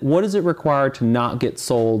 is that what does it require to not get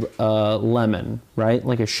sold a lemon, right?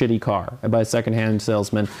 Like a shitty car by a secondhand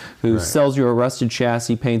salesman who sells you a rusted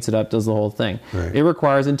chassis, paints it up, does the whole thing. Right. It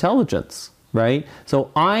requires intelligence, right?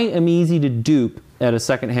 So I am easy to dupe at a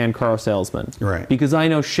secondhand car salesman. Right. Because I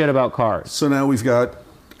know shit about cars. So now we've got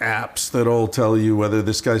apps that'll tell you whether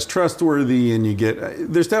this guy's trustworthy, and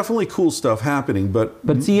there's definitely cool stuff happening, but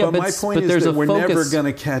my point is that we're never going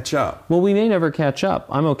to catch up. Well, we may never catch up.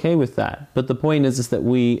 I'm okay with that. But the point is that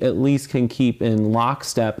we at least can keep in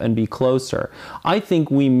lockstep and be closer. I think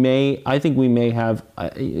we may have,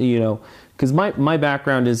 because my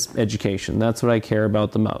background is education. That's what I care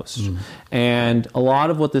about the most. And a lot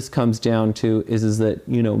of what this comes down to is that,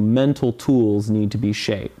 mental tools need to be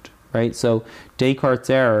shaped. Right? So Descartes'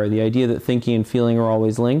 error, the idea that thinking and feeling are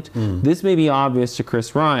always linked, this may be obvious to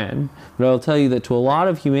Chris Ryan, but I'll tell you that to a lot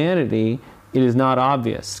of humanity, it is not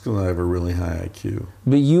obvious. Because I have a really high IQ.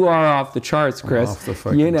 But you are off the charts, Chris. I'm off the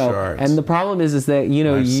fucking charts. And the problem is that,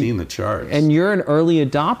 I've seen the charts. And you're an early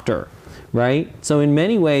adopter, right? So in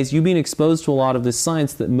many ways, you've been exposed to a lot of this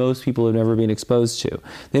science that most people have never been exposed to.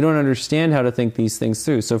 They don't understand how to think these things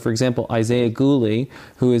through. So for example, Isaiah Gooley,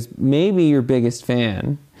 who is maybe your biggest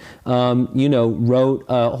fan, wrote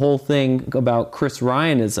a whole thing about Chris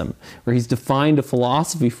Ryanism, where he's defined a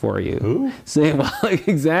philosophy for you. Who? So, well,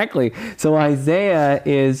 exactly. So Isaiah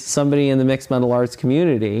is somebody in the mixed mental arts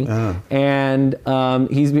community, and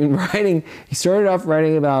he's been writing. He started off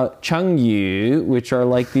writing about Chengyu, which are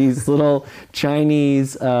like these little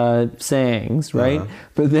Chinese sayings, right?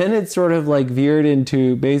 But then it sort of like veered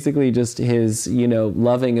into basically just his,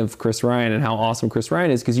 loving of Chris Ryan and how awesome Chris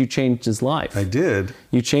Ryan is, because you changed his life. I did.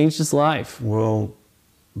 You changed his life. Well,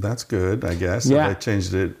 that's good, I guess. Yeah. I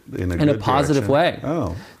changed it in a positive way.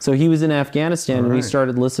 Oh. So he was in Afghanistan, and he right.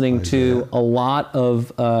 started listening to a lot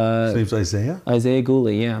of... His name's Isaiah? Isaiah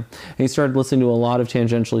Gooley, yeah. And he started listening to a lot of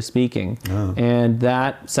Tangentially Speaking. Oh. And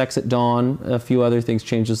that, Sex at Dawn, a few other things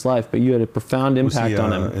changed his life. But you had a profound impact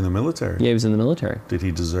on him. In the military? Yeah, he was in the military. Did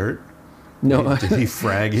he desert? No. Did he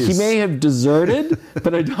frag his... He may have deserted,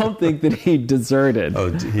 but I don't think that he deserted.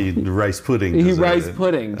 Oh, he rice pudding He deserted. rice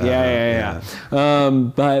pudding. Yeah.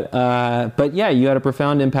 But yeah, you had a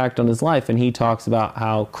profound impact on his life, and he talks about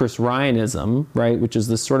how Chris Ryanism, right, which is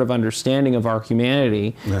this sort of understanding of our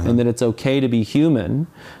humanity, and that it's okay to be human,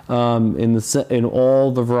 in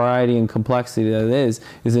all the variety and complexity that it is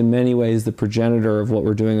in many ways the progenitor of what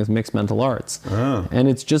we're doing with mixed mental arts. And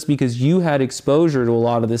it's just because you had exposure to a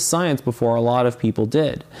lot of this science before a lot of people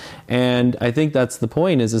did. And I think that's the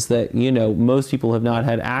point is that, most people have not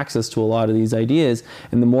had access to a lot of these ideas.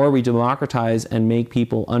 And the more we democratize and make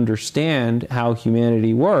people understand how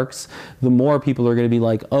humanity works, the more people are going to be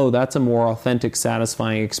like, oh, that's a more authentic,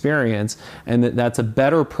 satisfying experience. And that's a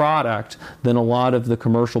better product than a lot of the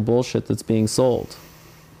commercial bullshit that's being sold.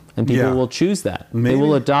 And people will choose that. Maybe. They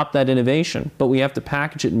will adopt that innovation. But we have to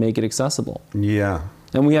package it and make it accessible. Yeah.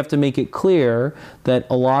 And we have to make it clear that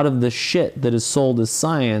a lot of the shit that is sold as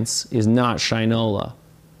science is not Shinola.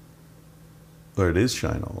 Or it is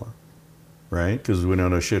Shinola, right? Because we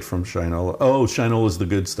don't know shit from Shinola. Oh, Shinola's the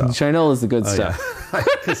good stuff. Shinola is the good stuff. Yeah.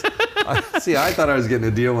 I thought I was getting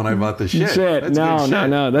a deal when I bought the shit. That's good shit.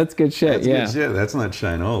 No, that's good shit. That's good shit. That's not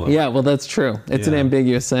Shinola. Yeah, well, that's true. It's an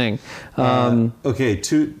ambiguous saying. Okay,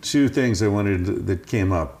 two things that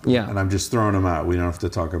came up. Yeah. And I'm just throwing them out. We don't have to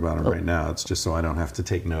talk about them right now. It's just so I don't have to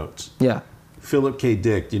take notes. Yeah. Philip K.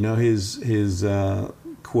 Dick, do you know his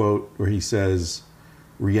quote where he says,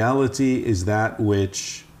 reality is that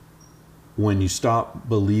which, when you stop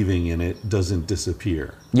believing in it, doesn't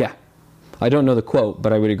disappear. Yeah. I don't know the quote,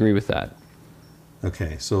 but I would agree with that.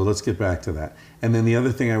 Okay, so let's get back to that. And then the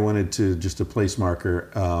other thing I wanted to, just a place marker,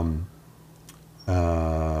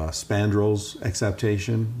 Spandrel's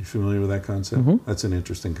acceptation. You familiar with that concept? Mm-hmm. That's an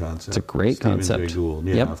interesting concept. It's a great concept. Stephen Jay Gould.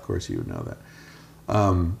 Yeah, of course you would know that.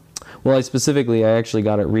 Well, I actually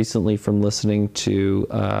got it recently from listening to,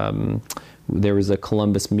 there was a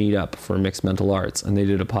Columbus meetup for mixed mental arts, and they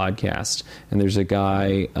did a podcast. And there's a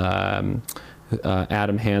guy,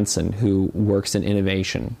 Adam Hansen, who works in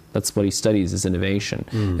innovation. That's what he studies, is innovation.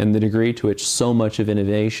 And the degree to which so much of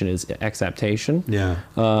innovation is acceptation. Yeah.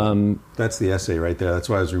 That's the essay right there. That's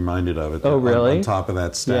why I was reminded of it. Oh, really? On top of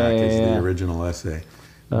that stack is the original essay.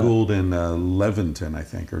 Gould and Leventon, I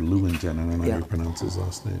think, or Lewinton. I don't know how you pronounce his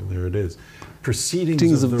last name. There it is.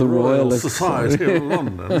 Proceedings of the Royal Society of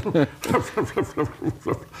London.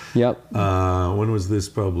 Yep. When was this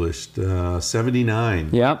published? 79.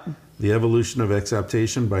 Yep. The Evolution of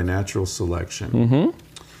Acceptation by Natural Selection. Mm-hmm.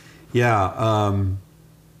 Yeah.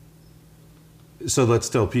 So let's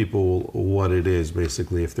tell people what it is,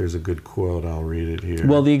 basically. If there's a good quote, I'll read it here.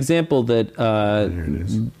 Well, the example that... Here it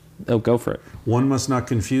is. Oh, go for it. One must not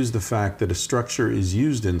confuse the fact that a structure is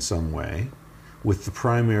used in some way with the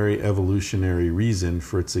primary evolutionary reason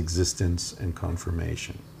for its existence and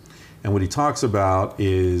confirmation. And what he talks about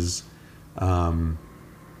is... and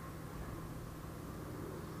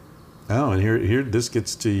here this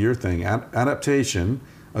gets to your thing. Adaptation,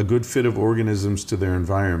 a good fit of organisms to their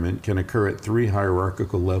environment, can occur at 3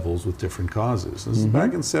 hierarchical levels with different causes. This is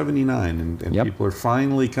back in 79, and people are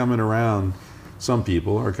finally coming around. Some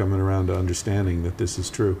people are coming around to understanding that this is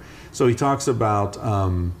true. So he talks about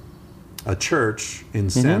a church in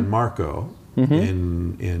San Marco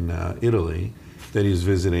in Italy that he was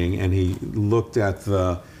visiting, and he looked at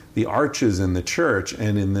the arches in the church,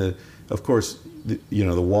 and of course,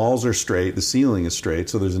 the walls are straight, the ceiling is straight,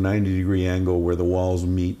 so there's a 90-degree angle where the walls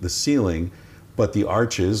meet the ceiling, but the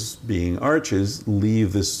arches, being arches,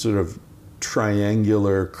 leave this sort of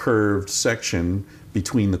triangular curved section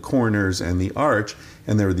between the corners and the arch,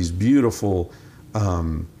 and there were these beautiful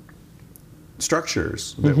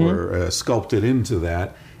structures that were sculpted into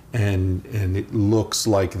that, and it looks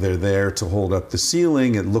like they're there to hold up the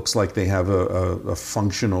ceiling. It looks like they have a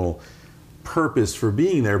functional purpose for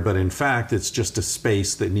being there, but in fact, it's just a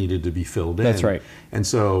space that needed to be filled in. That's right. And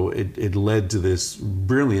so it led to this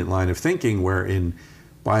brilliant line of thinking where in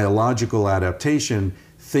biological adaptation,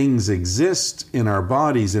 things exist in our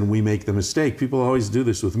bodies and we make the mistake. People always do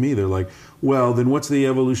this with me. They're like, well, then what's the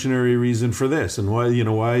evolutionary reason for this? And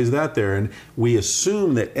why is that there? And we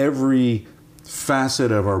assume that every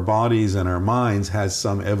facet of our bodies and our minds has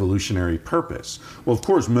some evolutionary purpose. Well, of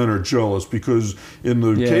course, men are jealous because in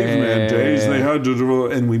the caveman days they had to do,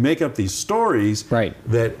 and we make up these stories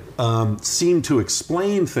that seem to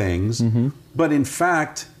explain things, but in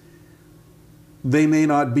fact, they may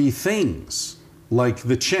not be things like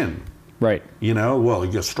the chin. Right. Well,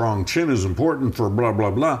 a strong chin is important for blah,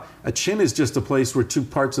 blah, blah. A chin is just a place where two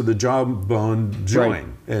parts of the jawbone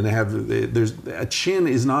join. And a chin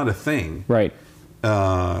is not a thing. Right.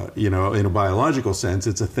 In a biological sense,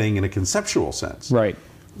 it's a thing in a conceptual sense. Right.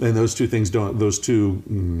 And those two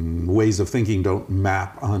ways of thinking don't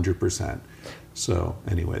map 100%. So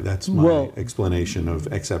anyway, that's my explanation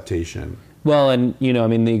of acceptation. Well, and,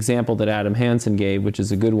 the example that Adam Hansen gave, which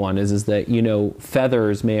is a good one, is that,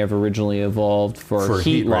 feathers may have originally evolved for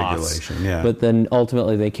heat loss, regulation, yeah. But then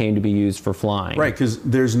ultimately they came to be used for flying. Right, because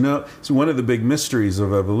so one of the big mysteries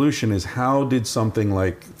of evolution is how did something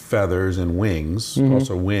like feathers and wings,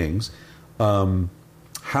 also wings,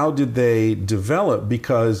 how did they develop?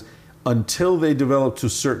 Because until they developed to a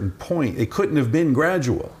certain point, it couldn't have been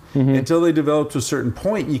gradual. Until they developed to a certain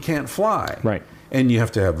point, you can't fly. Right. And you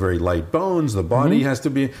have to have very light bones. The body has to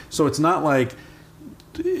be... So it's not like...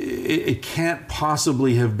 It can't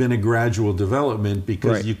possibly have been a gradual development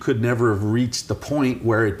because you could never have reached the point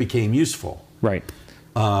where it became useful. Right.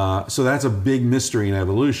 So that's a big mystery in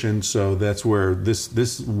evolution. So that's where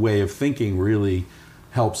this way of thinking really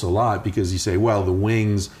helps a lot, because you say, well, the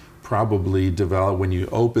wings probably develop when you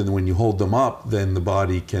hold them up, then the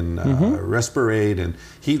body can respirate, and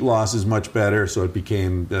heat loss is much better. So it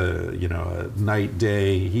became, a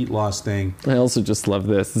night-day heat loss thing. I also just love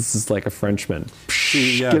this. This is like a Frenchman.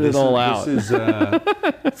 Get it all out. This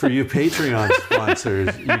is, for you Patreon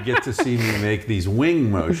sponsors, you get to see me make these wing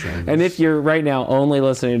motions. And if you're right now only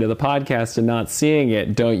listening to the podcast and not seeing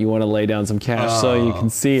it, don't you want to lay down some cash so you can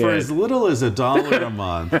see it? For as little as $1 a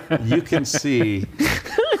month, you can see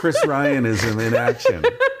Chris Ryanism in action.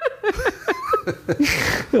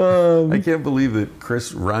 I can't believe that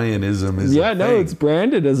Chris Ryanism is a thing. It's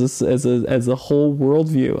branded as a whole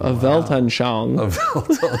worldview, a Weltanschauung. A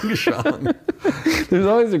Weltanschauung. There's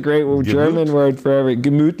always a great German word for every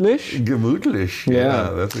gemütlich. Gemütlich.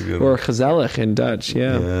 Yeah, that's a good one. Or gezellig in Dutch.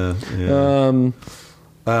 Yeah.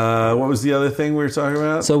 What was the other thing we were talking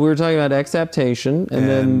about? So we were talking about acceptation, and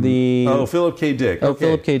then the... Oh, Philip K. Dick. Okay.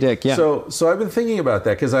 Philip K. Dick, yeah. So I've been thinking about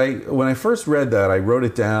that, because when I first read that, I wrote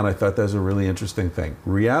it down. I thought that was a really interesting thing.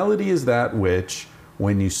 Reality is that which,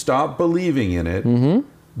 when you stop believing in it,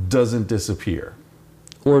 doesn't disappear.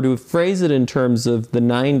 Or to phrase it in terms of the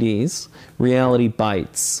 90s, reality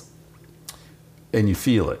bites. And you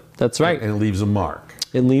feel it. That's right. And it leaves a mark.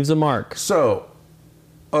 It leaves a mark. So,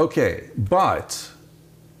 okay, but...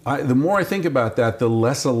 the more I think about that, the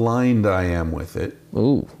less aligned I am with it.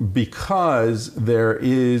 Ooh. Because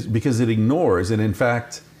it ignores and in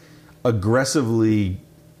fact aggressively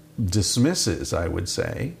dismisses, I would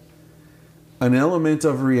say, an element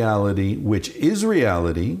of reality which is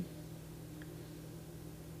reality,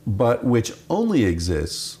 but which only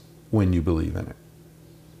exists when you believe in it.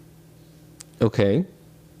 Okay.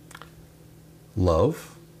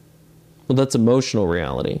 Love. Well, that's emotional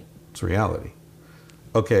reality. It's reality.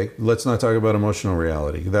 Okay, let's not talk about emotional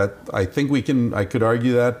reality. That I think I could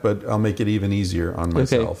argue that, but I'll make it even easier on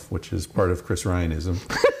myself, which is part of Chris Ryanism.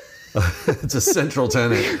 It's a central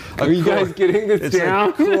tenet. Are you guys getting this down?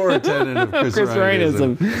 It's a core tenet of Chris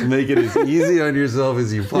Ryanism. Make it as easy on yourself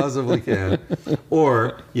as you possibly can.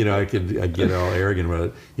 Or, I get all arrogant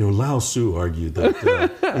about it. Lao Tzu argued that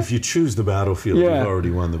if you choose the battlefield, you've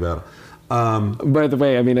already won the battle. By the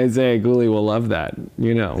way, Isaiah Gooley will love that.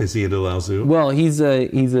 Is he into Lao Tzu? Well, he's a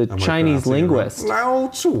Chinese linguist. Lao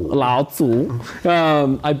Tzu. Lao Tzu.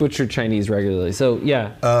 I butcher Chinese regularly, so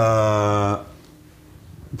yeah.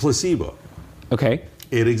 Placebo. Okay.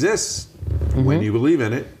 It exists when you believe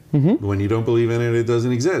in it. When you don't believe in it, it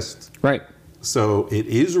doesn't exist. Right. So it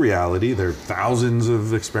is reality. There are thousands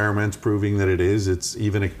of experiments proving that it is. It's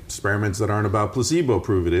even experiments that aren't about placebo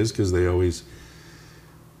prove it is, because they always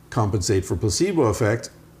compensate for placebo effect.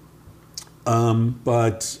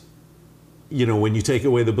 But when you take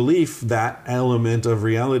away the belief, that element of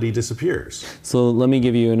reality disappears. So let me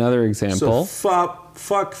give you another example. So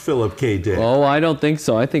fuck Philip K. Dick. Oh, I don't think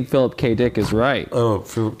so. I think Philip K. Dick is right. Oh,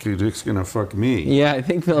 Philip K. Dick's gonna fuck me. Yeah, I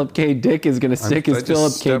think Philip K. Dick is going to stick his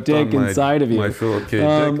Philip K. Dick inside of you. My Philip K.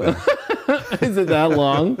 Dick. Is it that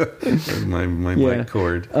long? my mic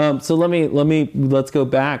cord. So let's go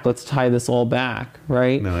back. Let's tie this all back,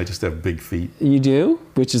 right? No, I just have big feet. You do?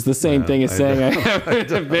 Which is the same thing as saying I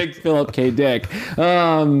have a big Philip K. Dick.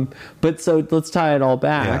 But so let's tie it all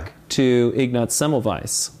back to Ignaz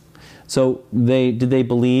Semmelweis. So did they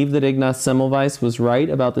believe that Ignaz Semmelweis was right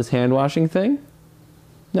about this hand washing thing?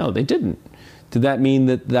 No, they didn't. Did that mean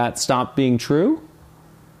that stopped being true?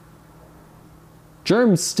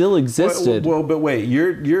 Germs still existed. Well, but wait,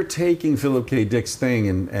 you're taking Philip K. Dick's thing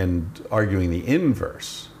and arguing the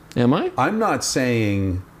inverse. Am I? I'm not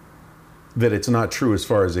saying that it's not true as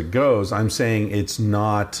far as it goes. I'm saying it's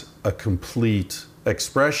not a complete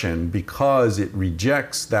expression because it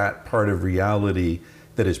rejects that part of reality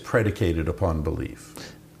that is predicated upon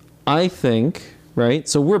belief. I think, right?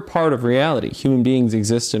 So we're part of reality. Human beings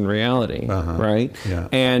exist in reality, right? Yeah.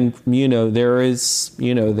 And, there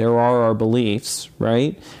are our beliefs,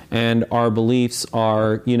 right? And our beliefs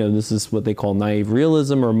are, this is what they call naive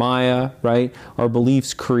realism or Maya, right? Our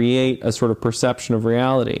beliefs create a sort of perception of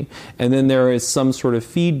reality. And then there is some sort of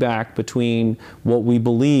feedback between what we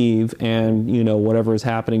believe and, whatever is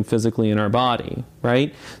happening physically in our body,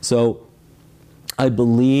 right? So I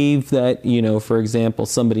believe that, for example,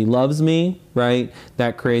 somebody loves me, right?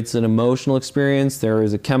 That creates an emotional experience. There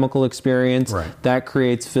is a chemical experience. Right. That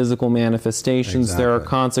creates physical manifestations. Exactly. There are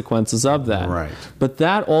consequences of that. Right. But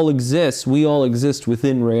that all exists. We all exist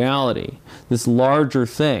within reality, this larger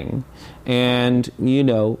thing. And,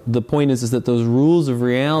 the point is that those rules of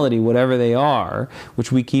reality, whatever they are,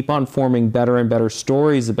 which we keep on forming better and better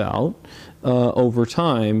stories about over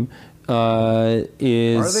time,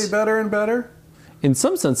 is... Are they better and better? In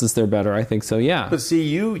some senses, they're better. I think so, yeah. But see,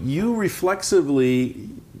 you reflexively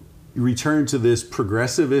return to this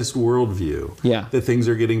progressivist worldview that things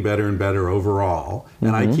are getting better and better overall.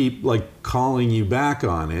 And I keep calling you back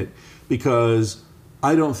on it because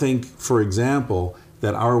I don't think, for example,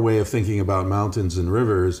 that our way of thinking about mountains and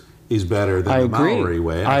rivers is better than the Maori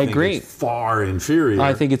way. I think agree. It's far inferior.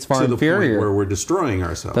 I think it's far to inferior. the point where we're destroying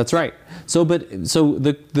ourselves. That's right. So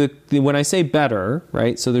the when I say better,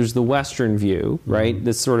 right? So there's the Western view, right?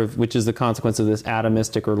 This sort of, which is the consequence of this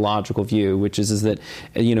atomistic or logical view, which is that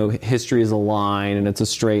history is a line and it's a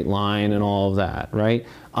straight line and all of that, right?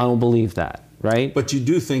 I don't believe that. Right? But you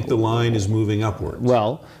do think the line is moving upwards.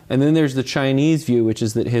 Well, and then there's the Chinese view, which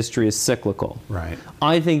is that history is cyclical. Right.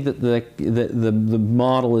 I think that the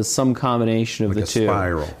model is some combination of the two.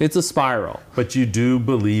 Spiral. It's a spiral. But you do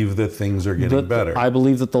believe that things are getting better. I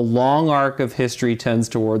believe that the long arc of history tends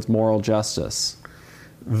towards moral justice.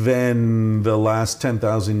 Then the last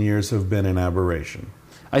 10,000 years have been an aberration.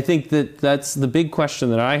 I think that's the big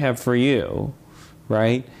question that I have for you,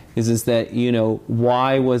 right? Is that,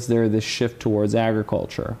 why was there this shift towards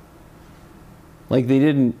agriculture? They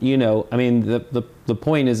didn't, the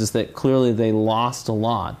point is that clearly they lost a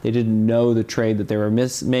lot. They didn't know the trade that they were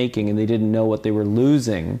making, and they didn't know what they were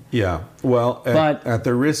losing. Yeah. Well, at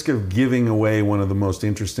the risk of giving away one of the most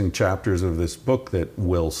interesting chapters of this book that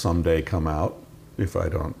will someday come out, if I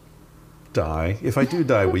don't die. If I do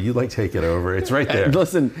die, will you take it over? It's right there.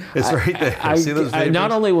 Listen, it's right there. See those papers?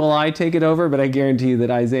 Not only will I take it over, but I guarantee you that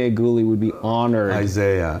Isaiah Gooley would be honored.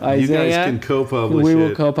 Isaiah, you guys can co-publish it. We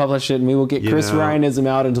will co-publish it, and we will get Chris Ryanism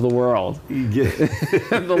out into the world.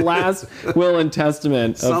 The last will and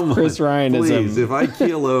testament of Chris Ryanism. Please, if I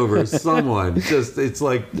keel over, someone it's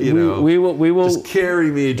we will just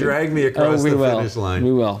carry me, drag me across the finish line.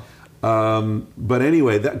 We will. But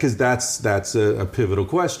anyway, because that's a pivotal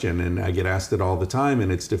question, and I get asked it all the time,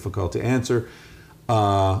 and it's difficult to answer.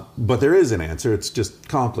 But there is an answer. It's just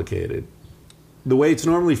complicated. The way it's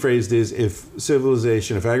normally phrased is, if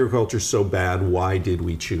agriculture is so bad, why did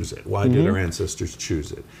we choose it? Why did our ancestors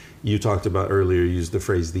choose it? You talked about earlier, used the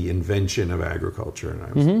phrase the invention of agriculture, and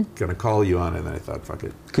I was going to call you on it, and I thought, fuck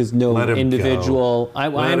it. Because no individual... I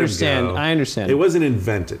understand. It wasn't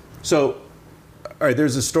invented. So... All right,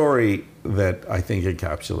 there's a story that I think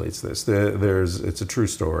encapsulates this. It's a true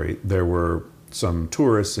story. There were some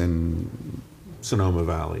tourists in Sonoma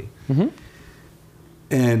Valley.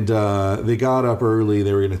 And they got up early.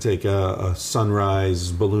 They were going to take a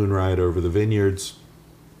sunrise balloon ride over the vineyards.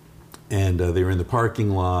 And they were in the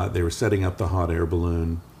parking lot. They were setting up the hot air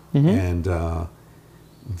balloon. And the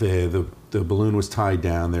balloon was tied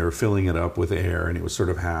down. They were filling it up with air, and it was sort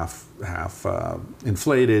of half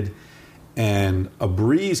inflated. and a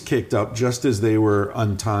breeze kicked up just as they were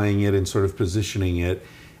untying it and sort of positioning it,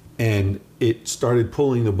 and it started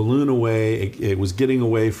pulling the balloon away. It was getting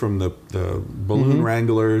away from the balloon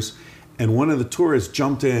wranglers, and one of the tourists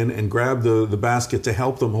jumped in and grabbed the basket to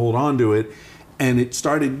help them hold on to it, and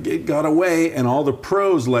it got away, and all the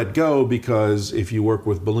pros let go, because if you work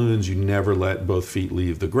with balloons, you never let both feet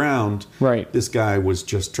leave the ground. Right. This guy was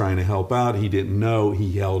just trying to help out. He didn't know.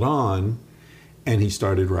 He held on, and he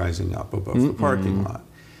started rising up above the parking lot.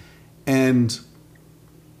 And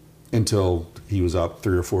until he was up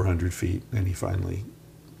 300 or 400 feet, and he finally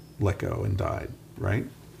let go and died, right?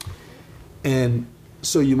 And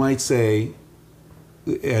so you might say,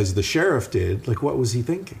 as the sheriff did, like, what was he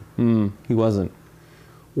thinking? He wasn't.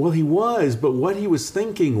 Well, he was, but what he was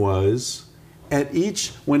thinking was,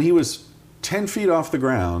 when he was 10 feet off the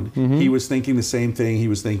ground, he was thinking the same thing he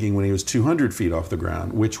was thinking when he was 200 feet off the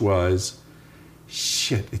ground, which was,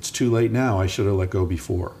 shit, it's too late now. I should have let go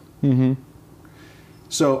before.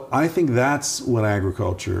 So I think that's what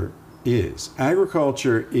agriculture is.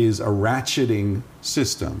 Agriculture is a ratcheting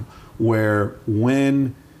system where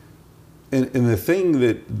and the thing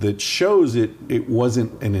that shows it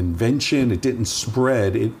wasn't an invention, it didn't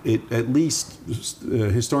spread, it at least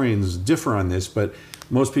historians differ on this, but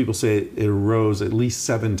most people say it arose at least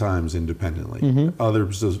 7 times independently.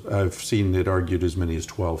 Others, I've seen it argued as many as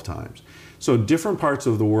 12 times. So different parts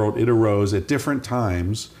of the world, it arose at different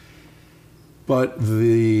times, but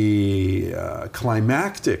the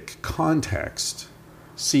climactic context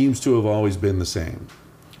seems to have always been the same,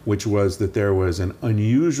 which was that there was an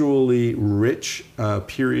unusually rich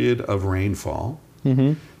period of rainfall.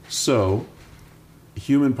 So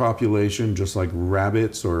human population, just like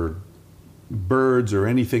rabbits or birds or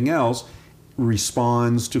anything else,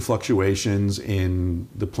 responds to fluctuations in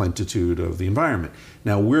the plenitude of the environment.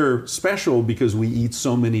 Now, we're special because we eat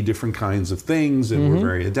so many different kinds of things, and we're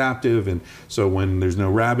very adaptive, and so when there's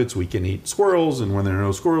no rabbits, we can eat squirrels, and when there are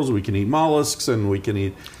no squirrels, we can eat mollusks, and we can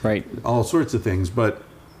eat all sorts of things. But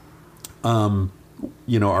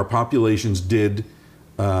our populations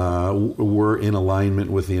were in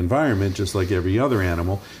alignment with the environment, just like every other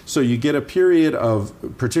animal. So you get a period of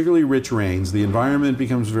particularly rich rains. The environment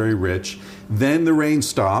becomes very rich. Then the rains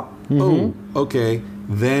stop. Oh, okay.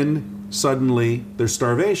 Then suddenly there's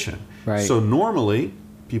starvation. Right. So normally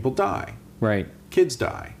people die. Right. Kids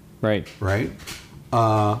die. Right. Right.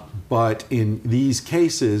 But in these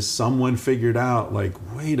cases, someone figured out, like,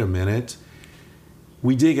 wait a minute.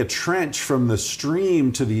 We dig a trench from the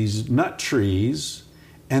stream to these nut trees,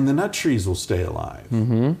 and the nut trees will stay alive.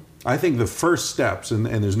 I think the first steps, and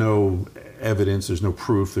there's no evidence, there's no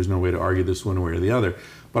proof, there's no way to argue this one way or the other,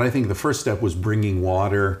 but I think the first step was bringing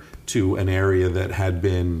water to an area that had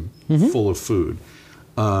been full of food.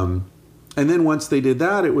 And then once they did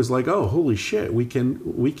that, it was like, oh, holy shit, we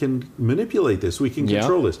can manipulate this, we can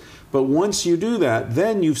control this. But once you do that,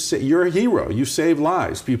 then you're a hero. You save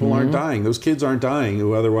lives. People aren't dying. Those kids aren't dying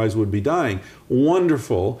who otherwise would be dying.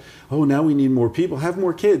 Wonderful. Oh, now we need more people. Have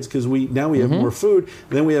more kids, because now we have more food.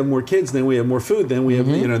 Then we have more kids. Then we have more food. Then we have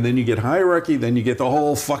and then you get hierarchy. Then you get the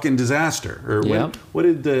whole fucking disaster. Or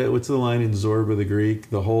what's the line in Zorba the Greek?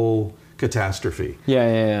 The whole catastrophe.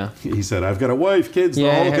 Yeah. He said, I've got a wife, kids, the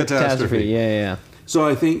whole catastrophe. Yeah. So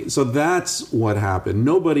I think, that's what happened.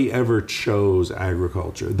 Nobody ever chose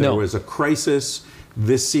agriculture. There was a crisis.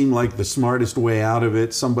 This seemed like the smartest way out of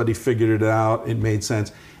it. Somebody figured it out. It made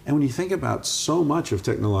sense. And when you think about, so much of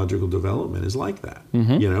technological development is like that.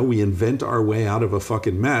 We invent our way out of a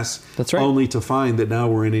fucking mess. That's right. Only to find that now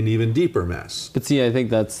we're in an even deeper mess. But see, I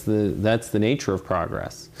think that's the nature of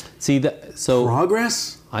progress.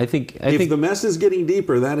 Progress? I think if the mess is getting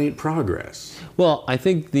deeper, that ain't progress. Well, I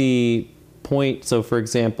think the point. So, for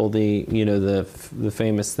example, the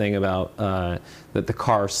famous thing about that the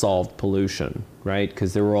car solved pollution, right?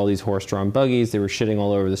 Because there were all these horse-drawn buggies. They were shitting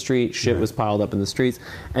all over the street. Shit was piled up in the streets.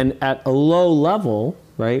 And at a low level,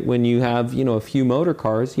 right, when you have a few motor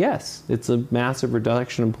cars, yes, it's a massive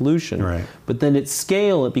reduction in pollution. Right. But then at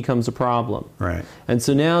scale, it becomes a problem. Right. And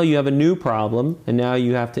so now you have a new problem, and now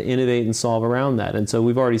you have to innovate and solve around that. And so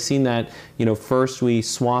we've already seen that. First we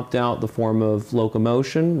swapped out the form of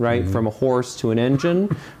locomotion, right, from a horse to an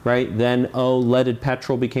engine, right? Then leaded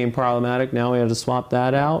petrol became problematic. Now we have to swap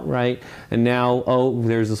that out, right? And now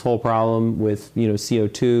there's this whole problem with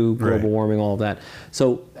CO2, global warming, all of that.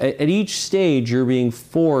 So at each stage, you're being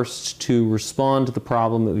forced to respond to the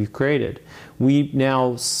problem that we've created. we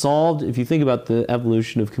now solved, if you think about the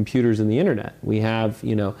evolution of computers and the internet, we have,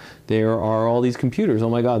 there are all these computers. Oh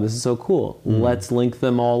my God, this is so cool. Let's link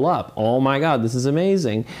them all up. Oh my God, this is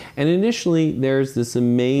amazing. And initially, there's this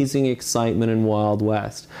amazing excitement in Wild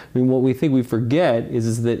West. I mean, what we think we forget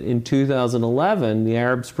is that in 2011, the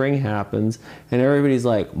Arab Spring happens, and everybody's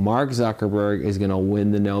like, Mark Zuckerberg is going to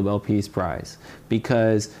win the Nobel Peace Prize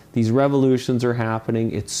because these revolutions are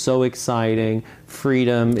happening. It's so exciting.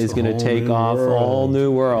 Freedom is going to take off, a whole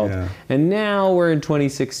new world. Yeah. And now we're in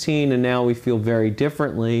 2016, and now we feel very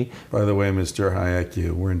differently. By the way, Mr. High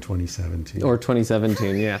IQ, we're in 2017. Or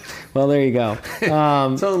 2017, yeah. Well, there you go.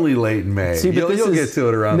 It's only late in May. You'll get to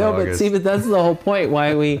it around August. But that's the whole point.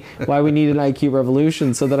 Why we need an IQ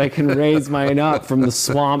revolution, so that I can raise mine up from the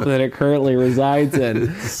swamp that it currently resides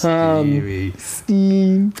in. Steamy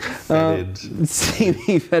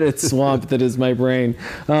fetid swamp that is my brain.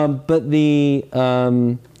 But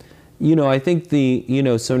I think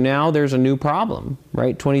so now there's a new problem,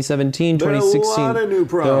 right? 2017, 2016. There are a lot of new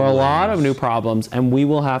problems. There are a lot of new problems, and we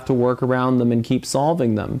will have to work around them and keep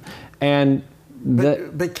solving them. And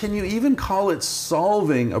but can you even call it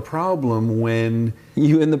solving a problem when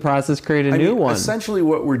you in the process create a new one? Essentially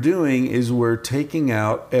what we're doing is we're taking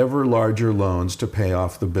out ever larger loans to pay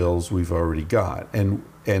off the bills we've already got, and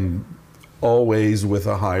always with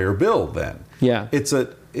a higher bill then. Yeah.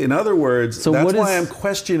 In other words, so that's why I'm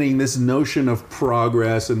questioning this notion of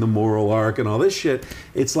progress and the moral arc and all this shit.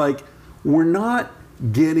 It's like, we're not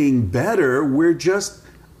getting better, we're just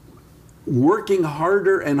working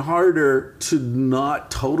harder and harder to not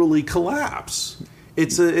totally collapse.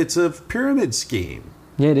 It's a pyramid scheme.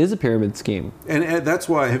 Yeah, it is a pyramid scheme. And that's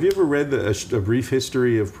why, have you ever read A Brief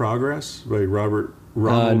History of Progress by Ronald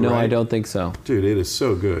No, Wright? I don't think so. Dude, it is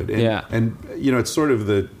so good. And, and it's sort of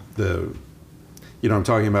the I'm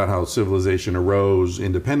talking about how civilization arose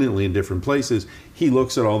independently in different places. He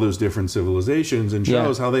looks at all those different civilizations and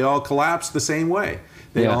shows how they all collapsed the same way.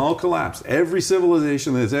 They all collapsed. Every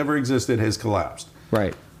civilization that's ever existed has collapsed.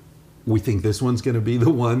 Right. We think this one's going to be the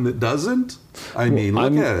one that doesn't? I mean,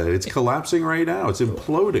 look at it. It's collapsing right now. It's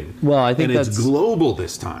imploding. Well, I think it's global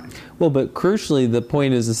this time. Well, but crucially, the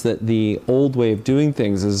point is that the old way of doing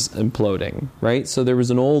things is imploding, right? So there was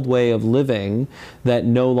an old way of living that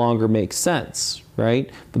no longer makes sense, right?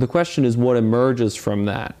 But the question is what emerges from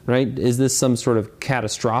that, right? Is this some sort of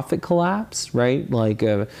catastrophic collapse, right? Like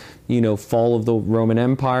a, fall of the Roman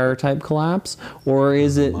Empire type collapse? Or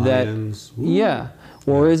is it Mayans. that... Yeah.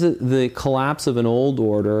 Or is it the collapse of an old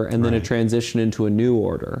order and then a transition into a new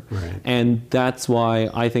order? Right. And that's why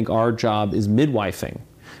I think our job is midwifing.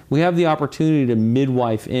 We have the opportunity to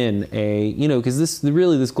midwife in because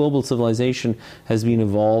this global civilization has been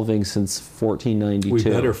evolving since 1492. We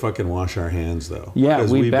better fucking wash our hands, though. Yeah,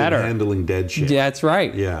 because we we've better. been handling dead shit. That's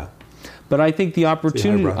right. Yeah. But I think the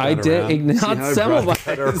opportunity... I did not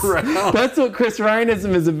semmelweis. That's what Chris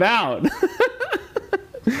Ryanism is about.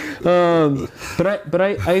 But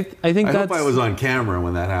I think I that's... hope I was on camera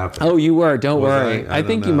when that happened. Oh, you were. Don't worry. I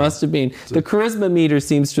think don't you know. must have been. The charisma meter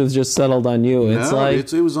seems to have just settled on you.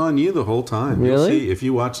 It's it was on you the whole time. Really? You'll see if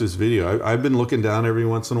you watch this video. I've been looking down every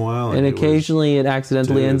once in a while. And occasionally it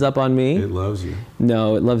accidentally ends up on me. It loves you.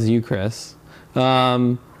 No, it loves you, Chris.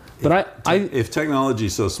 But if technology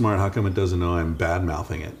is so smart, how come it doesn't know I'm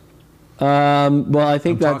bad-mouthing it? Well, I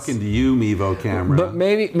think that's talking to you, Mevo camera. But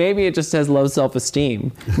maybe it just has low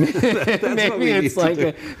self-esteem. maybe it's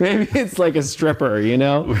like a stripper,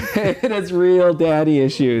 It has real daddy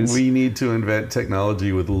issues. We need to invent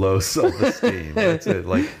technology with low self-esteem. That's it.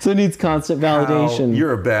 So it needs constant validation.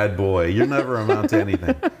 You're a bad boy. You'll never amount to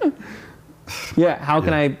anything. Yeah, how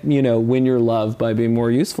can I, win your love by being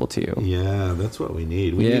more useful to you? Yeah, that's what we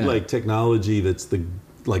need. We need technology that's the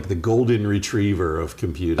golden retriever of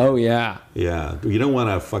computing. Oh, yeah. Yeah. You don't want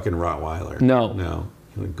a fucking Rottweiler. No. You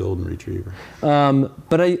want a golden retriever.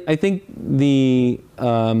 But I think that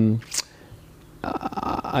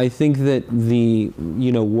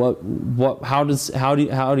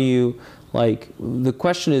how do you the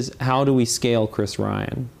question is, how do we scale Chris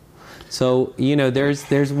Ryan? So,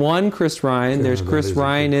 there's one Chris Ryan, there's Chris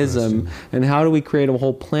Ryanism, and how do we create a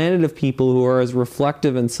whole planet of people who are as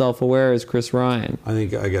reflective and self-aware as Chris Ryan? I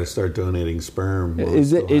think I got to start donating sperm.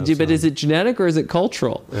 Is it genetic or is it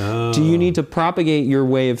cultural? Oh. Do you need to propagate your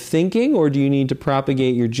way of thinking or do you need to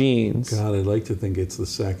propagate your genes? God, I'd like to think it's the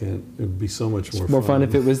second. It would be so much more fun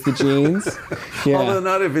if it was the genes. Yeah. Although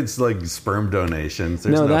not if it's like sperm donations.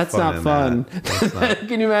 There's that's not fun.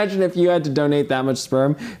 Can you imagine if you had to donate that much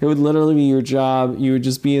sperm? It would literally be your job. You would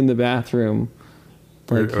just be in the bathroom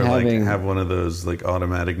Or having, have one of those like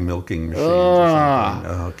automatic milking machines or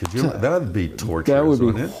something. Oh, could you? That would be torturous. that would be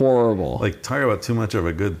wouldn't it? horrible. Like, talk about too much of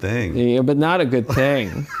a good thing. Yeah, but not a good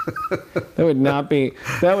thing. That would not be.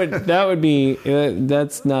 That would be.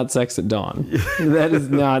 That's not sex at dawn. That is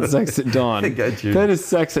not sex at dawn. I got you. That is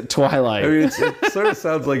sex at twilight. I mean, it sort of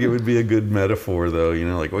sounds like it would be a good metaphor, though. You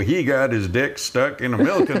know, like, well, he got his dick stuck in a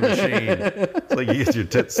milking machine. It's like you get your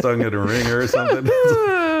tit stung at a ringer or something.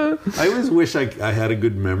 I always wish I had a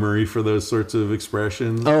good memory for those sorts of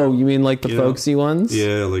expressions. Oh, you mean like the folksy ones?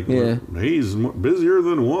 Yeah, like he's busier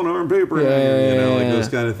than a one-arm paper hanger. You know, like those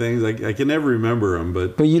kind of things. I can never remember them,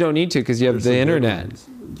 but you don't need to because you have the internet.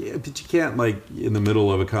 Yeah, but you can't, like, in the middle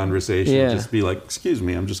of a conversation, just be like, excuse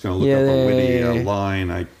me, I'm just going to look up a witty line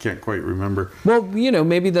I can't quite remember. Well, you know,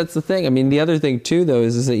 maybe that's the thing. I mean, the other thing, too, though,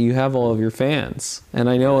 is that you have all of your fans. And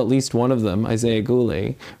I know at least one of them, Isaiah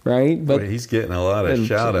Gooley, right? But he's getting a lot of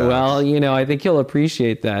shout-outs. Well, you know, I think he'll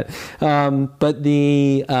appreciate that. But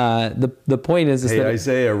the point is hey, that...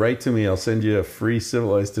 Isaiah, write to me. I'll send you a free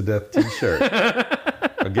Civilized to Death t-shirt.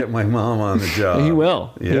 I'll get my mom on the job. He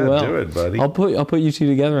will. Yeah, he will. Do it, buddy. I'll put you two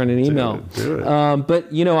together on an email. Do it.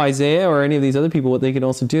 But you know, Isaiah or any of these other people, what they can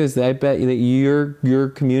also do is I bet you that your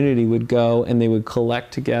community would go and they would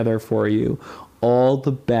collect together for you all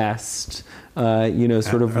the best,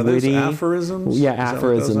 sort of are witty those aphorisms. Yeah,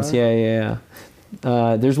 aphorisms. Yeah.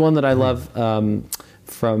 There's one that I love.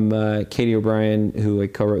 From Katie O'Brien, who I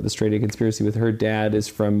co-wrote The Straight A Conspiracy with. Her dad is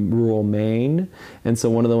from rural Maine, and so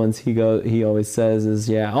one of the ones he always says is,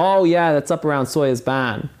 that's up around Sawyer's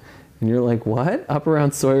Barn. And you're like, what? Up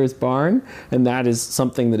around Sawyer's Barn? And that is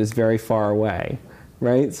something that is very far away,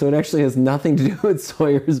 right? So it actually has nothing to do with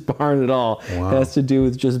Sawyer's Barn at all. Wow. It has to do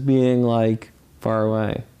with just being, like, far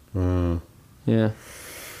away. Yeah.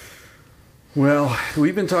 Well,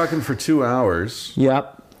 we've been talking for 2 hours.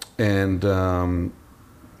 Yep. And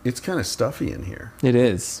it's kind of stuffy in here. It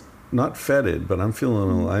is. Not fetid, but I'm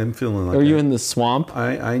feeling like... Are you in the swamp?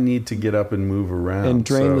 I need to get up and move around. And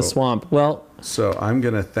drain the swamp. Well... So I'm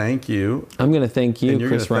going to thank you. I'm going to thank you, and you're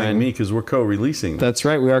Chris gonna Ryan. Thank me because we're co-releasing this. That's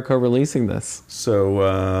right. We are co-releasing this.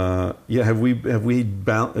 So have we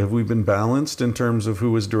been balanced in terms of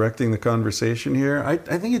who was directing the conversation here? I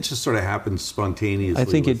think it just sort of happened spontaneously. I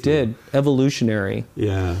think it did. Evolutionary.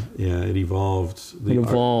 Yeah. It evolved. It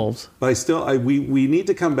evolved. But we need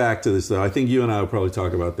to come back to this though. I think you and I will probably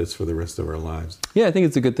talk about this for the rest of our lives. Yeah, I think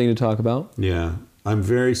it's a good thing to talk about. Yeah. I'm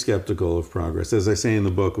very skeptical of progress. As I say in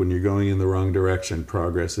the book, when you're going in the wrong direction,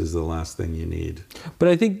 progress is the last thing you need. But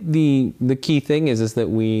I think the key thing is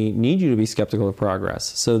that we need you to be skeptical of progress.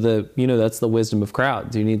 So that's the wisdom of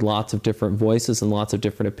crowds. You need lots of different voices and lots of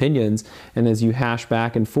different opinions. And as you hash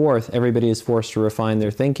back and forth, everybody is forced to refine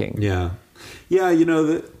their thinking. Yeah.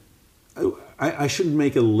 I shouldn't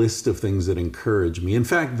make a list of things that encourage me. In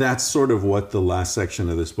fact, that's sort of what the last section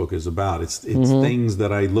of this book is about. It's things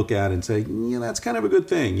that I look at and say, that's kind of a good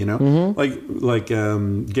thing, like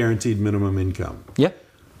guaranteed minimum income. Yeah.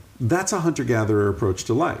 That's a hunter-gatherer approach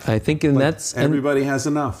to life. I think, everybody has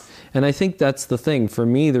enough. And I think that's the thing. For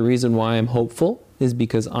me, the reason why I'm hopeful is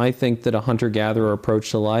because I think that a hunter-gatherer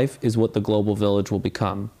approach to life is what the global village will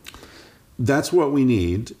become. That's what we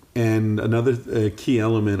need. And another key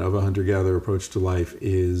element of a hunter-gatherer approach to life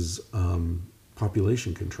is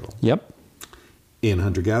population control. Yep. In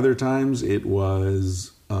hunter-gatherer times, it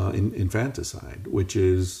was infanticide, which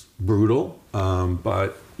is brutal.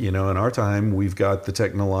 But, in our time, we've got the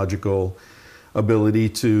technological ability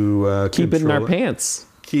to keep it in our pants.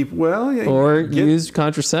 Use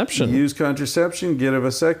contraception. Use contraception, get a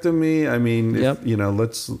vasectomy. I mean,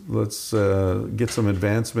 let's get some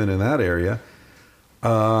advancement in that area.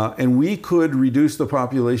 And we could reduce the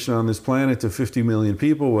population on this planet to 50 million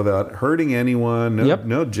people without hurting anyone.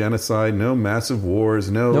 No genocide, no massive wars,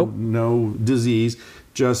 no disease.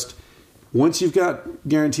 Just once you've got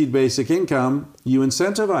guaranteed basic income, you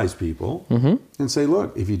incentivize people and say,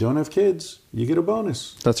 look, if you don't have kids, you get a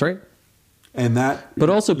bonus. That's right. And but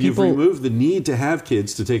also you've removed the need to have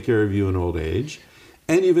kids to take care of you in old age,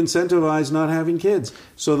 and you've incentivized not having kids.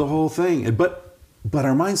 So the whole thing, but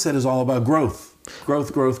our mindset is all about growth.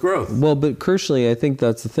 Growth. Well, but crucially, I think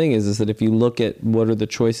that's the thing is that if you look at what are the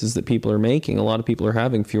choices that people are making, a lot of people are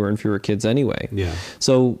having fewer and fewer kids anyway. Yeah.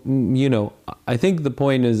 So, I think the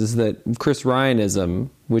point is that Chris Ryanism,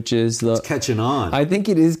 which is It's catching on. I think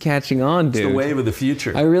it is catching on, dude. It's the wave of the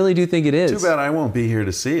future. I really do think it is. Too bad I won't be here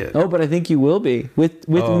to see it. Oh, but I think you will be. With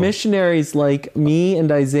missionaries like me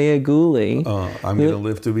and Isaiah Gooley. I'm going to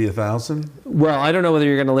live to be 1,000? Well, I don't know whether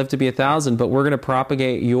you're going to live to be 1,000, but we're going to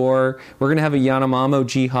propagate we're going to have a Yanomamo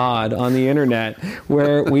jihad on the internet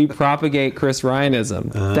where we propagate Chris Ryanism.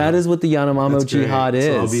 That is what the Yanomamo jihad is.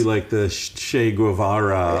 So I'll be like the Che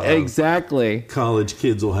Guevara. Exactly. College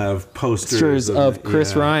kids will have posters of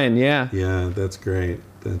Chris Ryan, yeah. Yeah, that's great.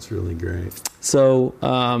 That's really great. So,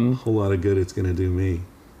 a whole lot of good it's going to do me.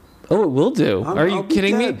 Oh, it will do. Are you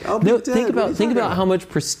kidding me? No, think about how much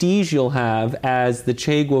prestige you'll have as the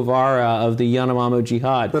Che Guevara of the Yanomamo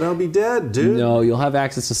jihad. But I'll be dead, dude. No, you'll have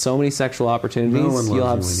access to so many sexual opportunities. No one loves you'll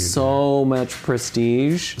have you when you're so much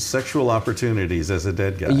prestige. Sexual opportunities as a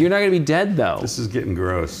dead guy. You're not going to be dead, though. This is getting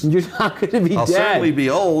gross. You're not going to be I'll dead. certainly be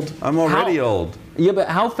old. I'm already old. Yeah, but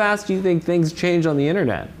how fast do you think things change on the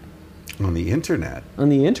internet? On the internet? On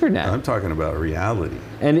the internet. I'm talking about reality.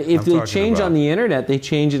 And if they change on the internet, they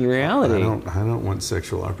change in reality. I don't want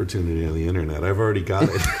sexual opportunity on the internet. I've already got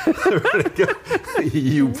it.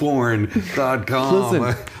 YouPorn.com.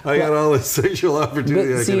 Listen, I got all the sexual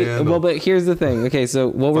opportunity I can handle. Well, but here's the thing. Okay, so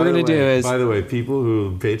what we're going to do is... By the way, people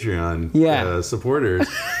who Patreon supporters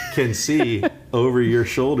can see over your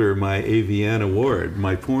shoulder my AVN award,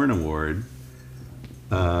 my porn award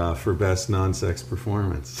for best non-sex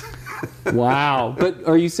performance. Wow. But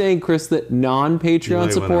are you saying, Chris, that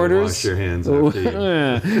non-Patreon supporters... Wash your hands after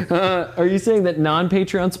you. Are you saying that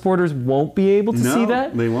non-Patreon supporters won't be able to see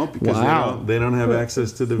that? No, they won't because they don't have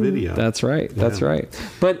access to the video. That's right. That's right.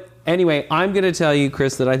 But anyway, I'm going to tell you,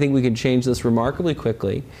 Chris, that I think we can change this remarkably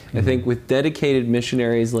quickly. I think with dedicated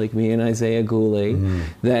missionaries like me and Isaiah Gooley,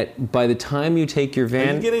 that by the time you take your van...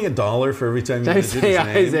 Are you getting $1 for every time you mention his name?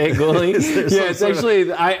 Isaiah Gooley? Yeah, it's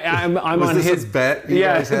actually... I'm on his... bet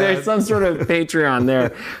there's some sort of Patreon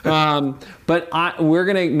there. But we're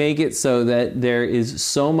going to make it so that there is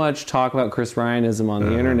so much talk about Chris Ryanism on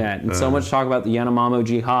the internet and so much talk about the Yanomamo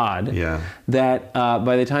jihad that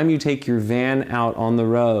by the time you take your van out on the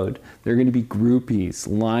road, there are going to be groupies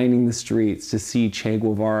lining the streets to see Che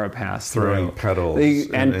Guevara pass throwing through. petals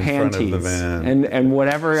and in panties front of the van. and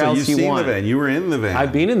whatever else you want. So you've seen the van. You were in the van.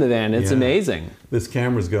 I've been in the van. It's amazing. This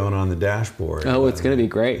camera's going on the dashboard. Oh, it's going to be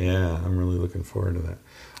great. Yeah, I'm really looking forward to that.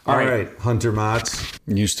 All right, Hunter Maats.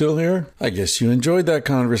 You still here? I guess you enjoyed that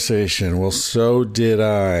conversation. Well, so did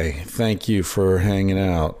I. Thank you for hanging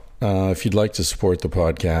out. If you'd like to support the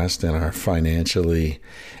podcast and are financially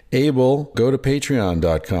able, go to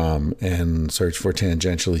patreon.com and search for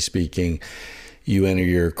Tangentially Speaking. You enter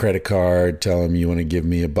your credit card, tell them you want to give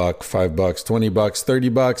me $1, $5, $20,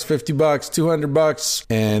 $30, $50, $200,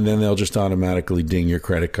 and then they'll just automatically ding your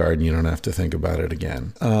credit card and you don't have to think about it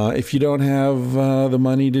again. If you don't have the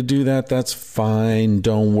money to do that, that's fine.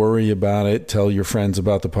 Don't worry about it. Tell your friends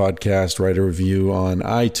about the podcast, write a review on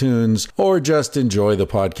iTunes, or just enjoy the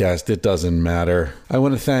podcast. It doesn't matter. I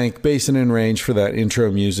want to thank Basin and Range for that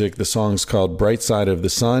intro music. The song's called Bright Side of the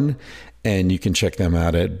Sun. And you can check them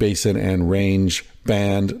out at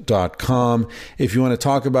basinandrangeband.com. If you want to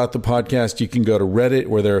talk about the podcast, you can go to Reddit,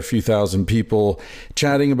 where there are a few thousand people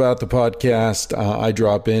chatting about the podcast. I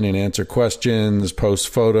drop in and answer questions, post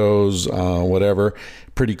photos, whatever.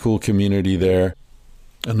 Pretty cool community there.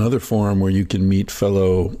 Another forum where you can meet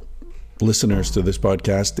fellow listeners to this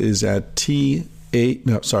podcast is at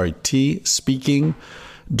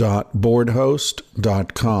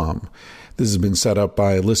tspeaking.boardhost.com. This has been set up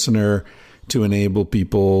by a listener to enable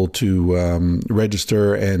people to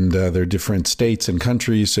register and their different states and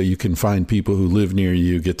countries, so you can find people who live near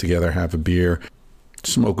you, get together, have a beer,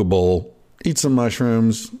 smoke a bowl, eat some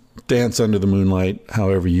mushrooms, dance under the moonlight.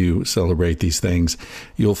 However you celebrate these things,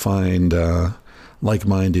 you'll find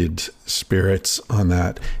like-minded spirits on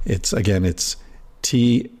that. It's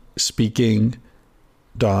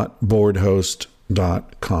tspeaking.boardhost.com.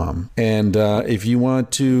 And if you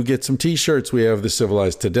want to get some t-shirts, we have the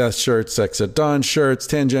Civilized to Death shirts, Sex at Dawn shirts,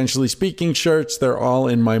 Tangentially Speaking shirts. They're all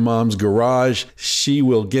in my mom's garage. She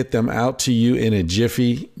will get them out to you in a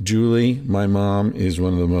jiffy. Julie, my mom, is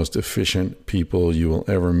one of the most efficient people you will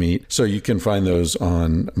ever meet. So you can find those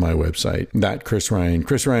on my website. That Chris Ryan,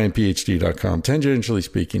 chrisryanphd.com,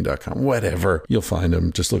 tangentiallyspeaking.com, whatever. You'll find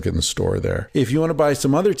them. Just look in the store there. If you want to buy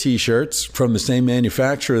some other t-shirts from the same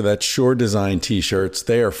manufacturer, that's Shore Design t-shirts, t-shirts.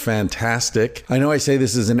 They are fantastic. I know I say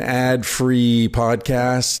this is an ad-free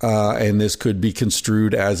podcast, and this could be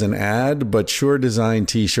construed as an ad, but Sure Design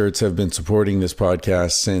t-shirts have been supporting this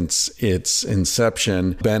podcast since its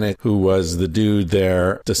inception. Bennett, who was the dude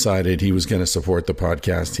there, decided he was going to support the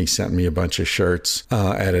podcast. He sent me a bunch of shirts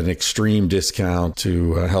at an extreme discount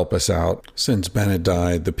to help us out. Since Bennett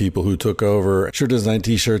died, the people who took over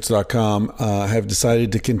SureDesignT-shirts.com have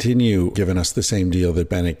decided to continue giving us the same deal that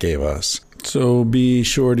Bennett gave us. So be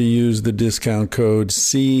sure to use the discount code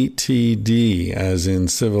CTD, as in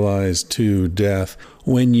civilized to death,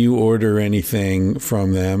 when you order anything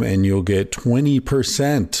from them, and you'll get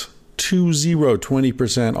 20%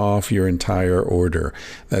 off your entire order.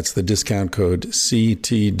 That's the discount code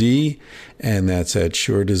CTD, and that's at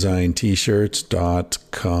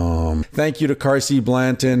SureDesignT-shirts.com. Thank you to Carsey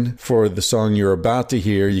Blanton for the song you're about to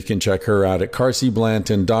hear. You can check her out at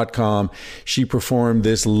CarseyBlanton.com. She performed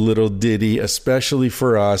this little ditty especially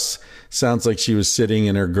for us. Sounds like she was sitting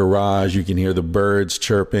in her garage. You can hear the birds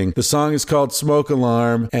chirping. The song is called Smoke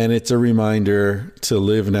Alarm, and it's a reminder to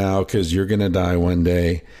live now because you're going to die one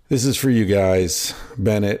day. This is for you guys,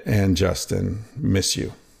 Bennett and Justin. Miss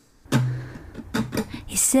you.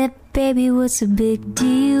 He said, baby, what's a big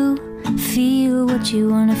deal? Feel what you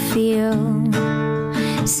want to feel.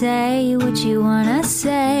 Say what you want to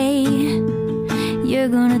say. You're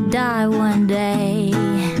gonna die one day.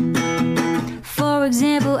 For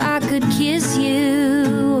example, I could kiss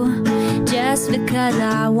you just because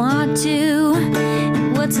I want to.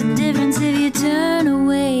 And what's the difference if you turn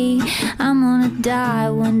away? I'm gonna die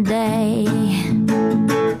one day.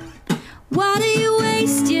 Why do you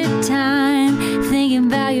waste your time thinking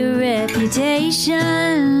about your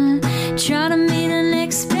reputation? Trying to meet an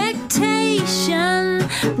expectation,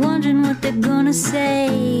 wondering what they're gonna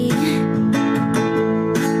say.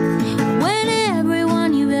 When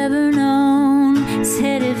everyone you've ever known is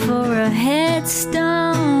headed for a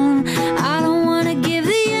headstone. I don't want to give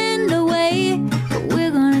the end away, but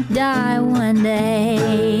we're gonna die one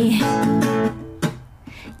day.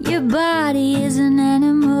 Your body is an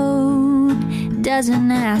animal,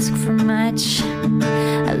 doesn't ask for much.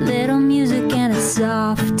 A little music and a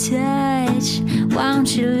soft touch. Why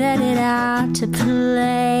don't you let it out to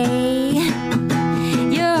play?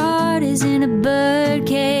 Your heart is in a bird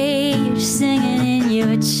cage, singing in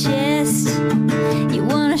your chest. You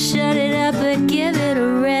wanna shut it up but give it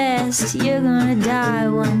a rest. You're gonna die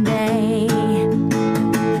one day.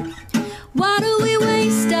 Why do we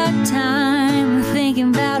waste our time thinking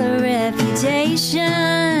about a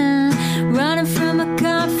reputation? Running from a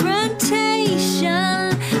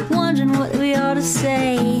confrontation, wondering what we ought to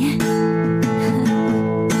say.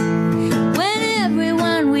 When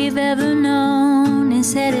everyone we've ever known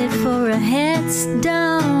is headed for a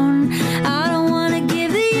headstone. I don't want to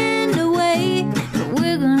give the end away, but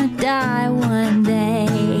we're gonna die one day.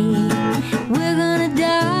 We're gonna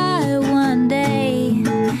die one day.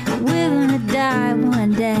 We're gonna die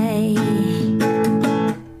one day.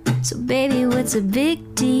 So baby, what's a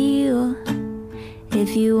big deal?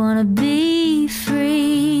 If you wanna be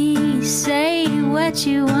free, say what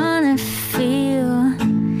you wanna feel.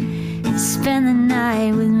 Spend the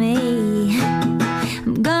night with me.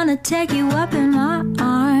 I'm gonna take you up in my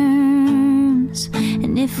arms.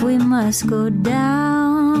 And if we must go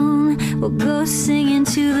down, we'll go singing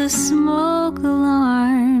to the smoke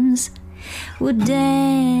alarms. We'll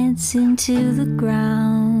dance into the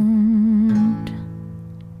ground.